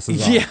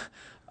sunglasses off.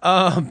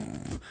 Yeah.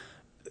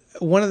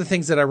 One of the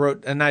things that I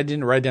wrote, and I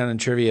didn't write down in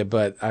trivia,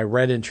 but I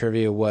read in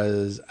trivia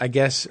was, I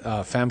guess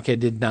Famke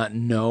did not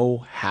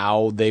know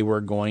how they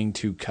were going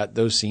to cut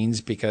those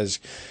scenes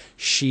because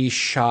she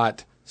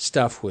shot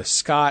stuff with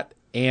Scott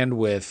and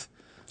with...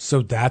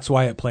 So that's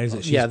why it plays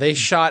it. Yeah, they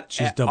shot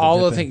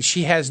all the things.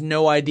 She has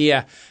no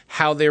idea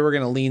how they were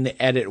going to lean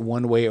the edit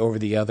one way over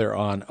the other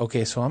on,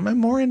 okay, so am I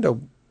more into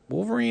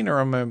Wolverine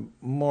or am I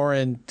more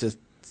into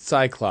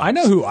Cyclops? I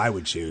know who I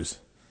would choose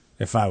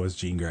if I was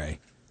Jean Grey.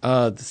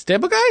 The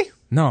stable guy?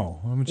 No,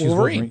 I'm gonna choose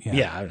Wolverine.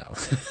 Yeah, I know.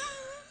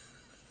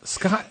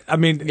 Scott. I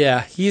mean,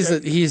 yeah, he's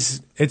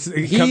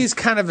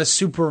kind of a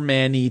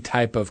Superman-y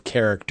type of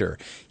character.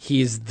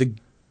 He's the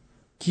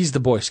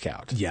Boy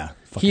Scout. Yeah,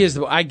 he is.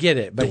 I get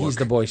it, but he's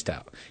the Boy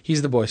Scout.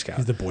 He's the Boy Scout.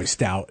 He's the Boy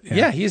Scout.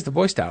 Yeah, he's the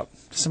Boy Scout.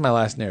 This is my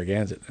last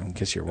Narragansett, in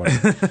case you're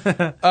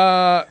wondering.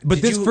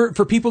 But this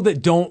for people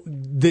that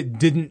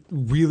didn't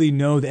really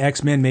know the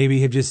X-Men, maybe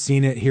have just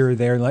seen it here or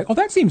there, and like, oh,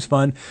 that seems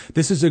fun.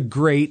 This is a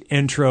great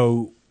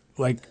intro,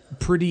 like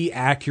pretty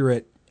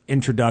accurate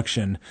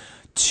introduction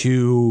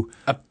to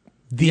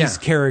these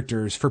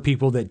characters for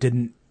people that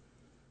didn't.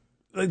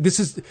 Like, this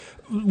is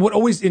what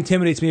always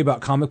intimidates me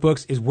about comic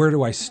books is where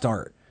do I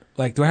start?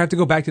 Like, do I have to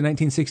go back to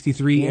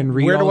 1963 and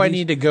read? Where do I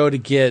need to go to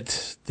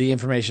get the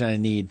information I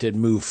need to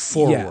move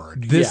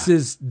forward? Yeah,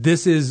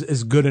 this is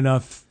as good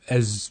enough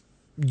as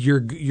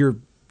you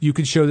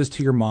could show this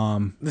to your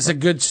mom. This is a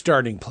good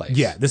starting place.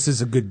 Yeah, this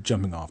is a good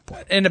jumping off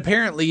point. And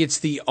apparently, it's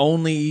the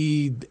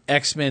only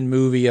X-Men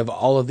movie of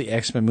all of the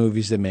X-Men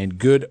movies that made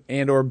good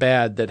and or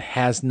bad that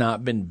has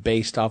not been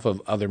based off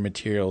of other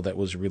material that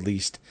was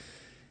released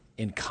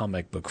in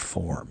comic book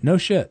form. No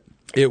shit.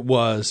 It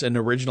was an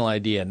original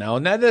idea. Now,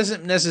 and that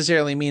doesn't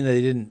necessarily mean that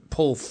they didn't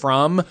pull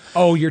from.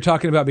 Oh, you're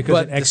talking about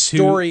because in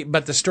X2,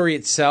 but the story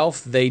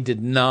itself, they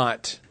did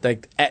not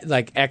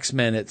like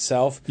X-Men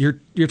itself.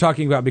 You're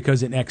talking about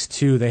because in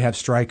X2 they have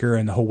Stryker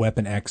and the whole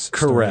Weapon X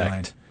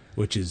storyline,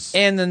 which is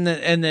and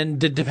then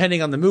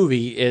depending on the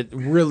movie, it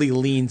really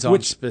leans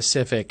on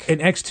specific. In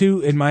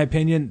X2, in my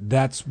opinion,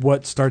 that's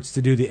what starts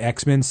to do the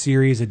X-Men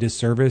series a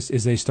disservice.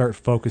 Is they start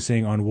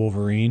focusing on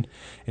Wolverine,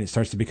 and it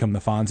starts to become the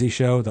Fonzie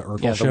show, the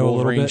Urkel show, Wolverine a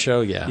little bit.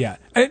 Show, yeah.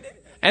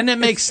 And it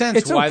makes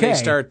sense why they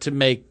start to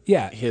make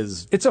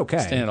his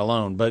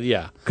standalone, but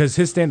yeah, because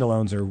his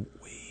standalones are way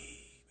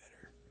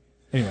better.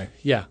 Anyway,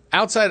 yeah.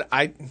 Outside,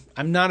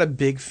 I'm not a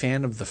big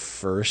fan of the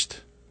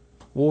first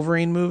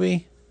Wolverine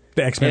movie.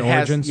 The X-Men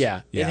Origins?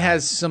 Yeah. It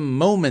has some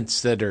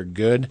moments that are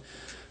good,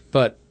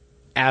 but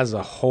as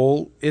a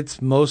whole,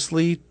 it's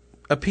mostly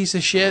a piece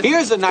of shit.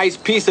 Here's a nice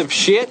piece of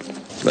shit.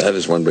 That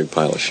is one big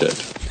pile of shit.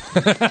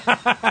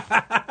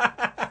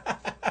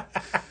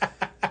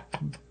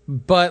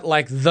 But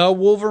like the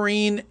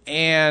Wolverine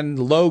and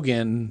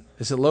Logan,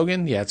 is it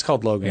Logan? Yeah, it's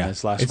called Logan. Yeah.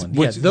 This last one.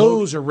 Which- Yeah,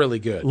 those are really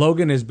good.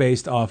 Logan is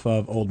based off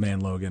of Old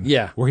Man Logan.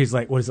 Yeah. Where he's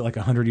like, what is it, like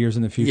 100 years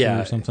in the future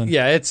Yeah, or something?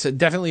 yeah, it's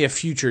definitely a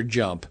future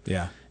jump.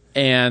 Yeah.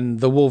 And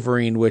the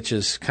Wolverine, which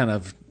is kind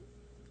of,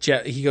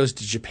 he goes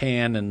to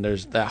Japan, and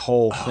there's that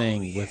whole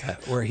thing with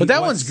that. But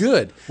that one's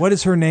good. What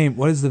is her name?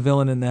 What is the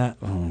villain in that?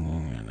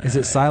 Is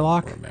it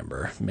Psylocke? I don't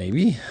remember.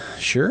 Maybe.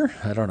 Sure.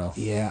 I don't know.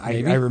 Yeah,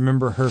 I Maybe.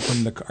 remember her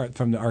from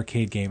the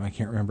arcade game. I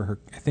can't remember her.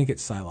 I think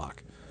it's Psylocke.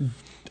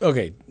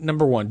 Okay,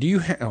 number one. Do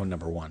you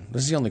number one.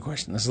 This is the only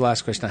question. This is the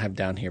last question I have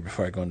down here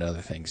before I go into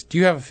other things. Do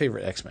you have a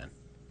favorite X-Men?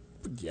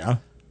 Yeah.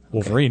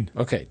 Wolverine.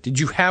 Okay. Did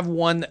you have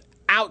one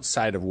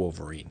outside of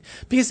Wolverine?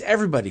 Because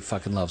everybody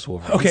fucking loves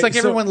Wolverine. Okay, it's like so-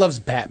 everyone loves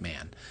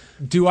Batman.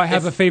 Do I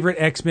have a favorite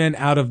X-Men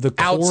out of the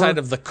core? Outside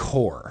of the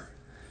core.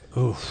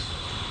 Oof.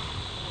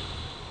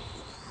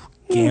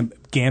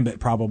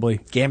 Gambit, probably.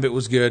 Gambit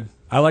was good.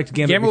 I liked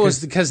Gambit. Gambit was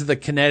because of the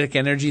kinetic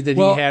energy that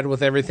he had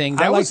with everything.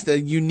 That was the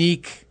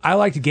unique. I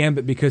liked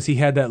Gambit because he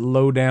had that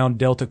low down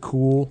Delta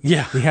cool.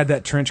 Yeah. He had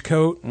that trench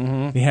coat.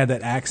 Mm-hmm. He had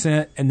that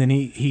accent, and then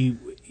he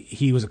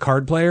was a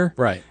card player.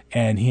 Right.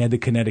 And he had the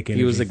kinetic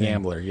energy. He was a thing.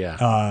 gambler,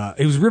 yeah.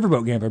 He was a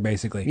riverboat gambler,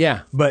 basically.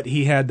 Yeah. But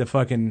he had the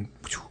fucking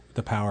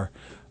the power.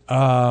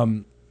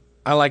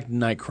 I liked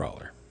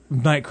Nightcrawler.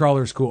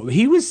 Nightcrawler's cool.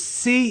 He was.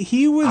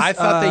 I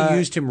thought they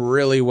used him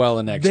really well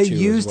in X2. They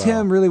used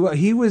him really well.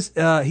 He was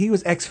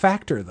X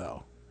Factor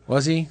though.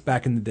 Was he?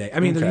 Back in the day. I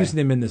mean, they're using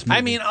him in this movie.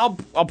 I mean, I'll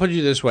put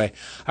it this way.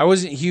 I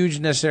wasn't huge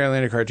necessarily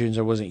into cartoons.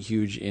 I wasn't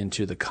huge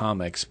into the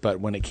comics. But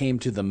when it came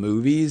to the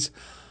movies,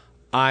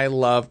 I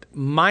loved,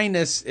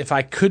 minus if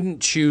I couldn't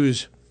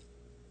choose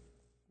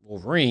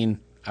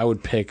Wolverine, I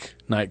would pick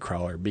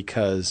Nightcrawler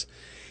because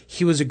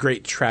he was a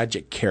great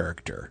tragic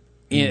character,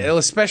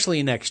 especially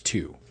in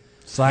X2.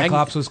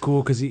 Cyclops was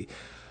cool because he...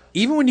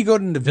 Even when you go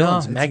into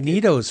villains,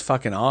 Magneto is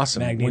fucking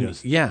awesome.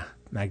 Magneto's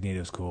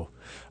cool.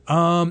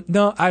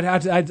 No, I'd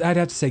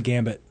have to say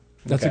Gambit.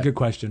 That's a good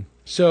question.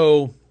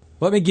 So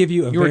let me give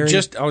you a I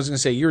was going to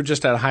say, you were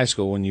just out of high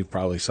school when you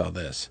probably saw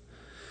this.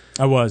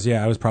 I was,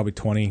 yeah. I was probably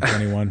 20,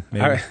 21,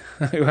 maybe.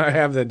 I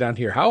have that down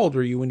here. How old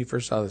were you when you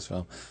first saw this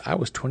film? I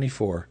was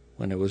 24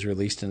 when it was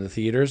released in the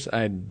theaters. I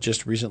had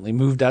just recently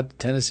moved out to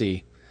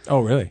Tennessee. Oh,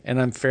 really?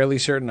 And I'm fairly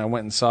certain I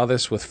went and saw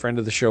this with friend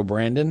of the show,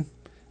 Brandon,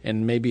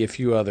 and maybe a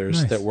few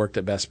others that worked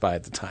at Best Buy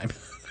at the time.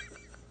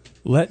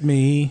 Let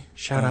me...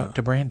 Shout out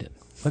to Brandon.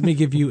 Let me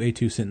give you a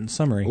 2-sentence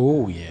summary.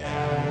 Oh,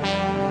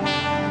 yeah.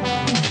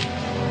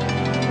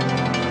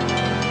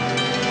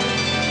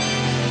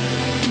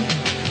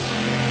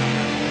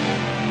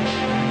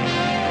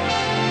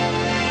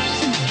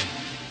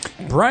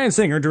 Bryan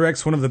Singer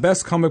directs one of the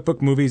best comic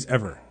book movies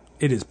ever.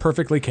 It is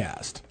perfectly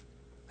cast.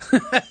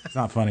 It's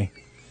not funny.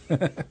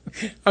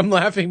 I'm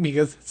laughing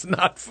because it's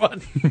not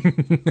funny.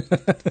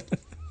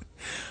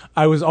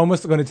 I was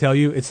almost going to tell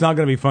you it's not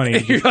going to be funny.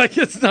 You're like,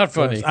 it's not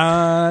funny.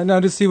 No,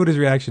 just see what his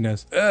reaction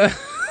is.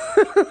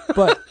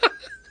 But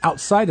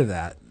outside of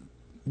that,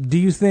 do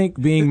you think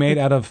being made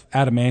out of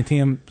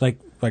adamantium, like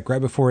right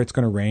before it's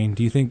going to rain,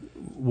 do you think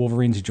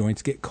Wolverine's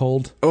joints get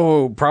cold?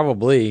 Oh,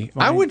 probably.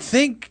 I would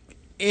think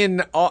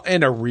in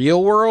a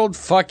real world,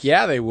 fuck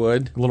yeah, they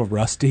would. A little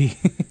rusty.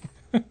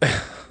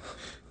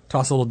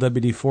 Toss a little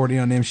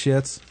WD-40 on them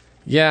shits.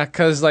 Yeah,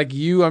 because like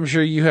you, I'm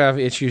sure you have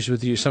issues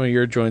with some of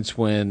your joints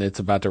when it's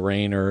about to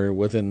rain or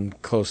within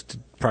close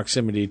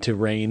proximity to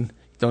rain.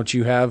 Don't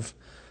you have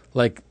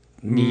like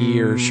knee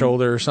or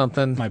shoulder or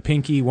something? My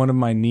pinky, one of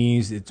my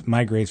knees, it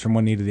migrates from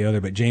one knee to the other,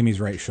 but Jamie's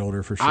right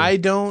shoulder for sure. I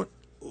don't.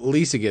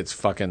 Lisa gets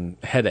fucking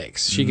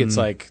headaches. She gets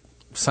like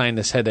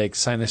sinus headaches,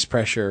 sinus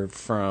pressure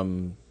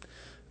from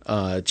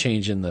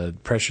change in the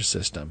pressure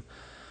system.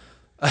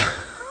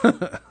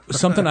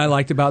 Something I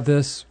liked about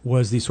this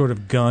was the sort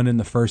of gun in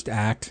the first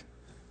act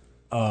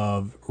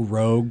of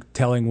Rogue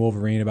telling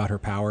Wolverine about her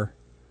power.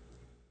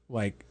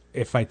 Like,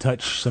 if I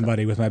touch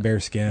somebody with my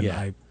bare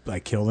skin, I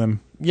kill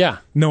them. Yeah.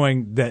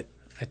 Knowing that,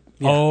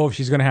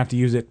 she's going to have to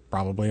use it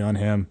probably on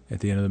him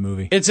at the end of the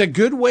movie. It's a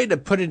good way to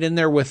put it in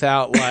there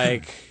without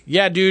like,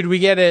 yeah, dude, we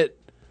get it.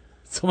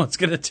 Someone's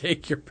going to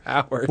take your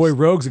powers. Boy,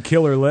 Rogue's a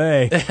killer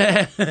lay.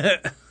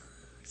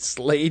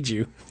 Slayed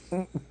you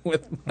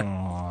with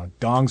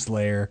Dong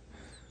Slayer.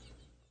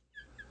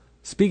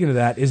 Speaking of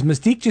that, is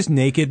Mystique just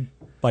naked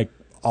like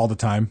all the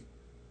time?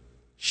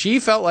 She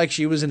felt like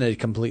she was in a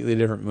completely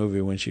different movie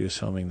when she was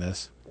filming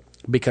this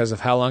because of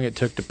how long it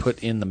took to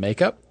put in the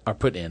makeup or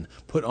put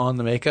on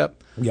the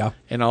makeup. Yeah.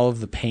 And all of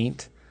the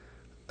paint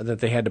that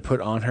they had to put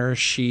on her.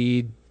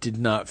 She did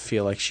not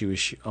feel like she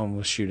was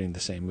almost shooting the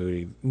same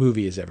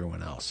movie as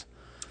everyone else.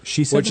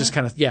 She said which is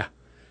kind of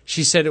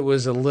She said it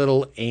was a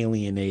little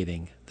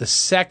alienating. The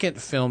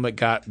second film, it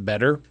got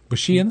better. Was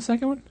she in the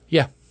second one?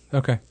 Yeah.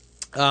 Okay.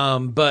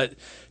 But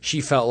she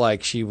felt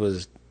like she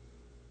was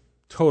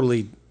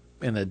totally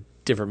in a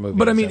different movie.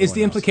 But I mean, is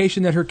the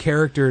implication that her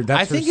character...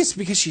 I think it's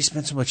because she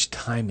spent so much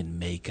time in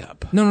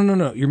makeup.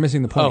 No. You're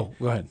missing the point. Oh,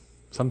 go ahead.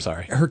 I'm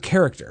sorry. Her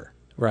character.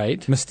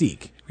 Right.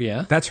 Mystique.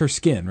 Yeah. That's her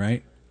skin,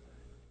 right?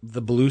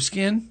 The blue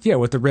skin? Yeah,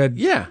 with the red.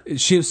 Yeah.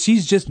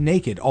 She's just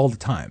naked all the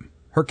time.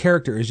 Her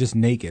character is just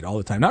naked all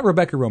the time. Not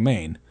Rebecca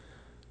Romijn.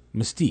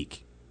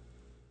 Mystique.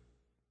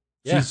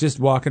 Yeah. She's just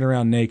walking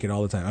around naked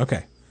all the time.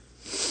 Okay.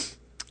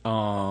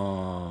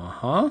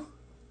 Uh-huh.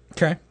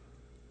 Okay.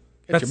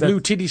 Got your blue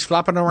titties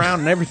flopping around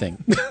and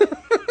everything.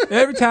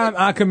 Every time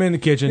I come in the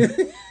kitchen,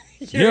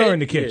 you're in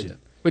the kitchen.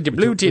 With your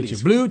blue titties.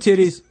 With your blue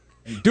titties.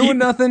 Ain't doing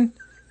nothing.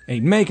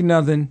 Ain't making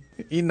nothing.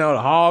 Eating all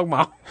the hog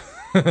mouth.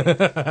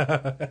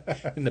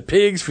 And the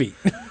pig's feet.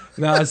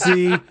 Now,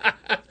 see,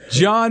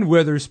 John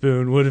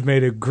Witherspoon would have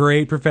made a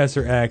great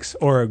Professor X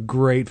or a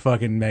great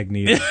fucking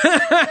Magneto.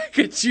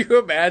 Could you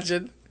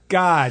imagine?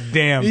 God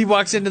damn. He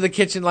walks into the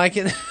kitchen like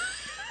it,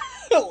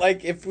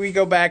 like if we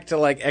go back to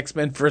like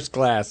X-Men First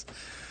Class,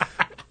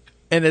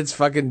 and it's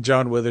fucking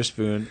John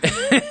Witherspoon.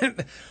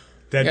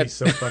 That'd be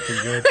so fucking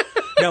good.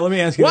 Now, let me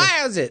ask you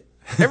Why is it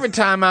every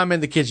time I'm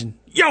in the kitchen,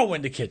 yo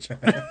in the kitchen?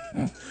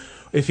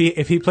 If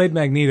he played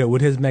Magneto,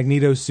 would his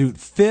Magneto suit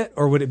fit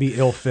or would it be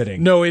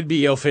ill-fitting? No, it'd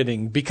be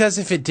ill-fitting. Because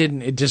if it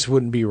didn't, it just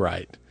wouldn't be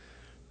right.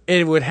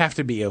 It would have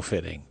to be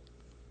ill-fitting.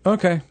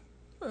 Okay.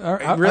 All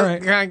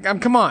right.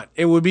 Come on.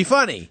 It would be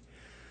funny.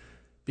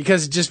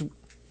 Because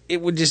it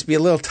would just be a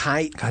little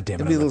tight. God damn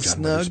it, It'd be a little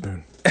John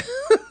snug.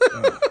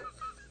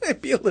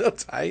 It'd be a little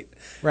tight.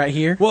 Right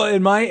here. Well,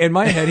 in my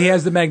head, he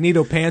has the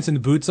Magneto pants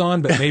and boots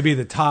on, but maybe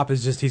the top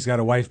is just he's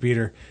got a wife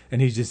beater and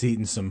he's just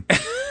eating some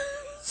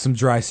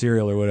dry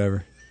cereal or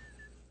whatever.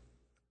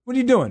 What are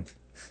you doing,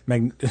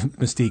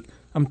 Mystique?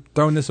 I'm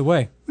throwing this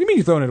away. What do you mean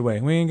you're throwing it away?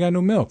 We ain't got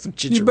no milk.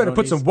 You better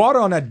put some water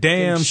on that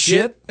damn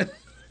shit.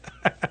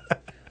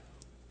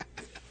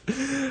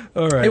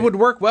 All right. It would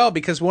work well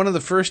because one of the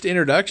first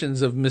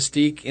introductions of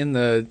Mystique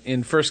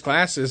in First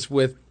Class is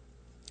with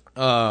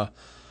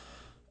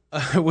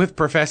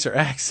Professor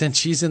X, and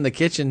she's in the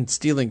kitchen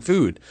stealing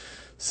food.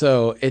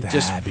 So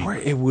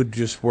it would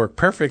just work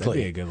perfectly.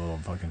 That'd be a good little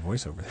fucking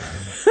voiceover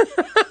thing.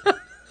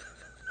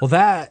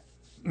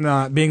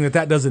 Well, being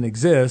that doesn't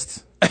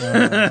exist,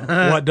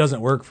 what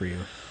doesn't work for you?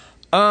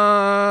 There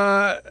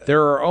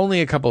are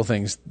only a couple of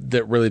things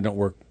that really don't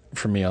work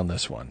for me on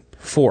this one.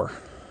 4.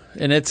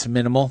 And it's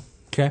minimal.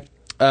 Okay.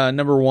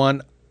 Number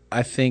 1,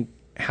 I think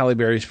Halle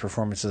Berry's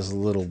performance is a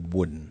little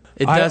wooden.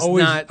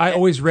 I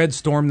always read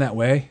Storm that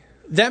way.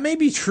 That may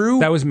be true.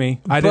 That was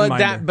me. I didn't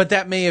mind her. But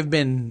that may have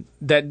been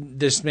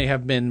this may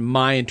have been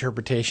my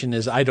interpretation.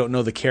 Is I don't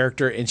know the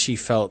character, and she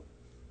felt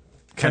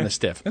kind of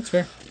stiff. That's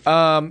fair.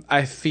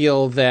 I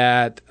feel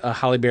that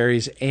Halle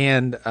Berry's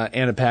and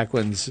Anna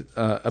Paquin's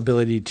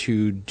ability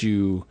to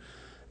do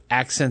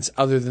accents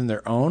other than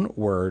their own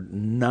were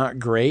not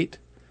great.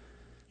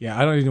 Yeah,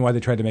 I don't even know why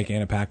they tried to make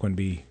Anna Paquin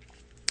be.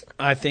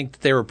 I think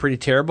they were pretty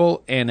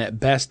terrible and at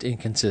best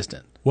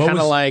inconsistent. What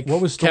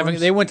was Kevin?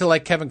 They went to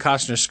like Kevin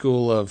Costner's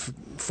school of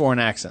foreign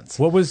accents.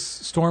 What was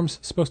Storm's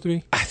supposed to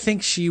be? I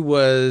think she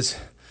was.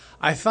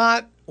 I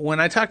thought when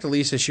I talked to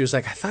Lisa, she was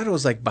like, I thought it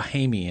was like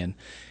Bahamian,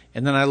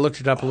 and then I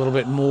looked it up a little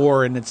bit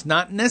more, and it's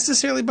not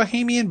necessarily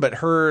Bahamian, but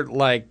her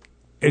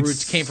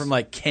roots came from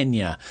like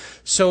Kenya,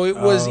 so it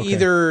was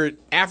either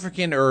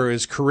African or it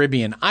was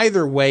Caribbean.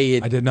 Either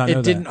way, I did not know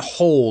it didn't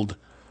hold.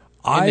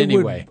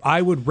 I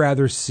would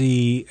rather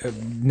see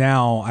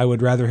now. I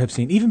would rather have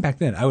seen even back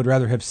then. I would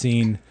rather have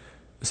seen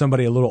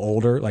somebody a little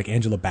older, like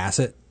Angela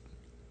Bassett,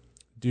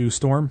 do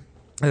Storm.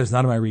 That is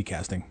not in my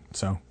recasting,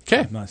 so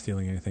I'm not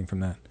stealing anything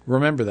from that.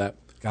 Remember that.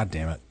 God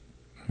damn it!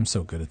 I'm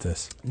so good at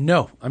this.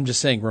 No, I'm just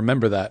saying.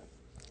 Remember that.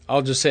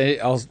 I'll just say.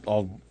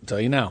 I'll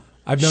tell you now.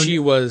 I've known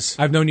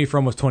you for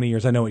almost 20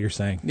 years. I know what you're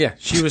saying. Yeah,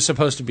 she was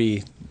supposed to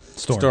be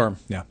Storm.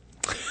 Yeah.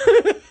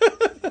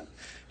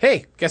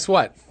 Hey, guess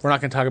what? We're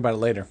not going to talk about it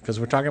later because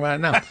we're talking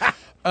about it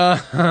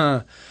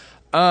now.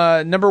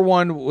 Number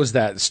 1 was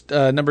that.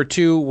 Number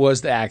 2 was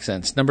the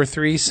accents. Number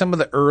 3, some of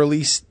the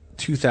early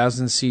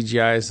 2000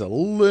 CGI is a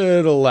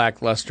little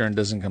lackluster and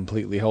doesn't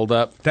completely hold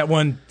up. That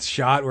one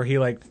shot where he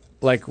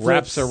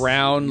wraps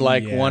around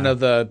one of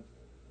the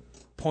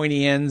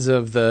pointy ends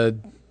of the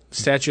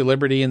Statue of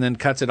Liberty and then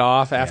cuts it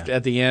off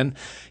at the end.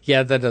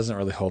 Yeah, that doesn't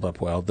really hold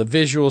up well. The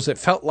visuals, it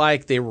felt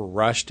like they were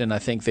rushed, and I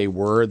think they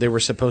were. They were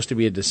supposed to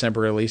be a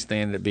December release.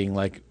 They ended up being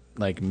like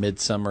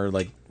midsummer,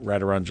 like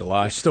right around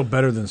July. Still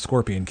better than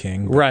Scorpion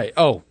King. But. Right.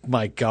 Oh,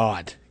 my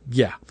God.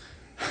 Yeah.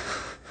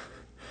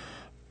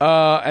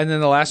 And then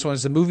the last one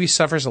is the movie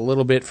suffers a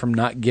little bit from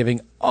not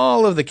giving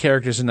all of the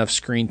characters enough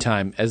screen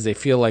time as they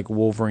feel like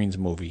Wolverine's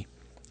movie.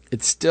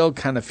 It still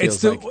kind of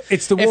feels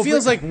it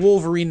feels like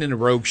Wolverine in a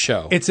Rogue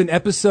show. It's an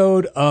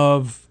episode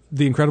of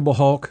The Incredible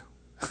Hulk,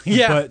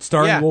 but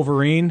starring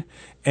Wolverine.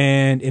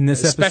 And in this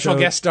episode,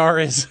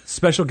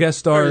 special guest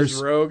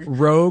stars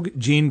Rogue,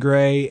 Jean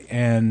Grey,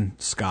 and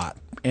Scott,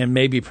 and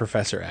maybe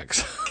Professor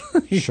X.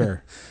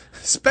 Sure,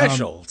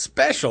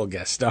 special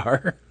guest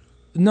star.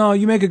 No,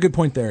 you make a good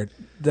point there.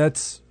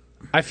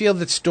 I feel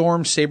that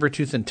Storm,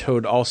 Sabretooth, and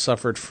Toad all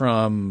suffered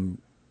from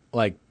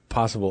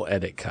possible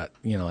edit cut,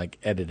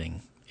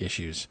 editing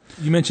issues.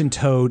 You mentioned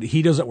Toad.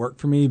 He doesn't work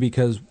for me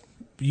because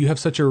you've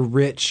got a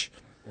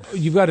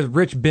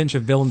rich bench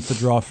of villains to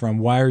draw from.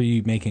 Why are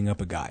you making up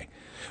a guy?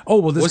 Oh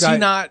well, this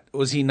guy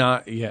Was he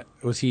not? Yeah.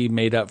 Was he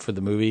made up for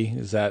the movie?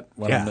 Is that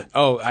what? Yeah.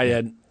 I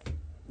had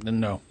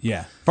no.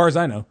 Yeah, as far as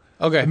I know.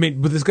 Okay. I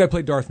mean, but this guy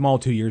played Darth Maul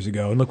 2 years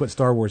ago, and look what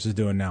Star Wars is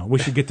doing now. We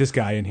should get this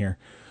guy in here.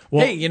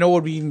 Well, Hey, you know what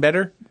would be even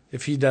better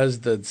if he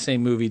does the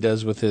same movie he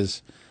does with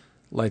his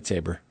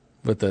lightsaber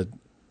with the.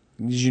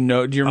 Do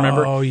you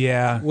remember? Oh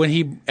yeah, when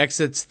he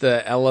exits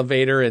the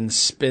elevator and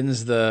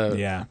spins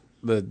the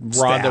rod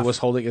Staff. that was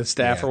holding the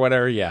staff or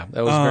whatever. Yeah,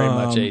 that was very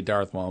much a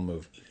Darth Maul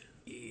move.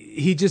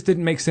 He just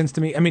didn't make sense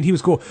to me. I mean, he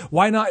was cool.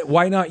 Why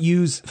not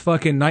use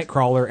fucking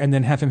Nightcrawler and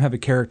then have him have a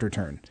character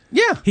turn?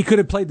 Yeah, he could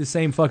have played the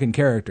same fucking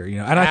character, you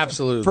know. And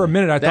absolutely. For a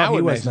minute, I That thought he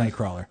would was make sense.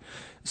 Nightcrawler.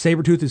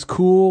 Sabretooth is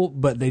cool,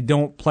 but they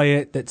don't play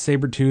it that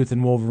Sabretooth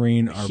and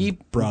Wolverine are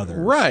brothers.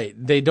 Right.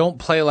 They don't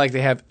play like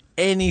they have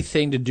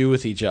anything to do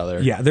with each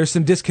other. Yeah, there's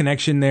some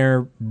disconnection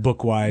there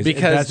book-wise.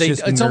 Because That's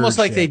just it's almost nerd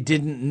like they shit.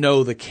 didn't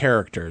know the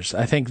characters.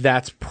 I think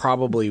that's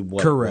probably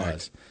what Correct.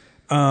 it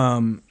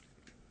was.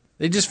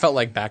 They just felt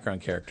like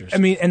background characters. I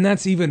mean, and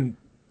that's even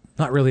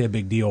not really a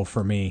big deal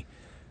for me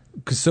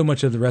because so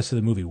much of the rest of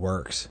the movie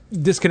works.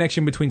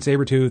 Disconnection between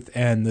Sabretooth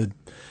and the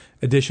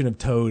addition of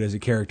Toad as a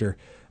character,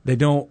 they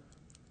don't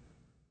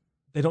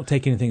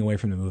take anything away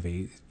from the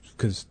movie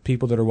because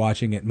people that are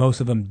watching it, most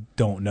of them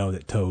don't know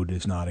that Toad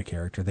is not a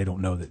character. They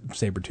don't know that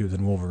Sabretooth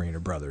and Wolverine are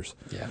brothers.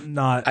 Yeah.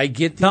 I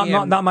get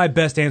the not my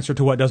best answer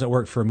to what doesn't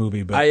work for a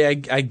movie, but I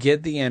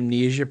get the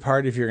amnesia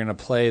part if you're going to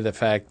play the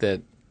fact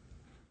that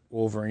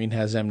Wolverine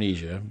has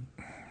amnesia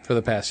for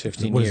the past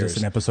 15 what years. is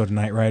this, an episode of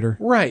Knight Rider?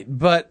 Right,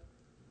 but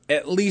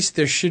at least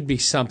there should be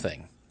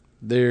something.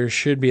 There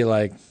should be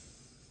like,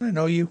 I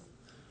know you.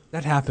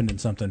 That happened in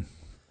something.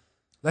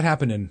 That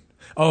happened in...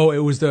 Oh, it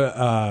was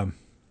the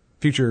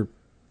Future...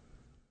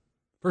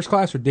 First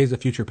Class or Days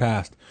of Future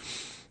Past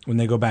when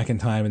they go back in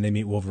time and they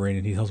meet Wolverine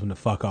and he tells them to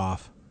fuck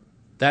off.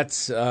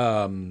 That's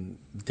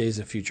Days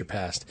of Future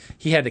Past.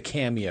 He had a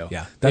cameo.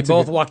 Yeah. They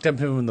both walked up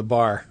to him in the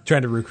bar.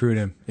 Trying to recruit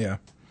him, yeah.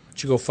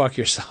 You go fuck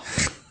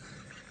yourself.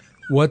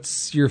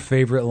 What's your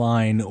favorite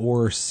line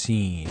or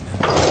scene?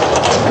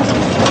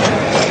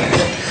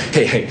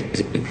 Hey,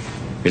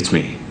 it's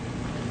me.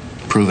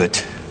 Prove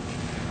it.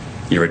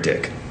 You're a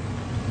dick.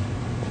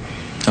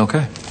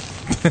 Okay.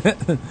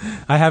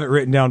 I have it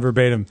written down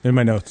verbatim in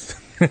my notes.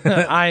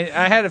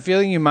 I had a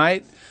feeling you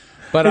might,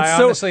 but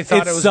I honestly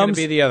thought it was going to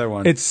be the other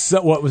one.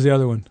 What was the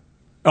other one?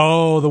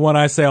 Oh, the one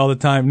I say all the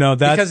time. No,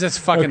 that's because it's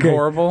fucking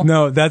horrible.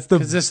 No, that's the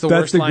Is this the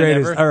that's worst the line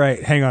greatest. ever? All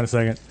right, hang on a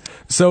second.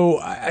 So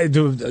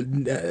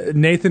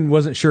Nathan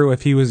wasn't sure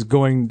if he was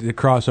going to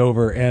cross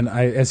over, and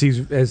as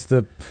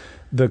the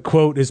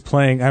quote is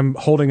playing, I'm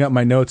holding up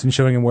my notes and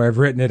showing him where I've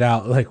written it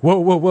out. Like,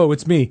 whoa,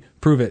 it's me.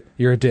 Prove it.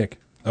 You're a dick.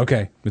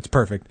 Okay, it's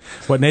perfect.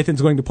 What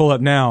Nathan's going to pull up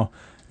now,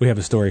 we have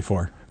a story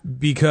for.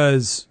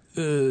 Because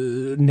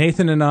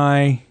Nathan and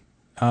I,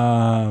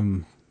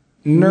 nerd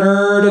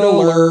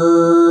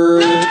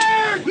alert.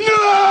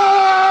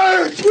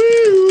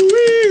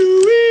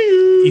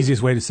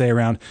 Easiest way to say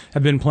around.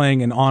 I've been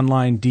playing an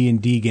online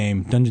D&D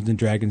game, Dungeons and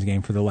Dragons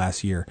game, for the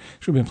last year.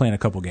 Should have been playing a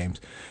couple games.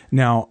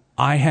 Now,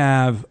 I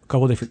have a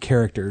couple different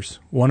characters.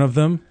 One of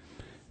them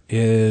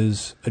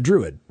is a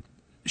druid.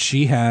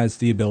 She has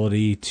the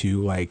ability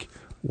to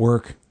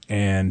work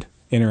and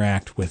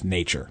interact with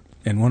nature.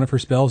 And one of her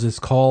spells is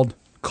called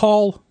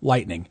Call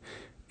Lightning.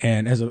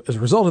 And as a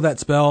result of that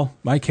spell,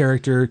 my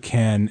character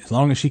can, as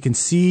long as she can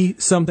see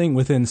something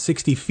within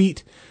 60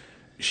 feet,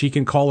 she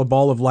can call a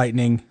ball of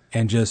lightning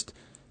and just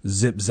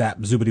zip, zap,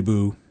 zoobity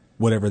boo,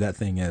 whatever that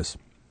thing is.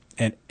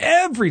 And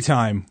every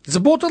time... It's a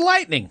bolt of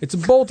lightning. It's a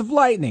bolt of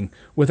lightning.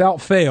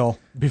 Without fail,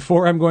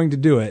 before I'm going to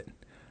do it,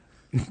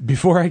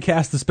 before I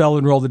cast the spell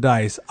and roll the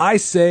dice, I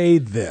say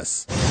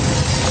this.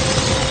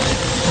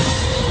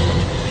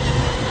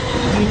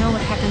 You know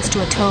what happens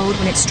to a toad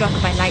when it's struck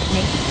by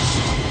lightning?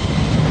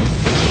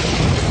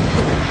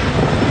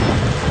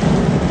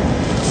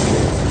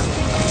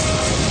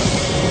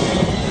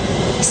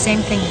 The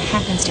same thing that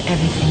happens to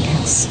everything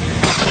else.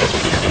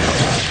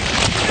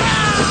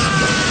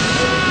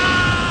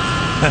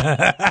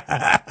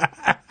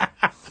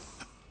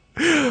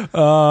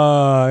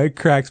 It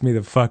cracks me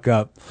the fuck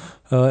up.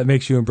 It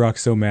makes you and Brock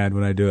so mad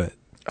when I do it.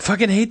 I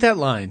fucking hate that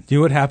line. Do you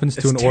know what happens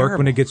to an orc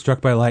when it gets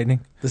struck by lightning?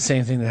 The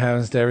same thing that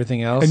happens to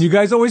everything else. And you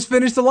guys always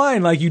finish the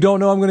line like you don't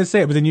know I'm going to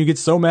say it, but then you get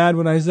so mad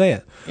when I say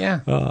it. Yeah.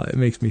 It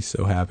makes me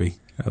so happy.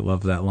 I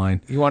love that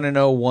line. You want to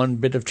know one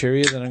bit of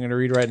trivia that I'm going to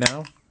read right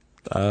now?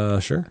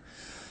 Sure.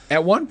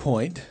 At one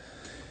point,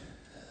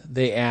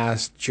 they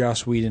asked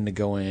Joss Whedon to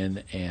go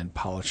in and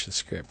polish the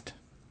script.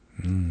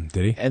 Did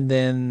he? And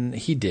then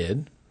he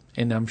did,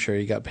 and I'm sure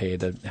he got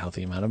paid a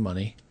healthy amount of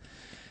money.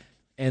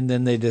 And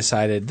then they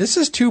decided, this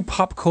is too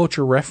pop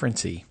culture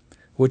referencey,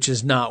 which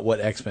is not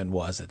what X-Men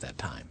was at that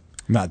time.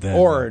 Not then.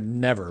 Or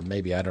never,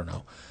 maybe, I don't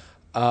know.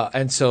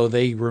 And so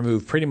they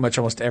removed pretty much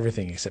almost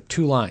everything except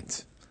 2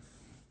 lines.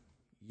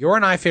 Your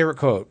and I favorite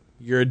quote,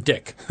 you're a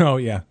dick. Oh,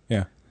 yeah,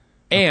 yeah.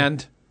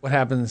 And what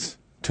happens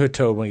to a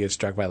toad when he gets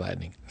struck by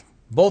lightning.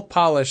 Both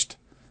polished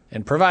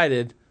and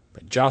provided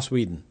by Joss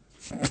Whedon.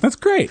 That's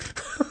great.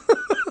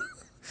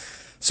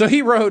 So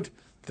he wrote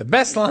the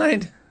best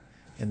line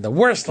and the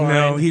worst line.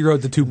 No, he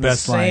wrote the two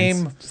best lines.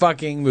 Same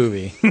fucking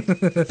movie.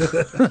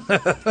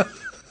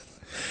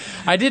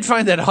 I did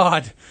find that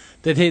odd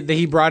that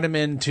he brought him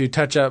in to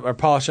touch up or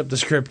polish up the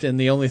script, and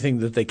the only thing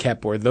that they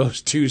kept were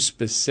those two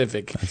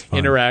specific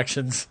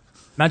interactions.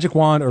 Magic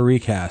wand or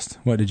recast?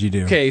 What did you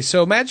do? Okay,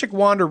 so magic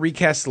wand or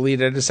recast the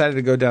lead. I decided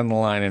to go down the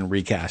line and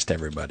recast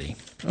everybody.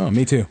 Oh,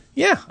 me too.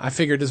 Yeah, I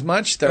figured as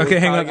much. That Okay,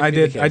 hang on. I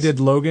did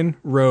Logan,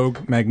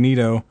 Rogue,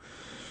 Magneto,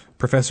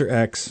 Professor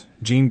X,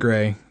 Jean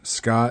Grey,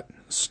 Scott,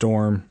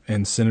 Storm,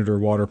 and Senator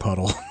Water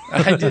Puddle.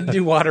 I didn't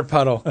do Water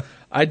Puddle.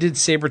 I did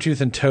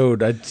Sabretooth and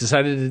Toad. I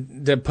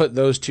decided to put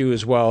those two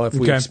as well if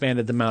we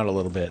expanded them out a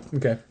little bit.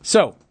 Okay.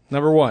 So,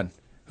 number one,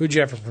 who'd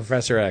you have for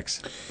Professor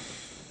X?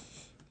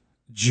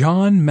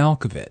 John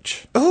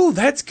Malkovich. Oh,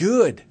 that's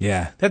good.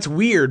 Yeah. That's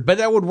weird, but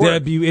that would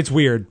work. It's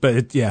weird,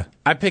 but yeah.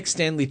 I picked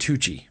Stanley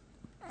Tucci.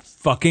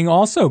 Fucking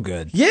also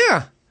good.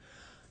 Yeah.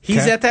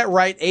 He's at that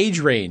right age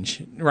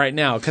range right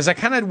now, because I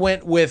kind of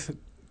went with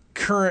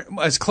current,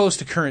 as close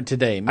to current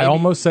today. Maybe. I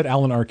almost said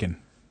Alan Arkin.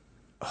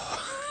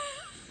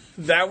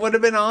 That would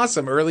have been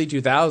awesome. Early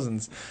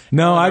 2000s.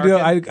 No,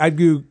 I'd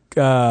do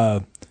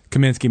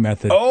Kaminsky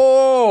method.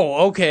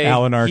 Oh, okay.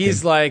 Alan Arkin.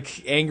 He's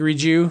like angry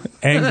Jew.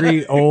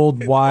 Angry,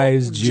 old,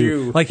 wise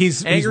Jew. Like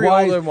he's angry,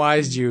 wise. old, and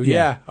wise Jew.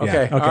 Yeah.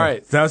 Okay. All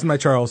right. That was my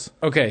Charles.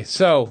 Okay.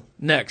 So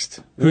next,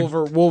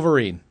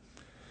 Wolverine.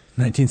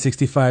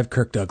 1965,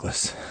 Kirk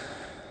Douglas.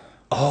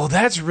 Oh,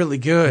 that's really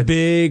good.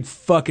 Big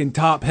fucking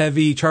top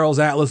heavy Charles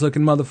Atlas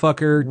looking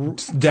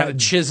motherfucker. That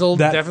chiseled.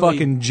 That definitely.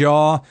 fucking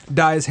jaw.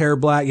 Dye his hair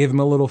black. Give him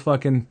a little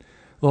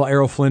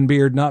Errol Flynn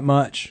beard. Not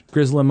much.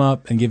 Grizzle him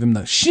up and give him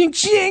the shink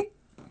shink.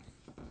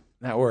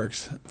 That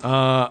works.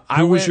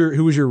 Who was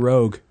your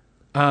rogue?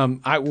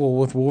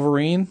 With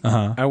Wolverine,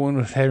 I went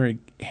with Henry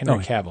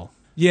Cavill.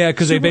 Yeah,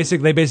 because they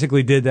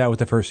basically did that with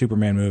the first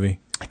Superman movie.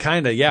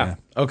 Kinda, yeah.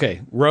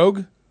 Okay,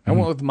 rogue. I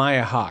went with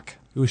Maya Hawke.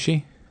 Who is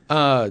she?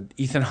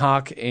 Ethan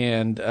Hawke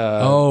and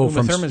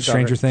from Thurman's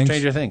Stranger daughter. Things.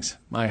 Stranger Things.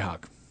 Maya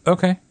Hawke.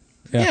 Okay.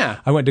 Yeah.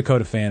 I went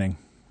Dakota Fanning.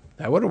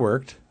 That would have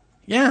worked.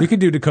 Yeah. We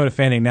could do Dakota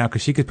Fanning now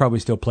because she could probably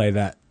still play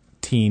that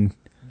teen.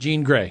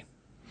 Jean Grey.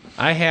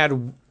 I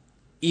had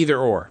either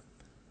or.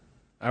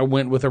 I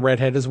went with a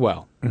redhead as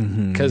well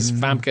because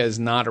Famke is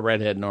not a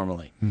redhead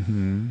normally.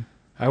 Mm-hmm.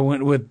 I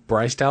went with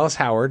Bryce Dallas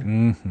Howard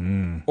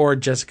or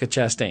Jessica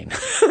Chastain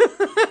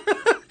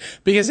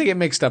because they get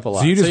mixed up a lot.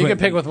 So you can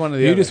pick with one of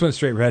the other. You just went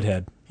straight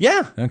redhead.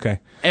 Yeah.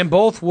 Okay. And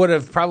both would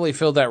have probably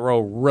filled that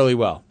role really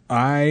well.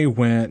 I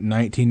went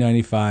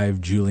 1995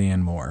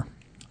 Julianne Moore.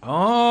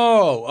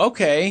 Oh,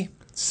 okay.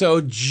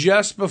 So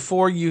just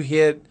before you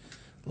hit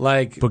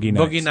like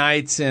Boogie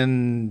Nights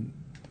and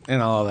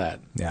all of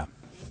that. Yeah.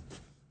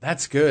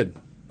 That's good.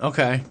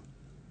 Okay.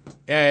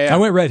 Yeah. I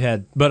went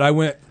redhead, but I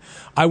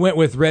went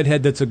with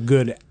redhead that's a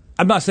good.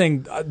 I'm not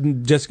saying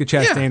Jessica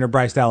Chastain or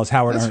Bryce Dallas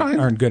Howard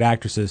aren't good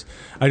actresses.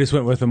 I just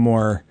went with a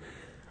more.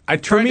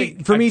 For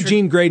me,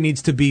 Jean Grey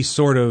needs to be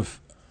sort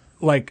of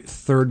like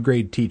third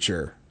grade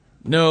teacher.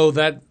 No,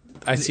 that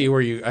I see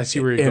where you're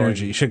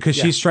energy because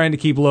she's trying to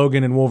keep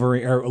Logan and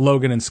Wolverine or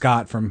Logan and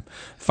Scott from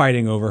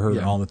fighting over her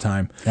all the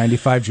time.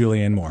 95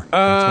 Julianne Moore.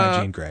 That's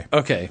my Jean Grey.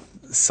 Okay.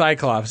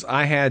 Cyclops,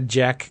 I had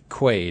Jack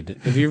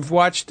Quaid. Have you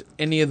watched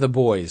any of The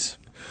Boys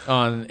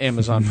on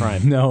Amazon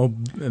Prime? No,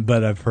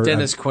 but I've heard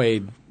Dennis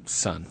Quaid's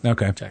son.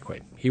 Okay, Jack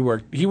Quaid. He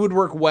would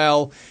work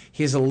well.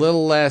 He's a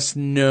little less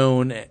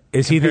known.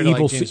 Is he the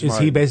evil? Is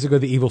he basically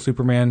the evil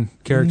Superman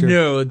character?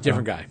 No,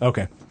 different guy.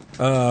 Okay.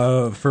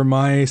 For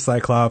my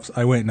Cyclops,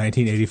 I went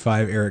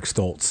 1985 Eric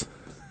Stoltz.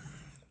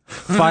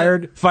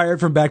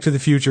 Fired from Back to the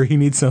Future. He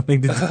needs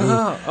something to do.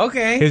 Oh,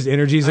 okay. His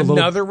energy's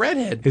another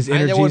redhead. His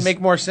energy would make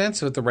more sense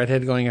with the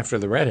redhead going after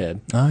the redhead.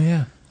 Oh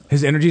yeah.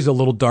 His energy's a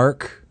little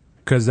dark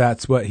because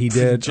that's what he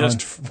did.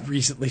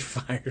 Recently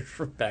fired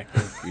from Back to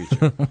the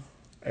Future.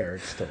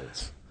 Eric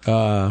Stoltz.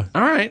 All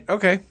right.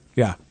 Okay.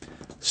 Yeah.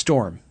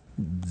 Storm.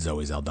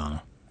 Zoe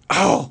Saldana.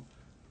 Oh,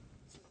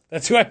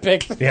 that's who I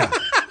picked. Yeah.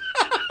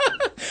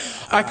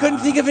 I couldn't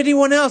think of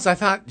anyone else. I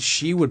thought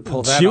she would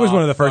pull that off. She was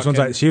one of the first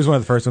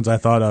ones I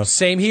thought of.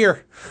 Same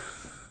here.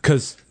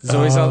 Because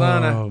Zoe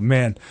Saldana. Oh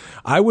man,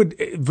 I would.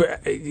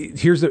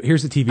 Here's the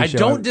TV show. I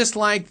don't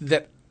dislike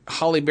that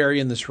Halle Berry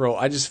in this role.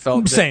 I just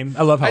felt same.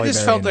 I love Halle Berry. I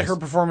just felt that her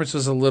performance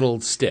was a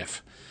little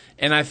stiff,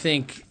 and I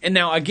think. And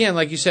now again,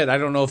 like you said, I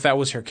don't know if that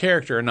was her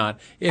character or not.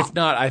 If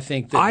not, I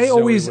think that I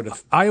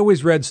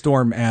always read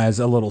Storm as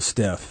a little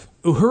stiff.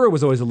 Uhura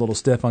was always a little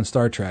stiff on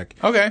Star Trek.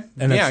 Okay.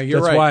 And that's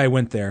why I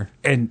went there.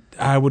 And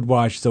I would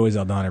watch Zoe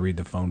Saldana read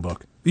the phone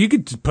book. You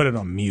could just put it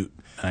on mute,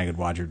 and I could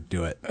watch her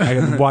do it. I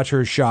could watch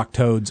her shock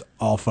toads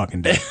all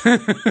fucking day. Do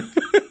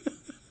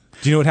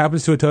you know what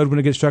happens to a toad when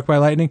it gets struck by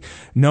lightning?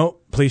 No,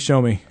 please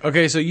show me.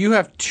 Okay, so you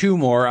have 2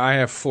 more. I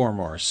have 4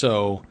 more.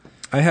 So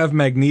I have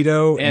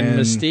Magneto and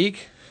Mystique?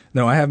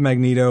 No, I have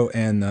Magneto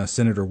and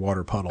Senator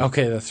Water Puddle.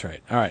 Okay, that's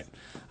right. All right.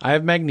 I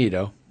have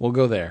Magneto. We'll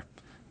go there.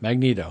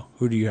 Magneto.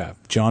 Who do you have?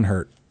 John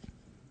Hurt.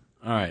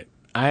 All right.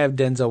 I have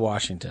Denzel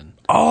Washington.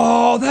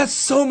 Oh, that's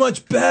so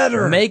much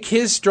better. Make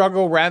his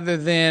struggle, rather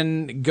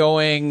than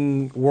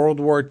going World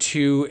War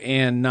II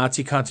and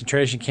Nazi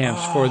concentration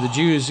camps for the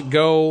Jews,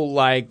 go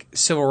like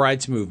civil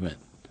rights movement.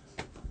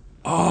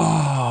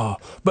 Oh,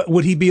 but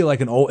would he be like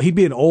he'd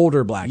be an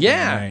older black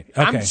man, right?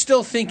 Okay. I'm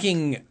still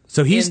thinking.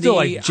 So he's still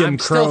like Jim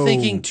Crow. I'm still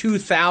thinking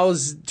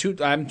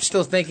 2000. I'm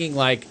still thinking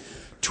like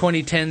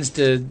 2010s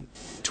to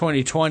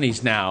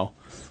 2020s now.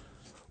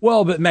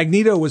 Well, but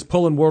Magneto was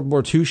pulling World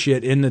War II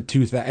shit in the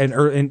 2000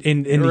 or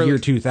in the year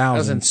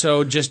 2000.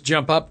 So just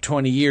jump up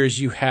 20 years,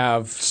 you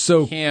have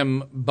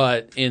him,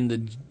 but in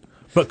the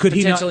could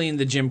he potentially in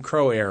the Jim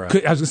Crow era.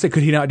 I was gonna say,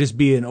 could he not just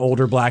be an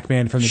older black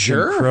man from the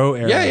Jim Crow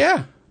era?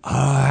 Yeah.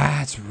 Oh,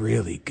 that's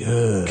really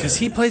good. Because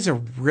he plays a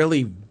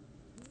really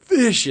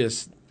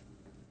vicious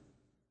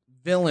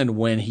villain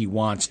when he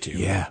wants to.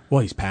 Yeah.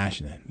 Well, he's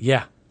passionate.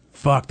 Yeah.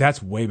 Fuck,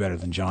 that's way better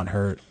than John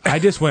Hurt. I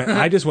just went one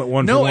for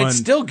one. No, it's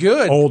still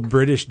good. Old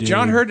British dude.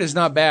 John Hurt is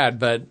not bad,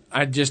 but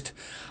I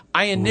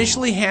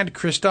initially had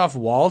Christoph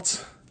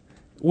Waltz,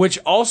 which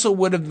also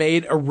would have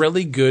made a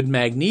really good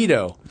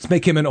Magneto. Let's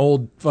make him an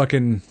old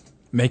fucking,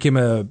 make him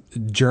a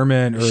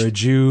German or a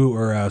Jew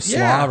or a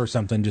Slav or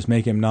something. Just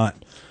make him not.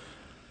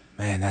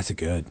 Man, that's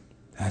good.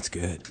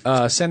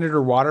 Senator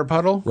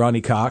Waterpuddle.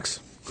 Ronnie Cox.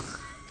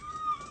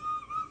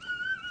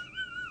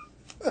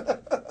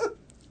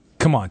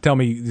 Come on, tell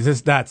me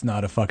that's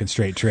not a fucking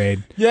straight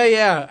trade.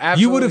 Yeah,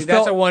 absolutely. You would have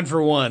that's a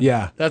 1-for-1.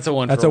 Yeah. That's a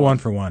 1-for-1. That's a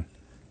 1-for-1.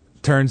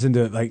 Turns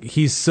into, like,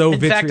 he's so In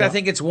fact, I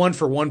think it's 1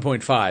 for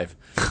 1.5.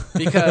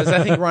 Because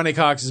I think Ronnie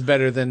Cox is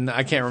better than,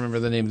 I can't remember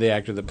the name of the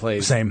actor that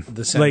plays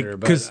the senator.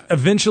 Because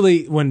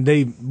eventually when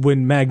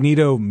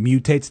Magneto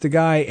mutates the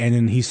guy and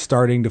then he's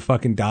starting to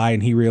fucking die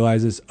and he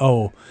realizes,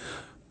 oh,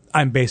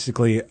 I'm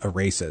basically a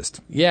racist.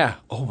 Yeah.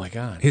 Oh my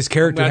God. His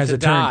character has a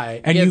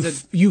turn.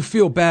 And you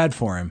feel bad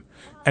for him.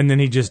 And then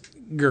he just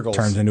gurgles.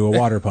 Turns into a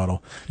water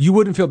puddle. You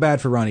wouldn't feel bad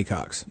for Ronnie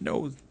Cox.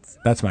 No.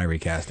 That's my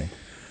recasting.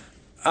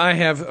 So I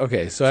have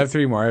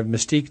 3 more. I have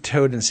Mystique,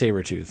 Toad, and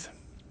Sabretooth.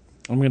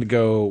 I'm going to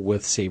go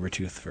with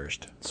Sabretooth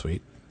first.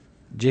 Sweet.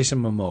 Jason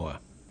Momoa.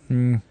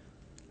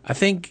 I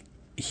think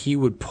he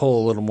would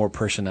pull a little more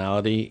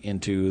personality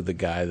into the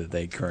guy that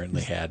they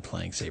currently had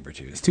playing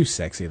Sabretooth. He's too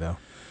sexy, though.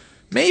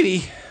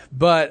 Maybe,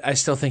 but I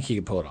still think he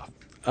could pull it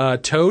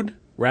off. Toad,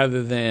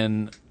 rather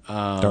than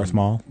Darth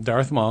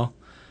Maul.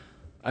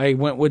 I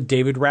went with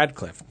David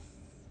Radcliffe,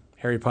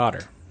 Harry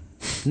Potter.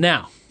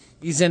 Now,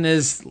 he's in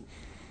his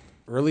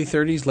early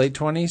 30s, late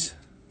 20s.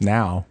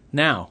 Now.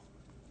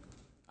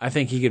 I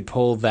think he could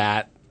pull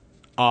that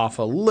off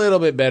a little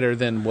bit better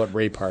than what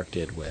Ray Park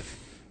did with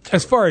Toad.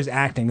 As far as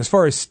acting, as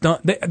far as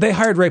stunt, they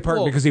hired Ray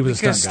Park because he was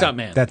a stunt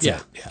guy. Stuntman. That's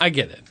it. Yeah, I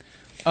get it.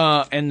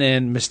 And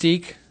then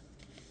Mystique,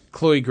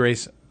 Chloe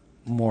Grace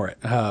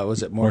Moretz.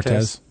 Was it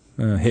Mortez?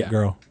 Hit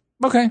girl.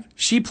 Okay.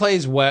 She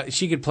plays well.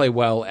 She could play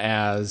well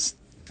as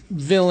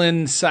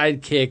villain,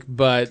 sidekick,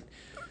 but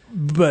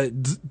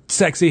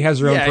sexy, has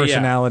her own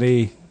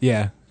personality.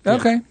 Yeah.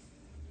 Okay.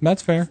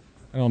 That's fair.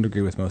 I don't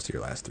agree with most of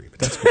your last 3, but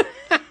that's cool.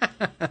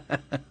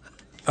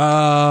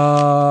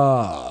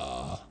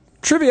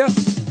 Trivia.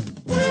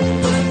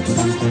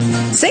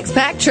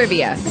 6-pack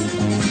trivia.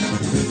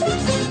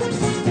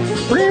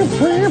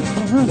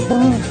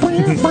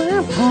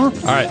 All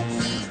right.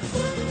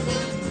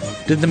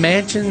 Did the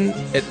mansion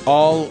at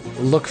all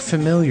look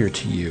familiar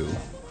to you?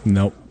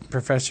 Nope.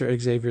 Professor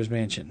Xavier's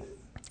mansion.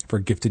 For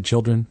gifted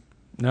children?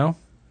 No?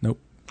 Nope.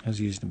 I was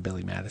using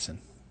Billy Madison.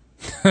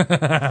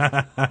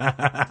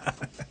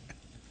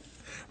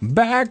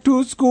 Back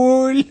to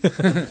school.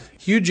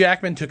 Hugh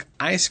Jackman took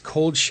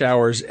ice-cold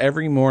showers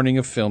every morning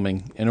of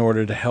filming in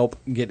order to help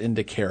get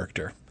into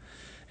character.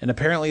 And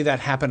apparently that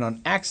happened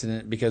on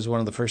accident because one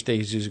of the first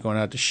days he was going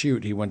out to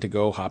shoot, he went to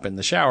go hop in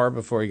the shower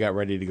before he got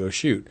ready to go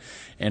shoot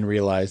and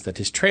realized that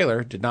his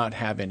trailer did not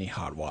have any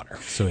hot water.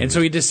 So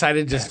he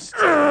decided just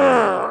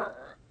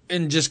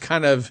and just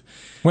kind of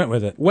went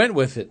with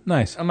it.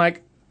 Nice. I'm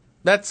like,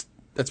 that's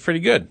pretty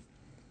good.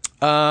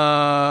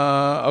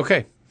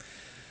 Okay.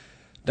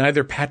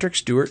 Neither Patrick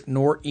Stewart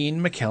nor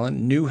Ian McKellen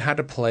knew how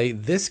to play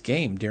this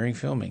game during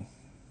filming.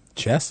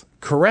 Chess?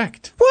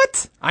 Correct.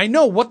 What? I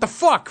know. What the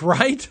fuck,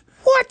 right?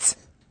 What?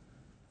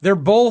 They're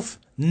both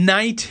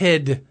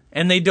knighted,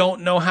 and they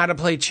don't know how to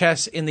play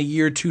chess in the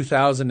year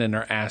 2000 and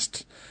are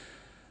asked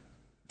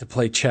to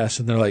play chess.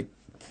 And they're like,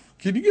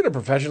 can you get a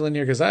professional in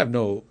here? Because I have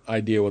no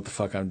idea what the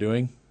fuck I'm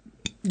doing.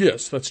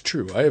 Yes, that's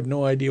true. I have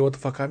no idea what the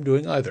fuck I'm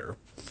doing either.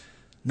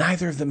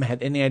 Neither of them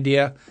had any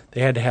idea.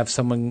 They had to have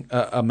someone,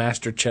 a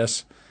master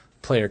chess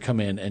player, come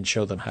in and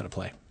show them how to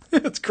play.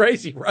 It's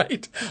crazy,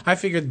 right? I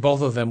figured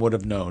both of them would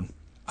have known.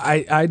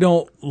 I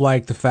don't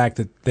like the fact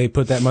that they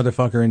put that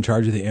motherfucker in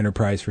charge of the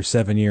Enterprise for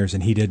 7 years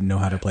and he didn't know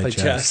how to play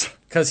chess.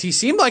 Because he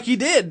seemed like he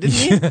did, didn't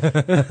he?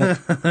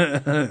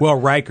 Well,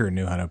 Riker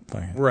knew how to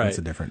play. Right. That's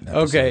a different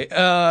episode. Okay.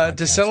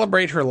 To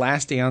celebrate her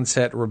last day on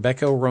set,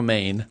 Rebecca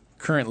Romaine,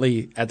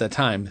 currently at the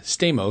time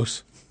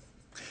Stamos,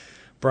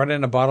 brought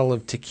in a bottle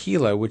of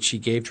tequila, which she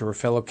gave to her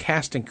fellow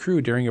cast and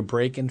crew during a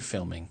break in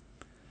filming.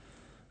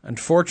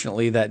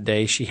 Unfortunately, that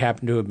day she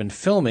happened to have been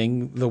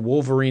filming the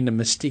Wolverine and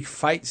Mystique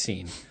fight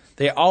scene.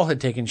 They all had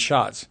taken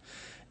shots,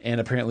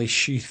 and apparently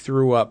she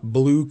threw up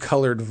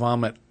blue-colored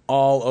vomit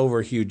all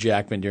over Hugh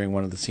Jackman during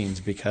one of the scenes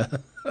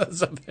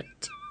because of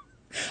it.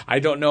 I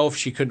don't know if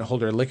she couldn't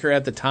hold her liquor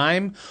at the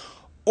time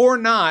or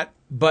not,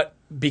 but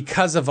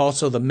because of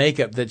also the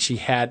makeup that she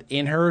had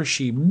in her,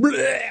 she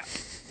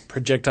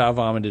projectile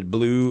vomited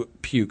blue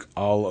puke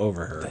all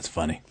over her. That's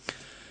funny.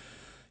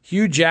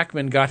 Hugh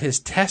Jackman got his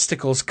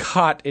testicles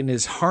caught in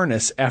his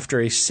harness after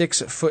a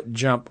 6-foot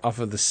jump off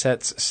of the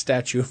set's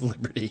Statue of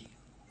Liberty.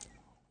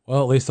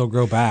 Well, at least they'll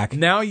grow back.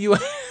 Now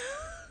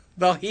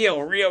they'll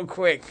heal real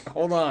quick.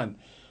 Hold on.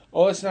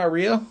 Oh, it's not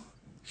real?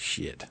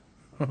 Shit.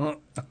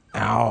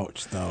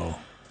 Ouch, though.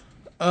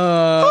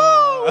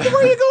 Oh, where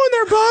are you going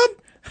there, Bob?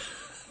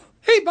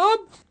 Hey, Bob.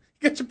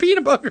 You got your bean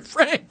above your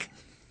Frank.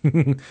 How the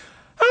hell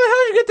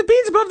did you get the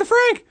beans above the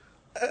Frank?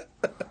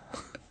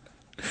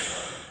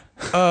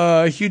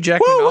 Hugh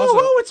Jackman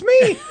whoa, it's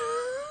me.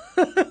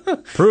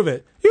 Prove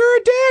it. You're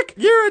a dick.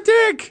 You're a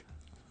dick.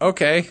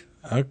 Okay.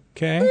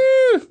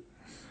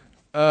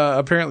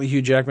 Apparently,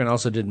 Hugh Jackman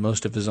also did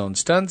most of his own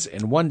stunts,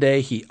 and one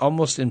day he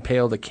almost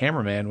impaled a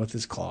cameraman with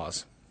his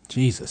claws.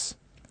 Jesus.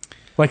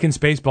 Like in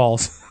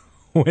Spaceballs,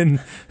 when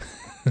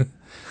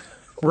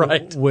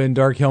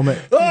Dark Helmet.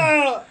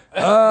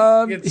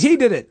 He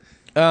did it.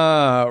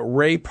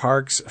 Ray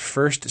Park's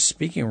first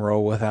speaking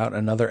role without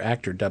another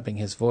actor dubbing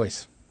his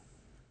voice.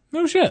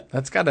 No shit.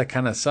 That's got to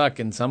kind of suck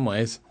in some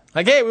ways.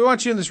 Like, hey, we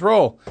want you in this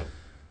role.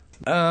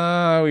 We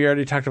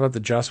already talked about the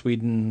Joss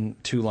Whedon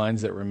 2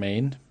 lines that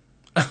remained.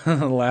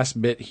 The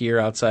last bit here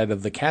outside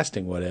of the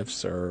casting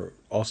what-ifs are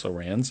also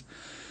Rand's.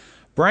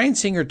 Bryan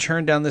Singer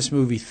turned down this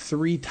movie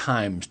 3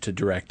 times to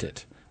direct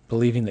it,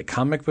 believing that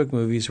comic book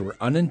movies were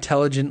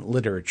unintelligent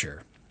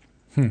literature.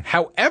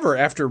 However,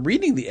 after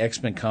reading the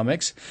X-Men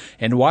comics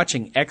and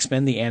watching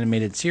X-Men the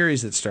animated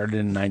series that started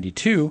in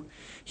 92,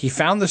 he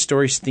found the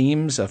story's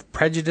themes of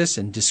prejudice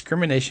and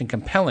discrimination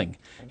compelling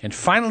and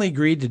finally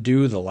agreed to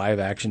do the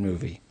live-action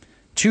movie.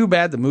 Too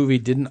bad the movie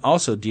didn't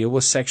also deal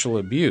with sexual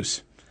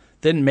abuse.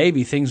 Then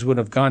maybe things would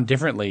have gone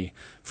differently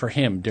for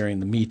him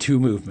during the Me Too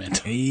movement.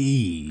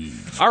 Hey.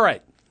 All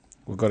right,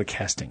 we'll go to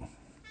casting.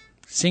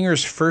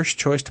 Singer's first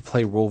choice to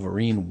play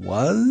Wolverine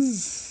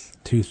was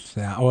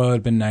 2000. Well, it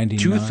had been 99.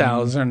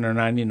 2000 or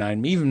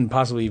 99, even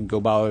possibly even go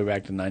all the way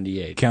back to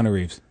 98. Keanu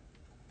Reeves.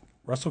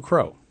 Russell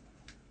Crowe.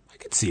 I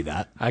could see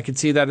that. I could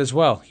see that as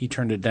well. He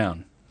turned it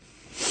down.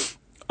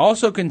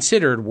 Also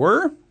considered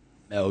were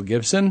Mel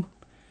Gibson,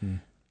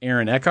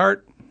 Aaron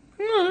Eckhart,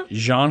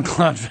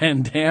 Jean-Claude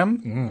Van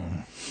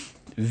Damme,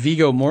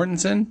 Viggo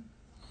Mortensen,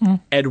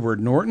 Edward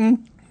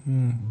Norton,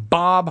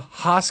 Bob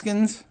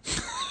Hoskins,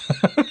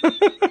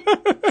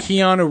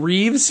 Keanu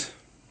Reeves,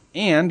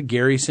 and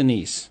Gary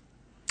Sinise.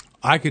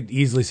 I could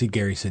easily see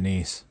Gary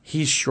Sinise.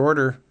 He's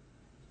shorter.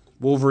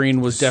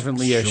 Wolverine was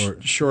definitely a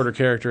shorter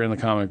character in the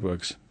comic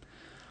books.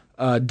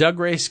 Doug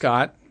Ray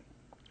Scott,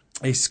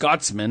 a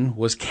Scotsman,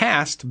 was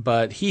cast,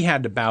 but he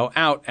had to bow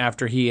out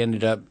after he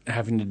ended up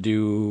having to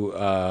do.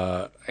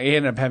 He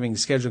ended up having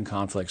scheduling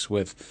conflicts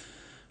with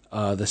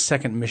the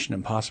second Mission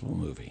Impossible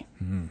movie,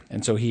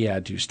 and so he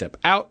had to step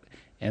out.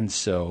 And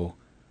so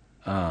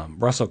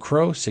Russell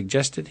Crowe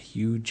suggested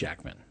Hugh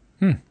Jackman.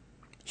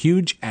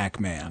 Huge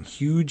Ackman.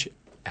 Huge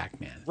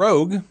Ackman.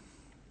 Rogue,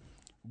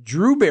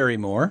 Drew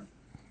Barrymore,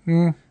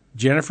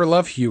 Jennifer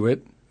Love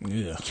Hewitt,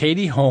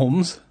 Katie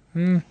Holmes,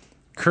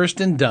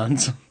 Kirsten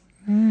Dunst,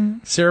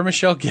 Sarah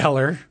Michelle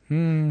Gellar,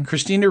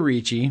 Christina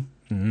Ricci,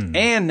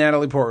 and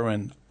Natalie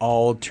Portman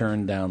all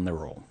turned down the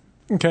role.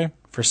 Okay.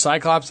 For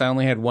Cyclops, I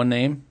only had one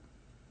name.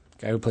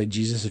 Guy who played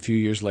Jesus a few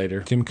years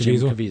later. Jim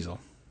Caviezel.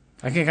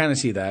 I can kind of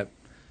see that.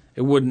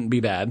 It wouldn't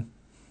be bad.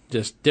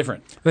 Just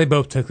different. They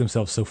both took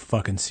themselves so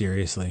fucking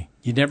seriously.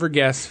 You'd never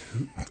guess.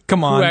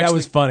 Come on, that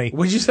was funny.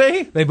 What'd you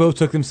say? They both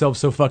took themselves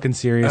so fucking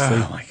seriously.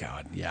 Oh, my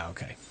God. Yeah,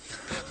 okay.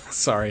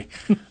 Sorry.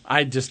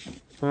 I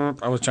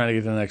was trying to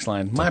get to the next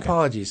line. My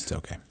apologies. It's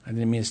okay. I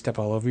didn't mean to step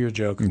all over your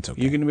joke. It's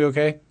okay. You going to be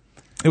okay?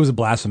 It was a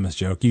blasphemous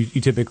joke. You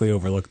typically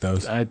overlook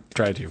those. I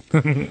try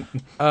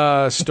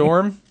to.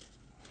 Storm.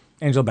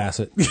 Angela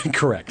Bassett.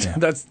 Correct.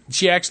 Yeah.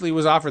 She actually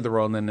was offered the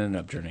role and then ended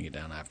up turning it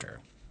down after.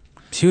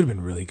 She would have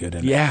been really good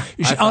in it. Yeah.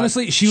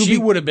 Honestly, she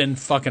would have been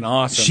fucking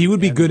awesome. She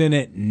would be good in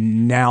it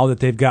now that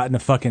they've gotten a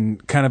fucking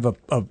kind of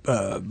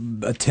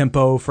a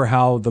tempo for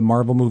how the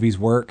Marvel movies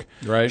work.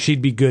 Right.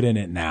 She'd be good in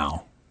it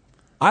now.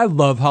 I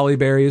love Halle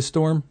Berry as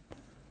Storm.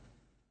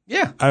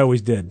 Yeah. I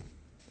always did.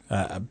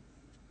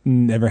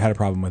 Never had a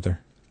problem with her.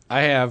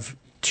 I have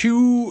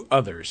 2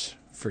 others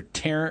for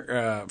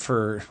I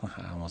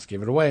almost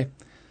gave it away.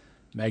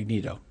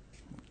 Magneto.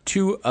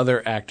 2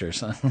 other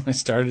actors. I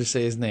started to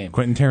say his name.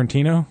 Quentin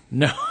Tarantino?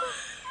 No.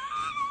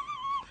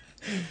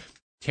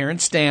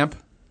 Terrence Stamp.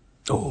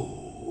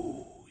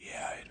 Oh,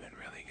 yeah, it'd been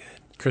really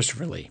good.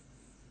 Christopher Lee.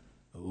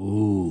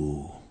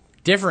 Ooh.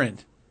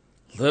 Different.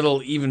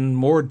 Little even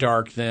more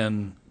dark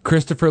than...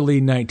 Christopher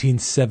Lee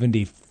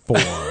 1974.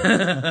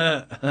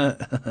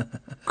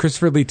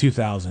 Christopher Lee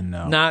 2000,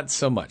 no. Not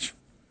so much.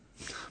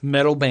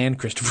 metal band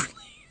Christopher Lee.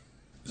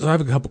 So I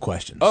have a couple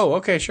questions. Oh,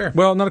 okay, sure.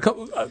 Well, not a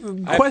couple.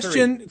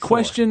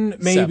 Question,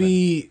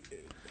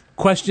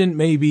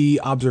 maybe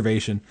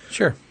observation.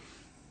 Sure.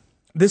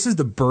 This is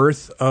the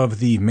birth of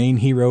the main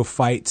hero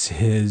fights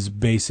his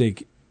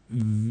basic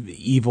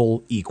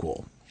evil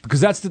equal, because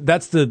that's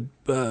the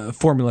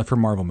formula for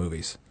Marvel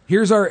movies.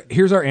 Here's our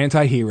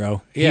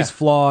anti-hero. Yeah. He's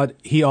flawed.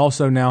 He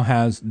also now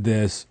has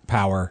this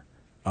power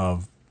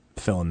of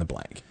fill in the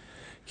blank.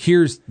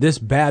 Here's this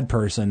bad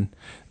person.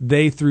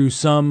 They, through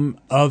some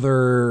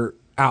other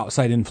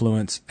outside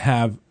influence,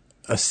 have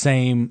the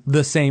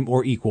same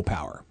or equal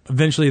power.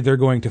 Eventually they're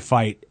going to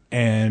fight,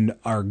 and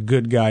our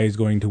good guy is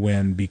going to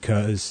win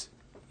because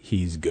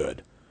he's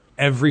good.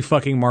 Every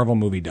fucking Marvel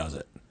movie does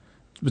it.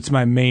 It's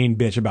my main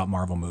bitch about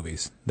Marvel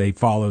movies. They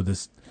follow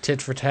this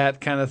tit for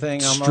tat kind of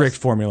thing, almost. Strict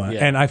formula.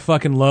 Yeah. And I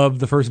fucking love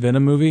the first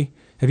Venom movie.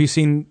 Have you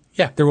seen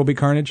There Will Be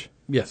Carnage?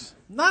 Yes.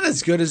 Not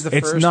as good as the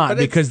first. It's not,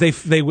 because they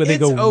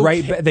go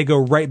okay. they go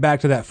right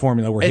back to that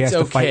formula where he has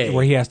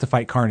to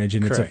fight Carnage,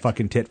 and Correct. it's a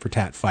fucking tit for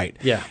tat fight.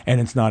 Yeah.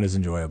 And it's not as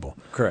enjoyable.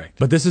 Correct.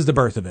 But this is the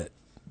birth of it,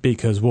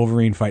 because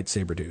Wolverine fights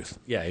Sabretooth.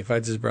 Yeah, he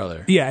fights his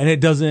brother. Yeah, and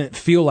it doesn't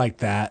feel like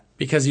that.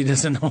 Because he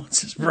doesn't know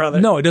it's his brother.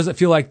 No, it doesn't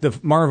feel like the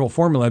Marvel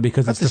formula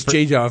because That's it's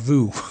deja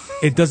vu.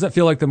 It doesn't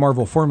feel like the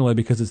Marvel formula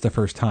because it's the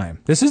first time.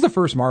 This is the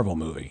first Marvel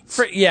movie.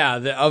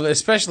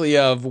 Especially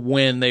of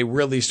when they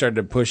really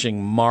started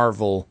pushing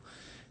Marvel.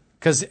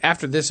 Because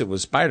after this, it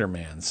was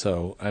Spider-Man.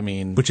 So, I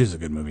mean... Which is a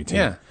good movie, too.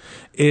 Yeah.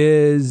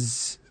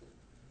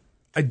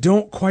 I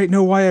don't quite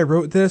know why I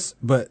wrote this,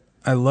 but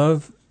I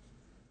love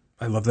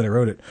that I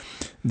wrote it.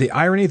 The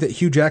irony that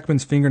Hugh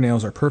Jackman's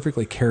fingernails are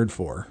perfectly cared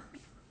for.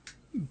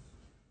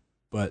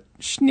 But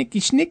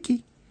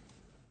schnicky.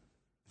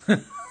 I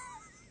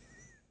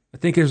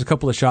think there's a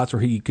couple of shots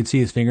where you could see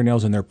his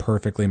fingernails and they're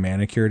perfectly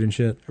manicured and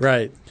shit.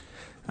 Right.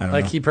 I don't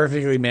know. He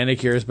perfectly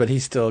manicures, but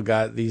he's still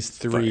got these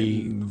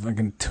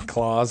fucking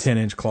claws.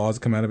 10-inch claws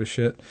come out of his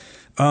shit.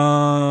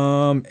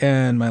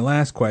 And my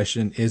last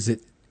question is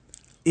it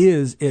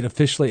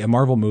officially a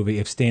Marvel movie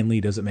if Stan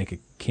Lee doesn't make a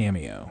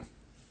cameo?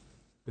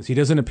 Because he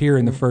doesn't appear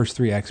in the first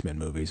 3 X-Men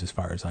movies, as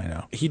far as I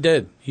know. He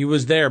did. He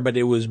was there, but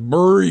it was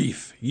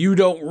brief. You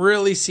don't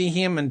really see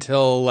him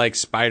until, like,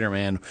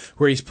 Spider-Man,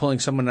 where he's pulling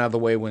someone out of the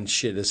way when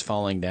shit is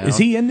falling down. Is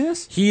he in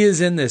this? He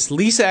is in this.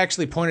 Lisa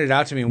actually pointed it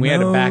out to me, and we had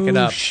to back it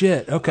up.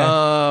 Shit,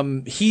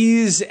 okay.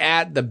 He's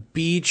at the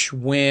beach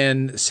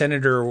when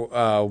Senator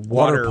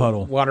Water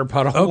Puddle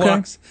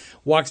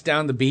walks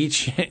down the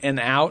beach and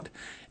out,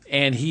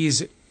 and he's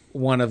he's in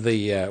one of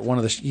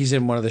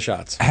the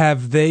shots.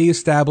 Have they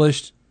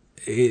established...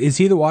 Is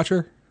he the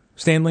Watcher,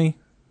 Stan Lee?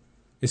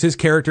 Is his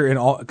character in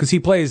all... Because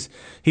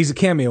he's a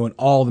cameo in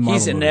all the Marvel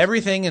movies. He's in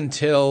everything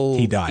until...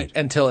 He died.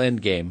 Until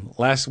Endgame.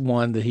 Last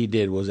one that he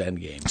did was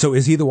Endgame. So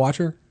is he the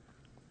Watcher?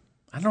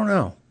 I don't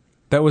know.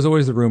 That was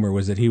always the rumor,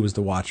 was that he was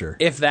the Watcher.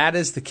 If that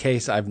is the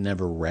case, I've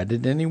never read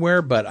it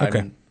anywhere, but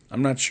okay.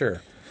 I'm not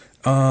sure.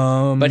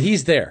 But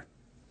he's there.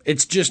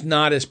 It's just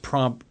not as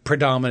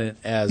predominant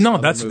as... No,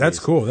 that's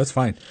cool. That's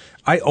fine.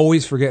 I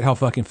always forget how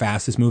fucking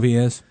fast this movie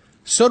is.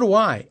 So do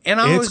I. And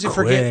I always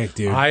forget,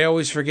 dude. I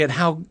always forget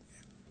how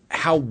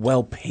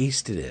well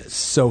paced it is.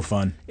 So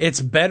fun. It's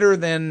better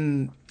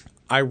than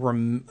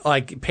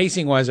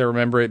pacing wise. I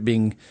remember it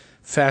being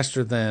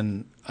faster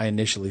than I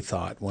initially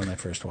thought when I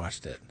first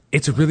watched it.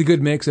 It's a really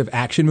good mix of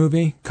action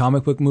movie,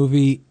 comic book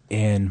movie,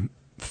 and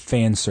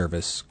fan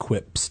service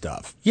quip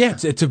stuff. Yeah,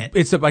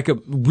 it's like a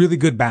really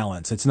good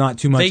balance. It's not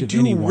too much. They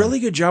do a really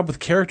good job with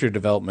character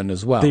development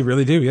as well. They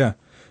really do. Yeah,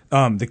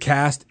 the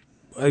cast.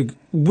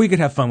 We could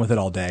have fun with it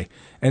all day.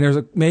 And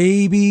there's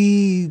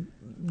maybe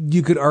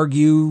you could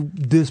argue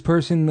this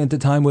person at the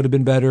time would have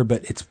been better,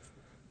 but it's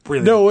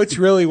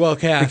really well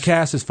cast. The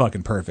cast is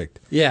fucking perfect.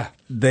 Yeah.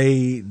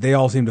 They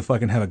all seem to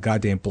fucking have a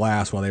goddamn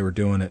blast while they were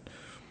doing it.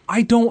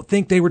 I don't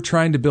think they were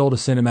trying to build a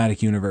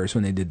cinematic universe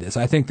when they did this.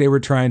 I think they were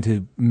trying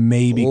to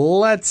maybe...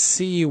 Let's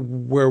see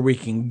where we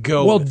can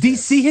go. Well,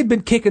 DC had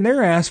been kicking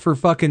their ass for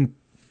fucking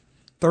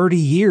 30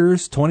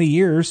 years, 20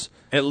 years.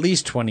 At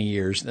least 20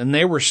 years. And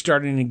they were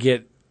starting to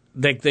get...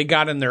 They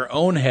got in their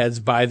own heads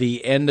by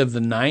the end of the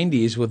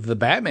 90s with the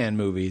Batman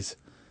movies.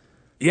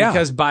 Yeah.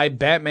 Because by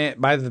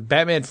the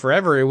Batman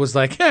Forever, it was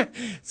like,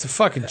 it's a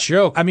fucking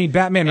joke. I mean,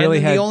 Batman really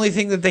had... The only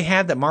thing that they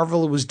had that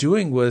Marvel was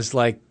doing was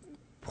like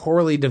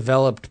poorly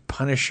developed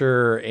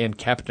Punisher and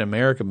Captain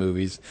America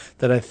movies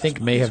that I think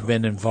may have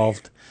been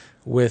involved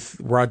with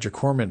Roger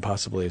Corman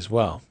possibly as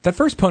well. That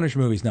first Punisher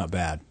movie's not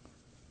bad.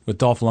 With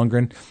Dolph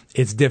Lundgren.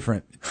 It's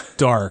different. It's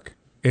dark.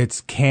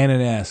 It's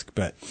canon-esque,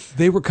 but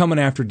they were coming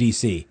after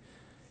DC.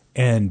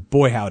 And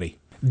boy, howdy.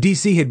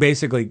 DC had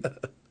basically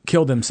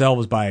killed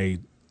themselves by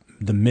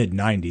the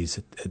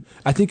mid-90s.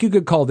 I think you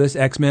could call this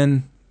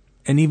X-Men,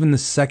 and even the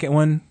second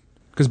one,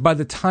 because by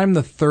the time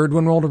the third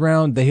one rolled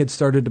around, they had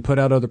started to put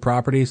out other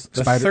properties.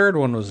 The third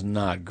one was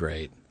not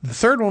great. The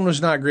third one was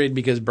not great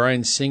because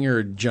Bryan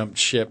Singer jumped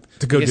ship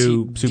to go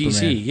do Superman.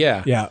 DC,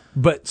 yeah. Yeah,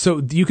 but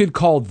so you could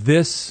call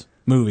this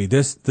movie,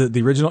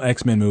 the original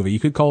X-Men movie, you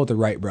could call it the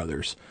Wright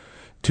brothers.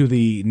 to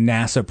the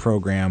NASA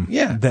program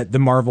that the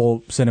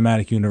Marvel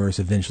Cinematic Universe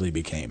eventually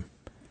became.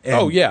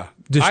 And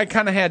I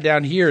kind of had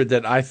down here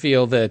that I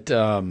feel that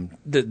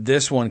that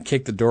this one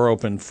kicked the door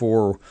open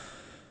for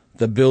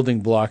the building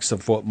blocks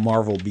of what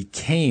Marvel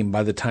became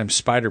by the time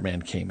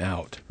Spider-Man came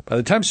out. By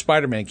the time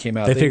Spider-Man came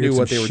out, they knew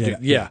what they were doing.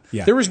 Yeah.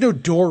 There was no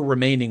door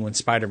remaining when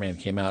Spider-Man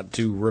came out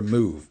to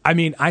remove. I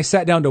mean, I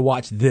sat down to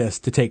watch this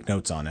to take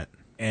notes on it,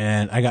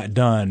 and I got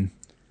done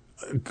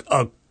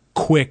a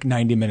quick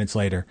 90 minutes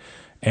later,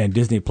 and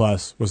Disney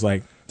Plus was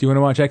like, "Do you want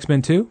to watch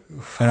X-Men 2?"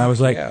 And I was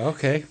like, "Yeah,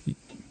 okay."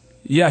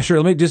 Yeah, sure.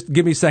 Let me just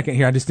give me a second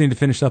here. I just need to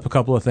finish up a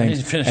couple of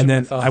things. And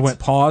then I went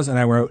pause and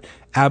I wrote,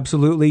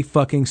 absolutely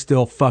fucking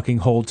still fucking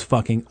holds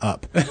fucking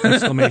up.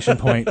 Exclamation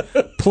point.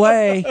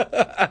 Play.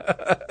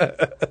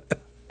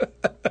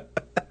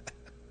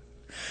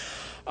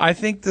 I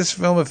think this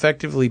film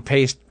effectively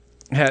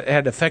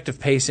had effective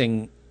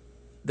pacing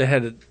that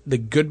had the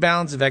good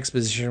balance of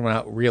exposition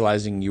without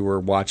realizing you were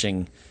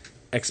watching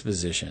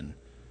exposition,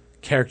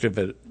 character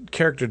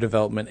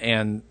development,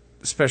 and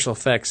special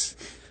effects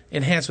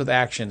enhanced with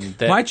action.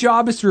 My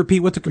job is to repeat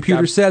what the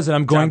computer says, and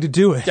I'm going to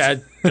do it.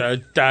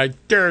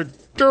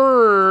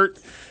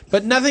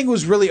 But nothing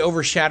was really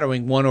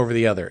overshadowing one over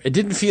the other. It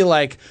didn't feel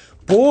like,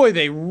 boy,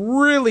 they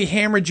really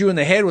hammered you in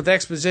the head with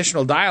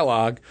expositional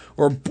dialogue,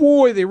 or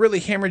boy, they really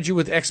hammered you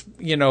with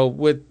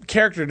with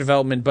character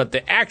development, but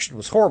the action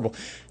was horrible.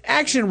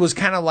 Action was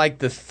kind of like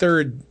the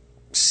third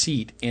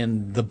seat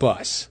in the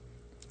bus.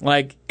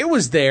 Like, it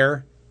was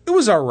there. It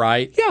was all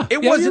right. Yeah.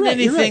 It wasn't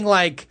anything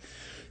like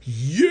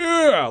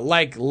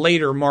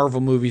later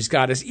Marvel movies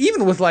got us,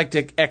 even with like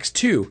the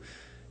X2.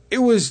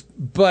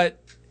 But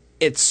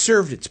it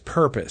served its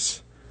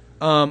purpose.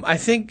 I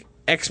think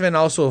X-Men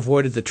also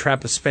avoided the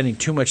trap of spending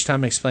too much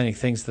time explaining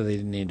things that they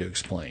didn't need to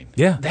explain.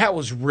 Yeah. That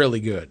was really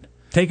good.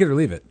 Take it or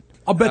leave it.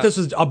 I'll bet this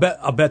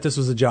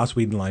was a Joss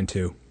Whedon line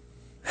too.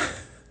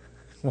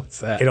 What's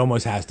that? It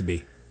almost has to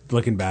be.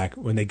 Looking back,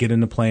 when they get in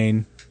the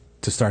plane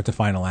to start the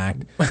final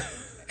act,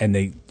 and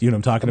you know what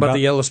I'm talking about? The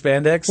yellow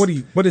spandex?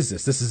 What is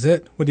this? This is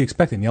it? What do you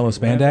expect in yellow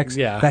spandex?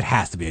 Yeah. That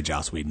has to be a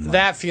Joss Whedon line.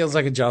 That feels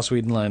like a Joss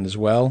Whedon line as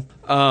well.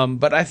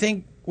 But I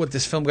think what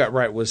this film got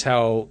right was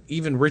how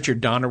even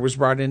Richard Donner was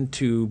brought in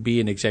to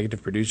be an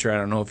executive producer. I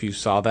don't know if you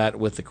saw that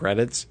with the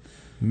credits.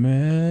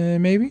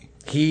 Maybe.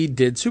 He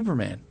did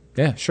Superman.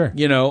 Yeah, sure.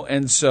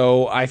 And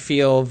so I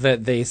feel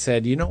that they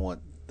said, you know what?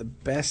 The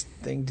best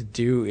thing to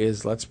do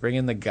is let's bring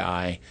in the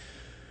guy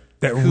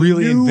that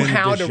really knew invented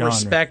how this to genre.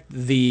 respect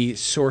the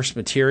source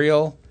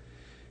material.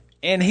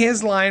 And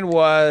his line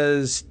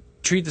was,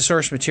 treat the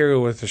source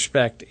material with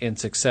respect and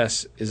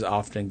success is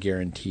often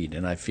guaranteed.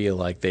 And I feel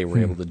like they were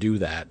able to do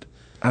that.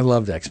 I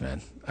loved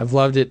X-Men. I've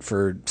loved it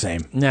for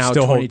now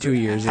still 22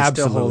 years. It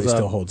absolutely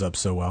still holds up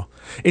so well.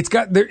 It's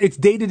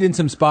dated in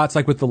some spots,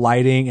 like with the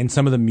lighting and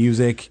some of the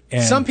music.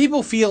 And some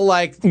people feel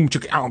like, do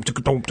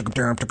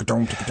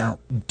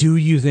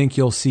you think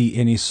you'll see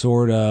any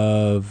sort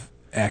of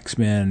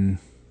X-Men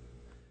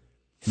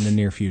in the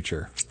near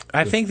future?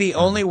 I think the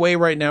only way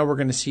right now we're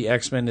going to see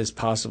X-Men is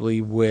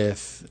possibly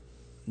with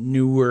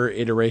newer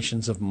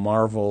iterations of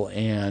Marvel,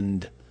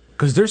 and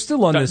because they're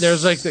still on this.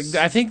 There's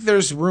I think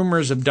there's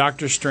rumors of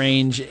Doctor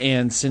Strange,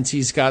 and since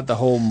he's got the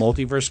whole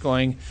multiverse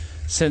going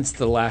since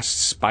the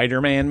last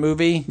Spider-Man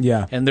movie,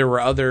 and there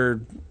were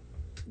other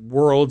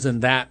worlds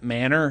in that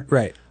manner,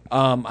 right?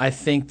 I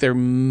think there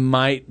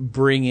might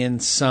bring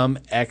in some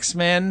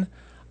X-Men.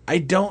 I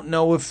don't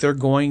know if they're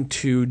going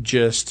to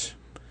just.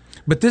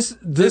 But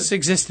this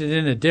existed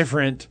in a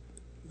different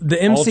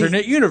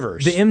alternate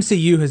universe. The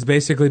MCU has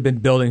basically been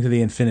building to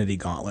the Infinity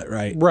Gauntlet,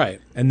 right?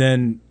 Right. And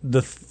then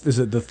is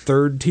it the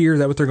third tier? Is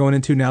that what they're going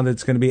into now? That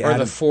it's going to be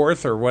the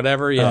fourth or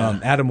whatever. Yeah.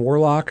 Adam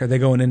Warlock. Are they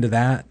going into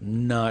that?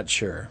 Not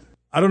sure.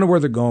 I don't know where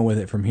they're going with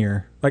it from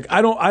here. Like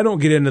I don't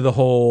get into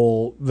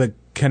the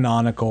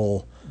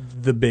canonical,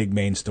 the big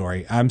main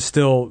story. I'm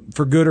still,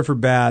 for good or for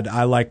bad,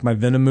 I like my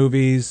Venom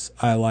movies.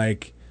 I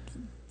like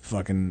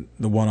fucking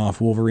the one-off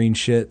Wolverine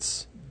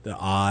shits. The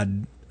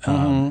odd.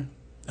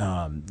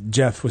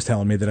 Jeff was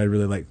telling me that I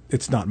really like.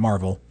 It's not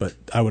Marvel, but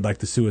I would like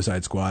the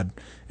Suicide Squad.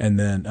 And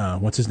then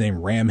what's his name,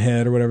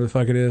 Ramhead or whatever the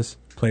fuck it is,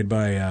 played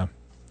by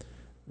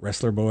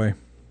Wrestler Boy.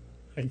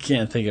 I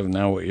can't think of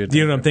now what you're.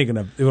 You know what I'm thinking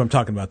of? What I'm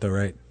talking about, though,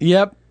 right?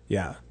 Yep.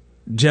 Yeah.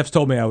 Jeff's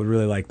told me I would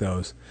really like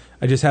those.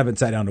 I just haven't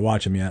sat down to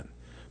watch them yet.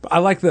 But I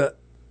like the.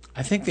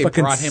 I think they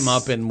brought him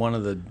up in one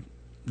of the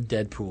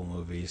Deadpool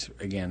movies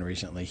again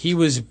recently. He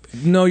was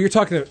no. You're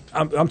talking.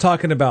 I'm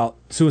talking about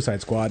Suicide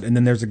Squad, and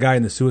then there's a guy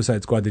in the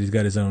Suicide Squad that he's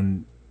got his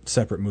own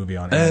separate movie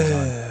on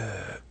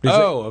Amazon.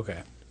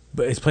 Okay.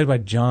 But it's played by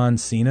John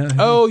Cena.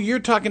 Oh, you're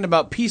talking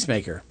about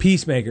Peacemaker.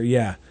 Peacemaker,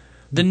 yeah.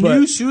 The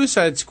new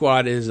Suicide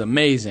Squad is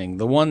amazing.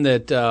 The one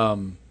that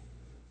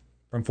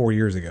from 4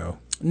 years ago.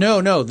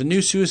 No, the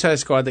new Suicide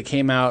Squad that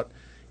came out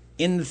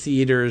in the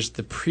theaters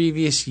the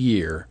previous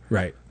year.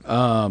 Right.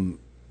 And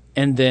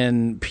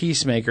then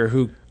Peacemaker,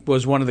 who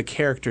was one of the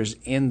characters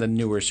in the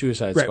newer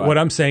Suicide Squad. Right. What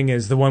I'm saying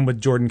is the one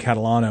with Jordan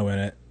Catalano in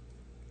it,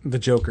 the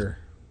Joker.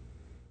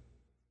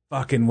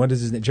 Fucking, what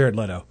is his name? Jared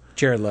Leto.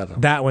 Jared Leto.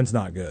 That one's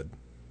not good.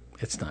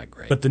 It's not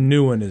great. But the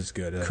new one is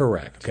good.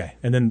 Correct. Okay.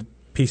 And then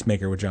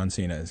Peacemaker with John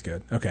Cena is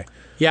good. Okay.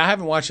 Yeah, I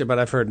haven't watched it, but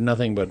I've heard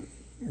nothing but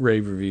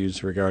rave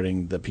reviews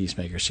regarding the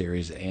Peacemaker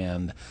series,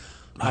 and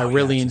I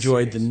really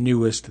enjoyed the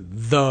newest,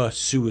 The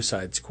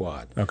Suicide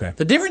Squad. Okay.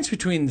 The difference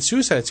between The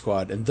Suicide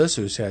Squad and The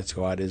Suicide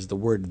Squad is the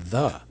word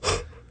 "the."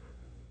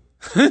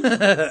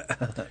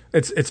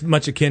 It's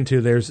much akin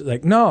to there's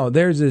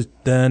this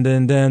dun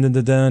dun dun dun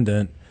dun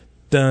dun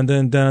dun dun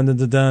dun dun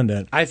dun dun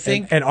dun. I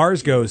think, and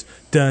ours goes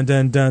dun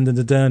dun dun dun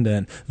dun dun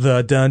dun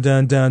the dun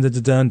dun dun dun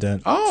dun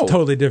dun. Oh, it's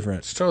totally different.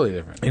 It's totally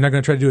different. You're not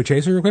going to try to do a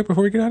chaser real quick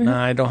before we get out of here? No,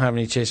 I don't have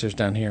any chasers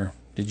down here.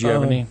 Did you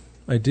have any?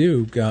 I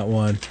do got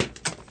one.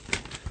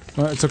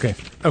 Well, it's okay.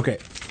 Okay.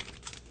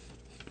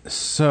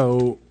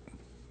 So,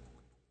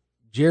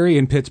 Jerry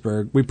in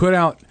Pittsburgh, we put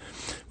out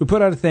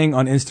a thing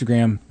on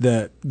Instagram,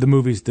 the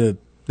movies, the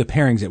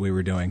pairings that we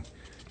were doing,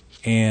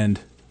 and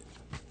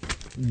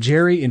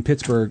Jerry in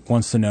Pittsburgh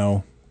wants to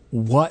know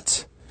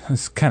what.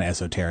 It's kind of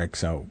esoteric,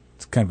 so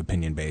it's kind of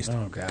opinion based.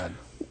 Oh God!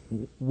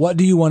 What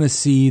do you want to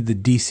see the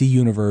DC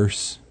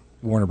Universe,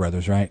 Warner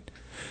Brothers, right?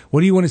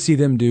 What do you want to see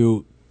them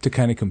do to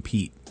kind of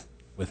compete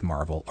with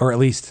Marvel, or at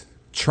least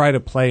try to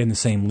play in the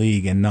same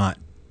league and not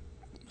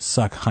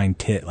suck hind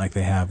tit like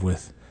they have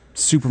with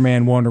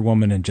Superman, Wonder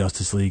Woman, and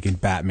Justice League,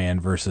 and Batman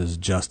versus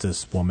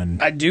Justice Woman?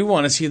 I do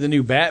want to see the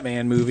new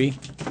Batman movie.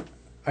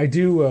 I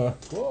do.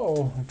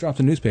 Whoa! I dropped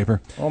a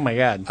newspaper. Oh my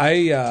God!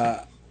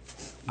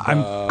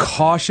 I'm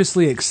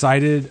cautiously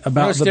excited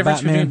about what's the difference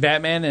Batman. between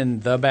Batman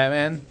and the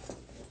Batman?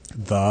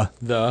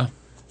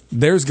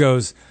 Theirs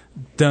goes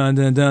dun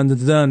dun dun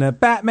dun dun, dun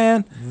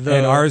Batman,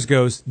 and ours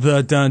goes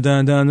the dun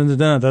dun dun dun dun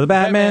dun the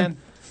Batman.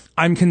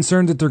 I'm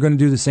concerned that they're going to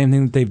do the same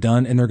thing that they've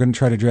done, and they're going to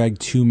try to drag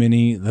too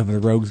many of the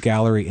Rogues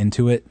Gallery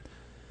into it.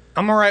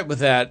 I'm all right with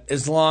that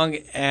as long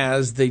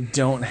as they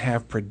don't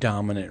have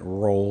predominant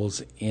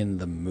roles in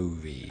the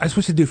movie. I just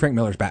wish they'd do Frank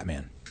Miller's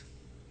Batman.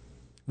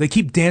 They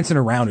keep dancing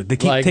around it. They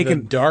keep like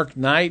taking the Dark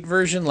Knight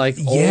version, like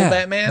old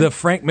Batman. The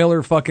Frank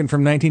Miller fucking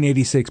from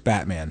 1986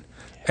 Batman,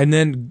 and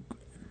then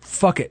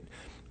fuck it,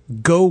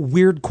 go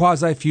weird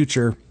quasi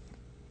future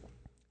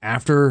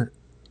after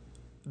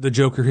the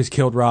Joker has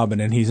killed Robin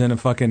and he's in a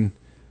fucking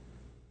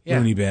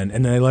loony bin,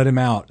 and then they let him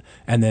out,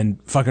 and then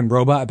fucking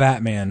robot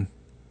Batman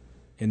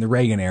in the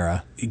Reagan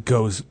era, it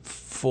goes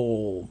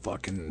full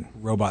fucking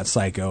robot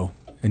psycho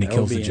and he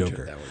kills the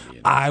Joker.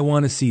 I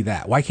want to see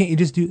that. Why can't you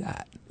just do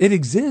that? It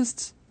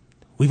exists.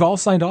 We've all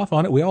signed off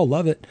on it. We all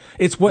love it.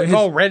 It's what we've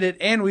all read it,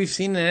 and we've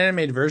seen an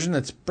animated version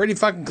that's pretty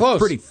fucking close.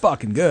 Pretty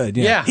fucking good.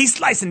 Yeah. He's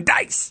slicing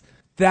dice.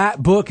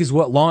 That book is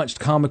what launched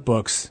comic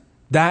books.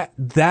 That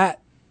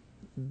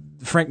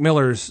Frank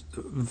Miller's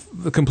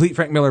the complete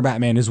Frank Miller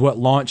Batman is what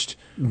launched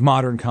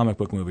modern comic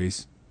book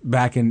movies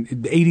back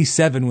in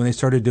 '87 when they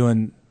started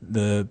doing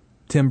the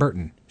Tim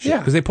Burton shit.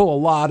 Because they pull a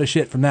lot of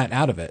shit from that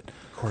out of it.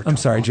 I'm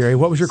sorry, Jerry.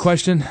 What was your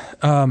question?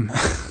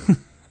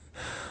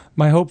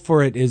 My hope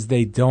for it is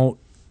they don't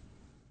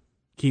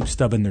keep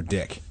stubbing their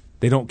dick.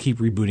 They don't keep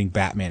rebooting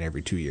Batman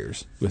every 2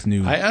 years with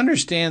new. I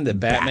understand that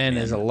Batman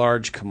is a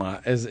large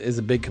is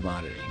a big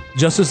commodity.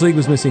 Justice League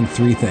was missing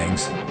 3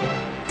 things.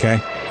 Okay,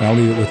 and I'll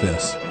leave it with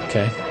this.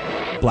 Okay,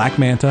 Black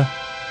Manta,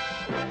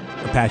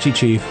 Apache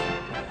Chief,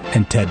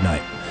 and Ted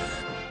Knight.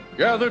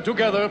 Gathered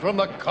together from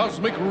the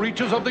cosmic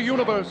reaches of the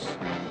universe,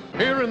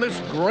 here in this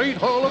great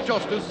hall of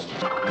justice,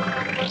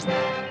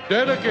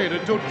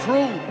 dedicated to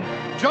truth,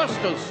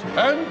 justice,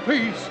 and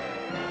peace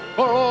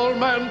for all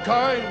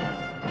mankind.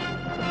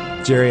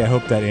 Jerry, I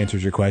hope that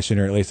answers your question,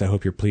 or at least I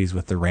hope you're pleased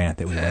with the rant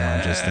that we went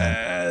on just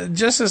then.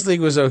 Justice League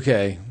was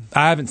okay.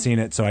 I haven't seen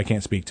it, so I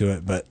can't speak to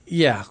it, but...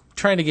 Yeah,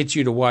 trying to get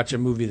you to watch a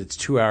movie that's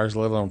 2 hours,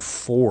 let alone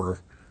 4.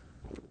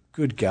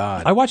 Good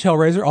God. I watch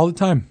Hellraiser all the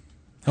time.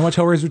 I watch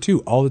Hellraiser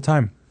 2 all the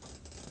time.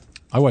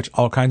 I watch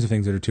all kinds of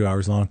things that are 2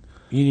 hours long.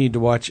 You need to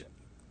watch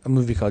a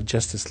movie called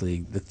Justice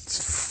League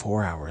that's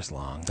 4 hours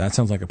long. That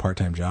sounds like a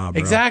part-time job, bro.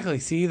 Exactly.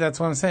 See, that's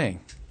what I'm saying.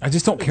 I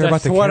just don't care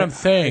about the what I'm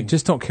saying. I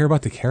just don't care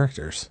about the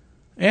characters.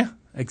 Yeah,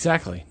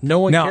 exactly. No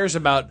one cares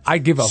about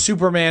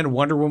Superman,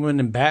 Wonder Woman,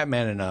 and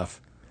Batman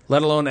enough,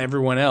 let alone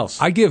everyone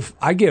else. I give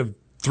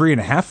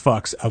 3.5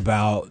 fucks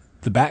about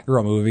the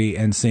Batgirl movie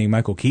and seeing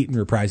Michael Keaton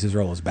reprise his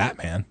role as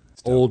Batman.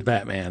 Old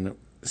Batman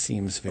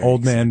seems very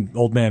old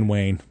man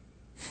Wayne.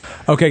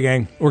 Okay,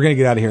 gang, we're gonna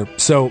get out of here.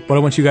 So what I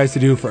want you guys to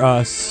do for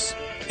us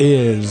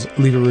is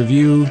leave a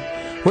review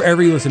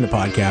wherever you listen to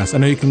podcasts. I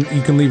know you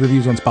can leave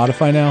reviews on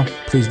Spotify now.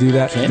 Please do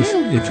that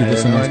if you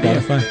listen on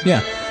Spotify.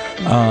 Yeah.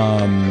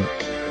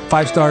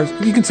 5 stars.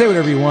 You can say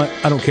whatever you want.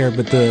 I don't care,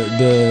 but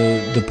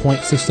the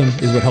point system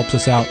is what helps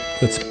us out.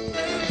 That's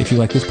if you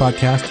like this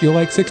podcast, you'll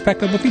like Six Pack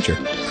Double Feature.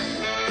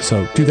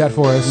 So do that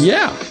for us.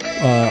 Yeah.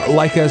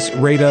 Like us,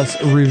 rate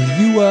us,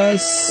 review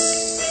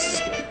us.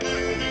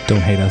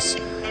 Don't hate us.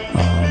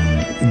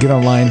 Get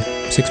online,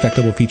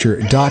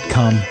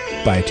 sixpackdoublefeature.com.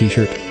 Buy a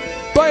t-shirt.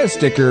 Buy a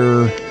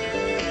sticker.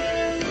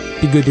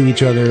 Be good to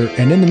each other.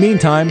 And in the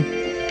meantime,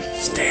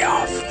 stay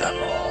off the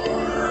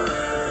moors.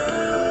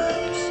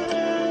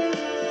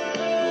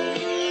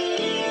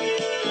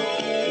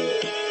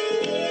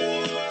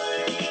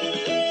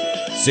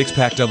 Six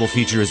Pack Double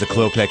Feature is a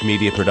Klopek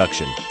Media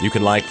production. You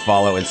can like,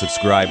 follow, and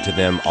subscribe to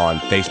them on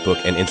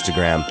Facebook and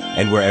Instagram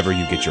and wherever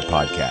you get your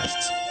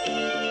podcasts.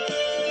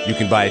 You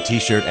can buy a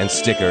t-shirt and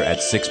sticker at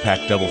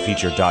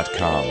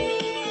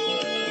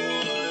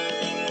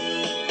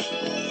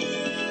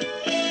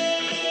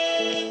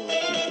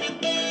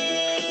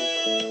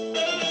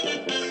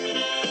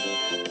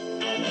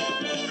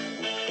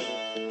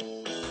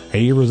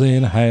He was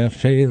in a half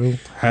shell.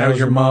 How's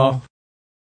your ma?